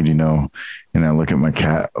just weed, and I look at my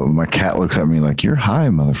cat looks at me like, you're high,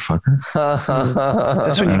 motherfucker.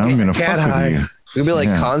 That's when I'm gonna fuck high. with you. You'll be like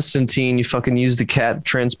Constantine. You fucking use the cat to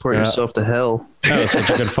transport yourself to hell. That was such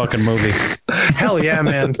a good fucking movie. Hell yeah,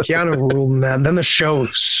 man. Keanu ruled in that. Then the show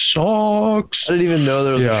sucks. I didn't even know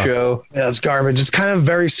there was a show. Yeah, it's garbage. It's kind of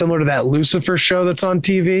very similar to that Lucifer show that's on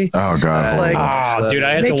TV. Oh god. It's like, Dude,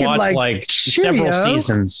 I had to watch like several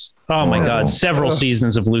seasons. Oh my god, several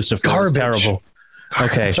seasons of Lucifer. Garbage. It was terrible.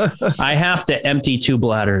 Okay, I have to empty 2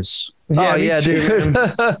 bladders. Dude.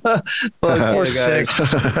 Or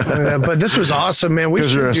 6. But this was awesome, man. We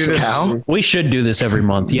should do this. We should do this every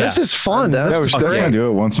month. Yeah, This is fun. We should definitely do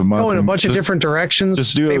it once a month. Go in a bunch of different directions.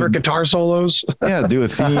 Just do favorite guitar solos. Yeah, do a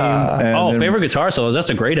theme. And favorite guitar solos.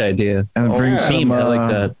 That's a great idea. And bring some, I like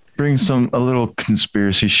that. Bring a little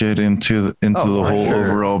conspiracy shit into the whole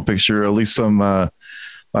overall picture. At least some.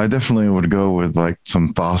 I definitely would go with like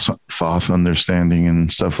some thoth understanding and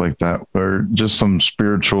stuff like that, or just some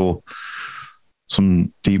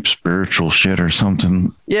deep spiritual shit or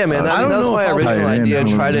something. Yeah, man. That was my original idea.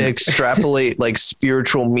 Try to extrapolate like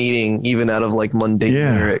spiritual meaning even out of like mundane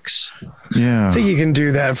lyrics. Yeah. I think you can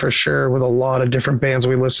do that for sure with a lot of different bands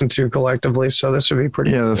we listen to collectively. So this would be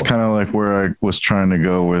pretty cool. That's kind of like where I was trying to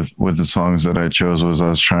go with the songs that I chose. I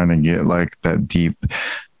was trying to get like that deep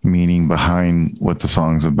meaning behind what the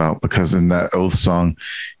song's about, because in that oath song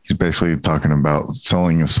he's basically talking about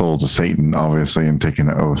selling his soul to Satan, obviously, and taking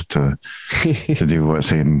an oath to do what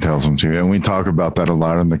Satan tells him to. And we talk about that a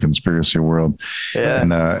lot in the conspiracy world. Yeah.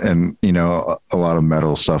 And a lot of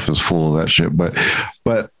metal stuff is full of that shit.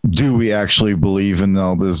 But do we actually believe in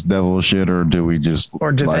all this devil shit, or do we just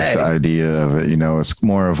the idea of it? It's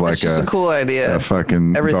more of like a cool idea. A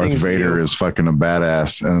fucking Darth Vader is fucking a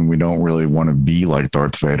badass, and we don't really want to be like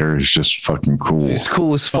Darth Vader. He's just fucking cool. He's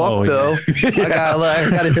cool as fuck though. Yeah. I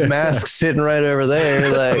got his mask sitting right over there.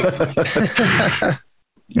 Like,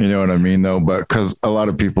 you know what I mean, though? But because a lot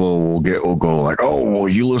of people will go like, oh, well,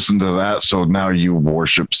 you listen to that, so now you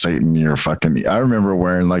worship Satan. You're fucking. I remember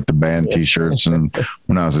wearing like the band T-shirts, and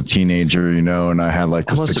when I was a teenager, and I had like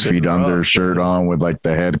the 6 Feet Under shirt on with like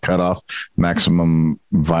the head cut off, Maximum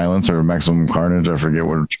Violence or Maximum Carnage. I forget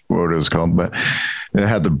what it was called, but it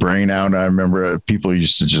had the brain out. And I remember people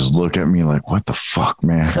used to just look at me like, what the fuck,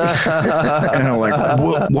 man? And I'm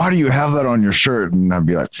like, why do you have that on your shirt? And I'd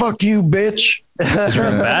be like, fuck you, bitch. You're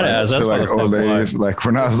badass. That's like old ladies. Like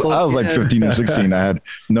when I was like 15 or 16, I had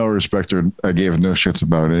no respect, or I gave no shits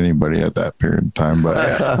about anybody at that period of time. But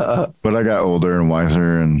I got older and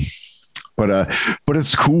wiser, but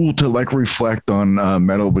it's cool to like reflect on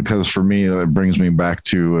metal, because for me it brings me back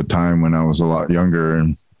to a time when I was a lot younger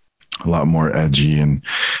and a lot more edgy, and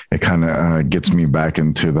it kind of gets me back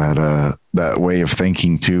into that way of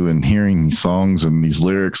thinking too, and hearing these songs and these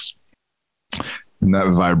lyrics. And that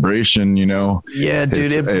vibration, Yeah,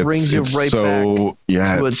 dude, it brings you right back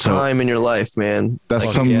to a time in your life, man.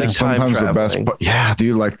 That's sometimes the best. Yeah,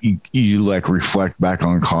 dude, like you like reflect back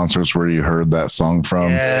on concerts where you heard that song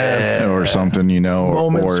from, or something,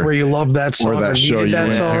 moments where you love that song, or that show you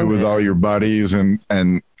went to with all your buddies, and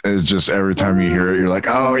it's just every time you hear it, you're like,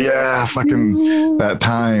 oh yeah, fucking that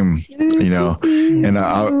time, And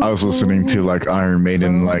I was listening to like Iron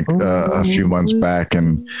Maiden like a few months back,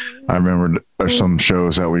 and I remember there's some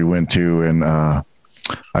shows that we went to, and I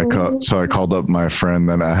called up my friend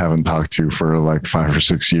that I haven't talked to for like 5 or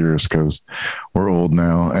 6 years because we're old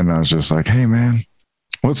now, and I was just like, hey man,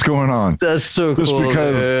 what's going on? That's so cool.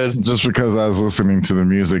 Just because I was listening to the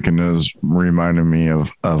music, and it was reminding me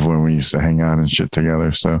of when we used to hang out and shit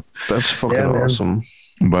together. So that's fucking awesome.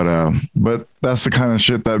 But that's the kind of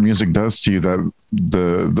shit that music does to you, that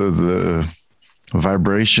the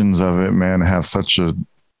vibrations of it, man, have such a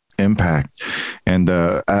impact. And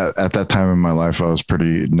at that time in my life, I was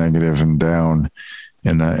pretty negative and down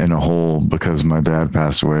in a hole because my dad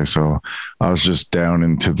passed away. So I was just down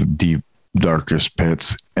into the deep, darkest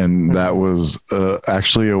pits, and that was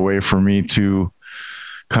actually a way for me to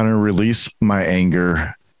kind of release my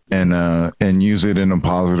anger and use it in a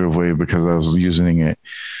positive way, because I was using it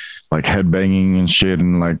like headbanging and shit,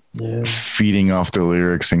 and like feeding off the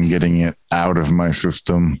lyrics and getting it out of my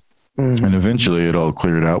system. And eventually it all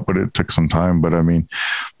cleared out, but it took some time. But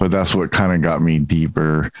that's what kind of got me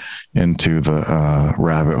deeper into the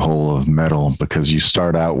rabbit hole of metal, because you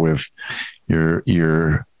start out with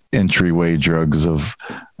your entryway drugs of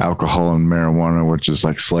alcohol and marijuana, which is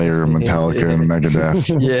like Slayer, Metallica, and Megadeth.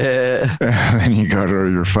 Yeah. And then you go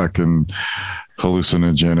to your fucking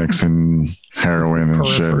hallucinogenics and heroin and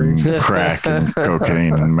shit and crack and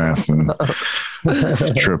cocaine and meth and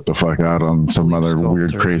trip the fuck out on some other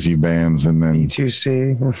weird crazy bands, and then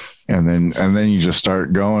E2C, and then you just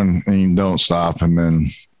start going and you don't stop, and then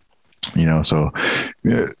so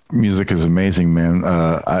music is amazing, man.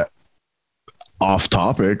 I off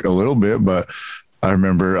topic a little bit, but I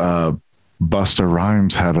remember Busta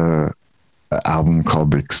Rhymes had a album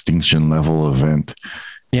called The Extinction Level Event.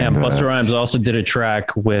 Yeah, and Busta Rhymes also did a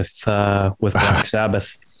track with Black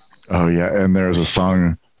Sabbath. Oh yeah, and there's a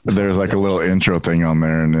song. There's like a little intro thing on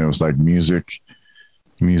there, and it was like music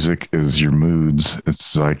is your moods.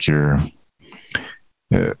 It's like your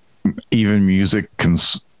even music can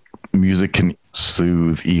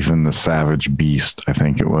soothe even the savage beast, I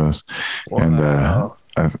think it was. Wow.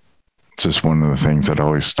 And just one of the things that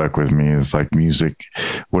always stuck with me is like music,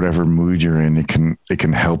 whatever mood you're in, it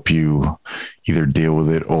can help you either deal with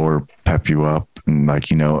it or pep you up. And like,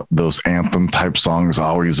 those anthem type songs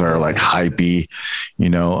always are like hypey,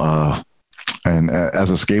 and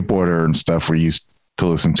as a skateboarder and stuff, we used to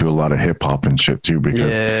listen to a lot of hip hop and shit too,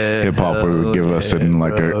 because hip hop would give us in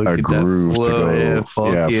like a groove to go,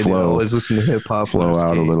 flow. Always listen to hip hop, flow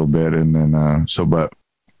out a little bit, and then but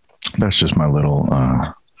that's just my little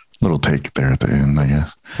take there at the end, I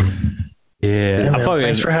guess. Yeah,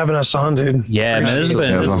 thanks for having us on, dude. Yeah, man, this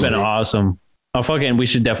has been awesome. We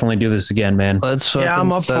should definitely do this again, man. Let's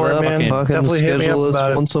I'm up for it, man. Definitely schedule this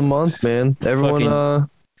once a month, man. Everyone,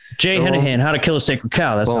 Jay Henehan, How to Kill a Sacred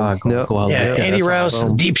Cow. That's how I go. Andy Rouse,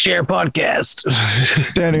 Deep Share Podcast.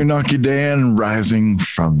 Danuanki Dan, rising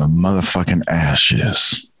from the motherfucking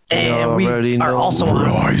ashes. And we are also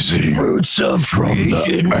rising Roots of from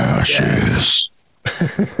the ashes.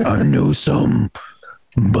 I knew some,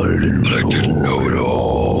 but I didn't know it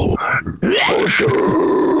all.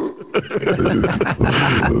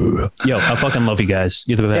 Yo, I fucking love you guys.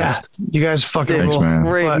 You're the best. Yeah, you guys fucking rule.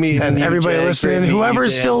 Great meeting and everybody listening,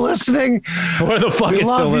 whoever's still listening, where the fuck is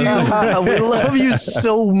still listening? We love you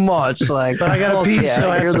so much. Like, but I got a piece,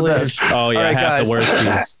 so you're the best. Oh yeah, right, half the worst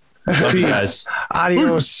piece. Love you guys.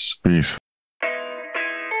 Adios. Peace.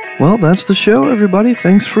 Well, that's the show, everybody.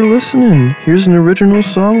 Thanks for listening. Here's an original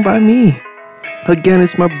song by me. Again,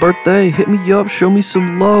 it's my birthday. Hit me up, show me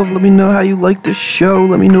some love. Let me know how you like this show.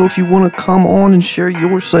 Let me know if you want to come on and share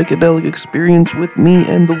your psychedelic experience with me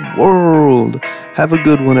and the world. Have a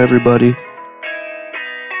good one, everybody.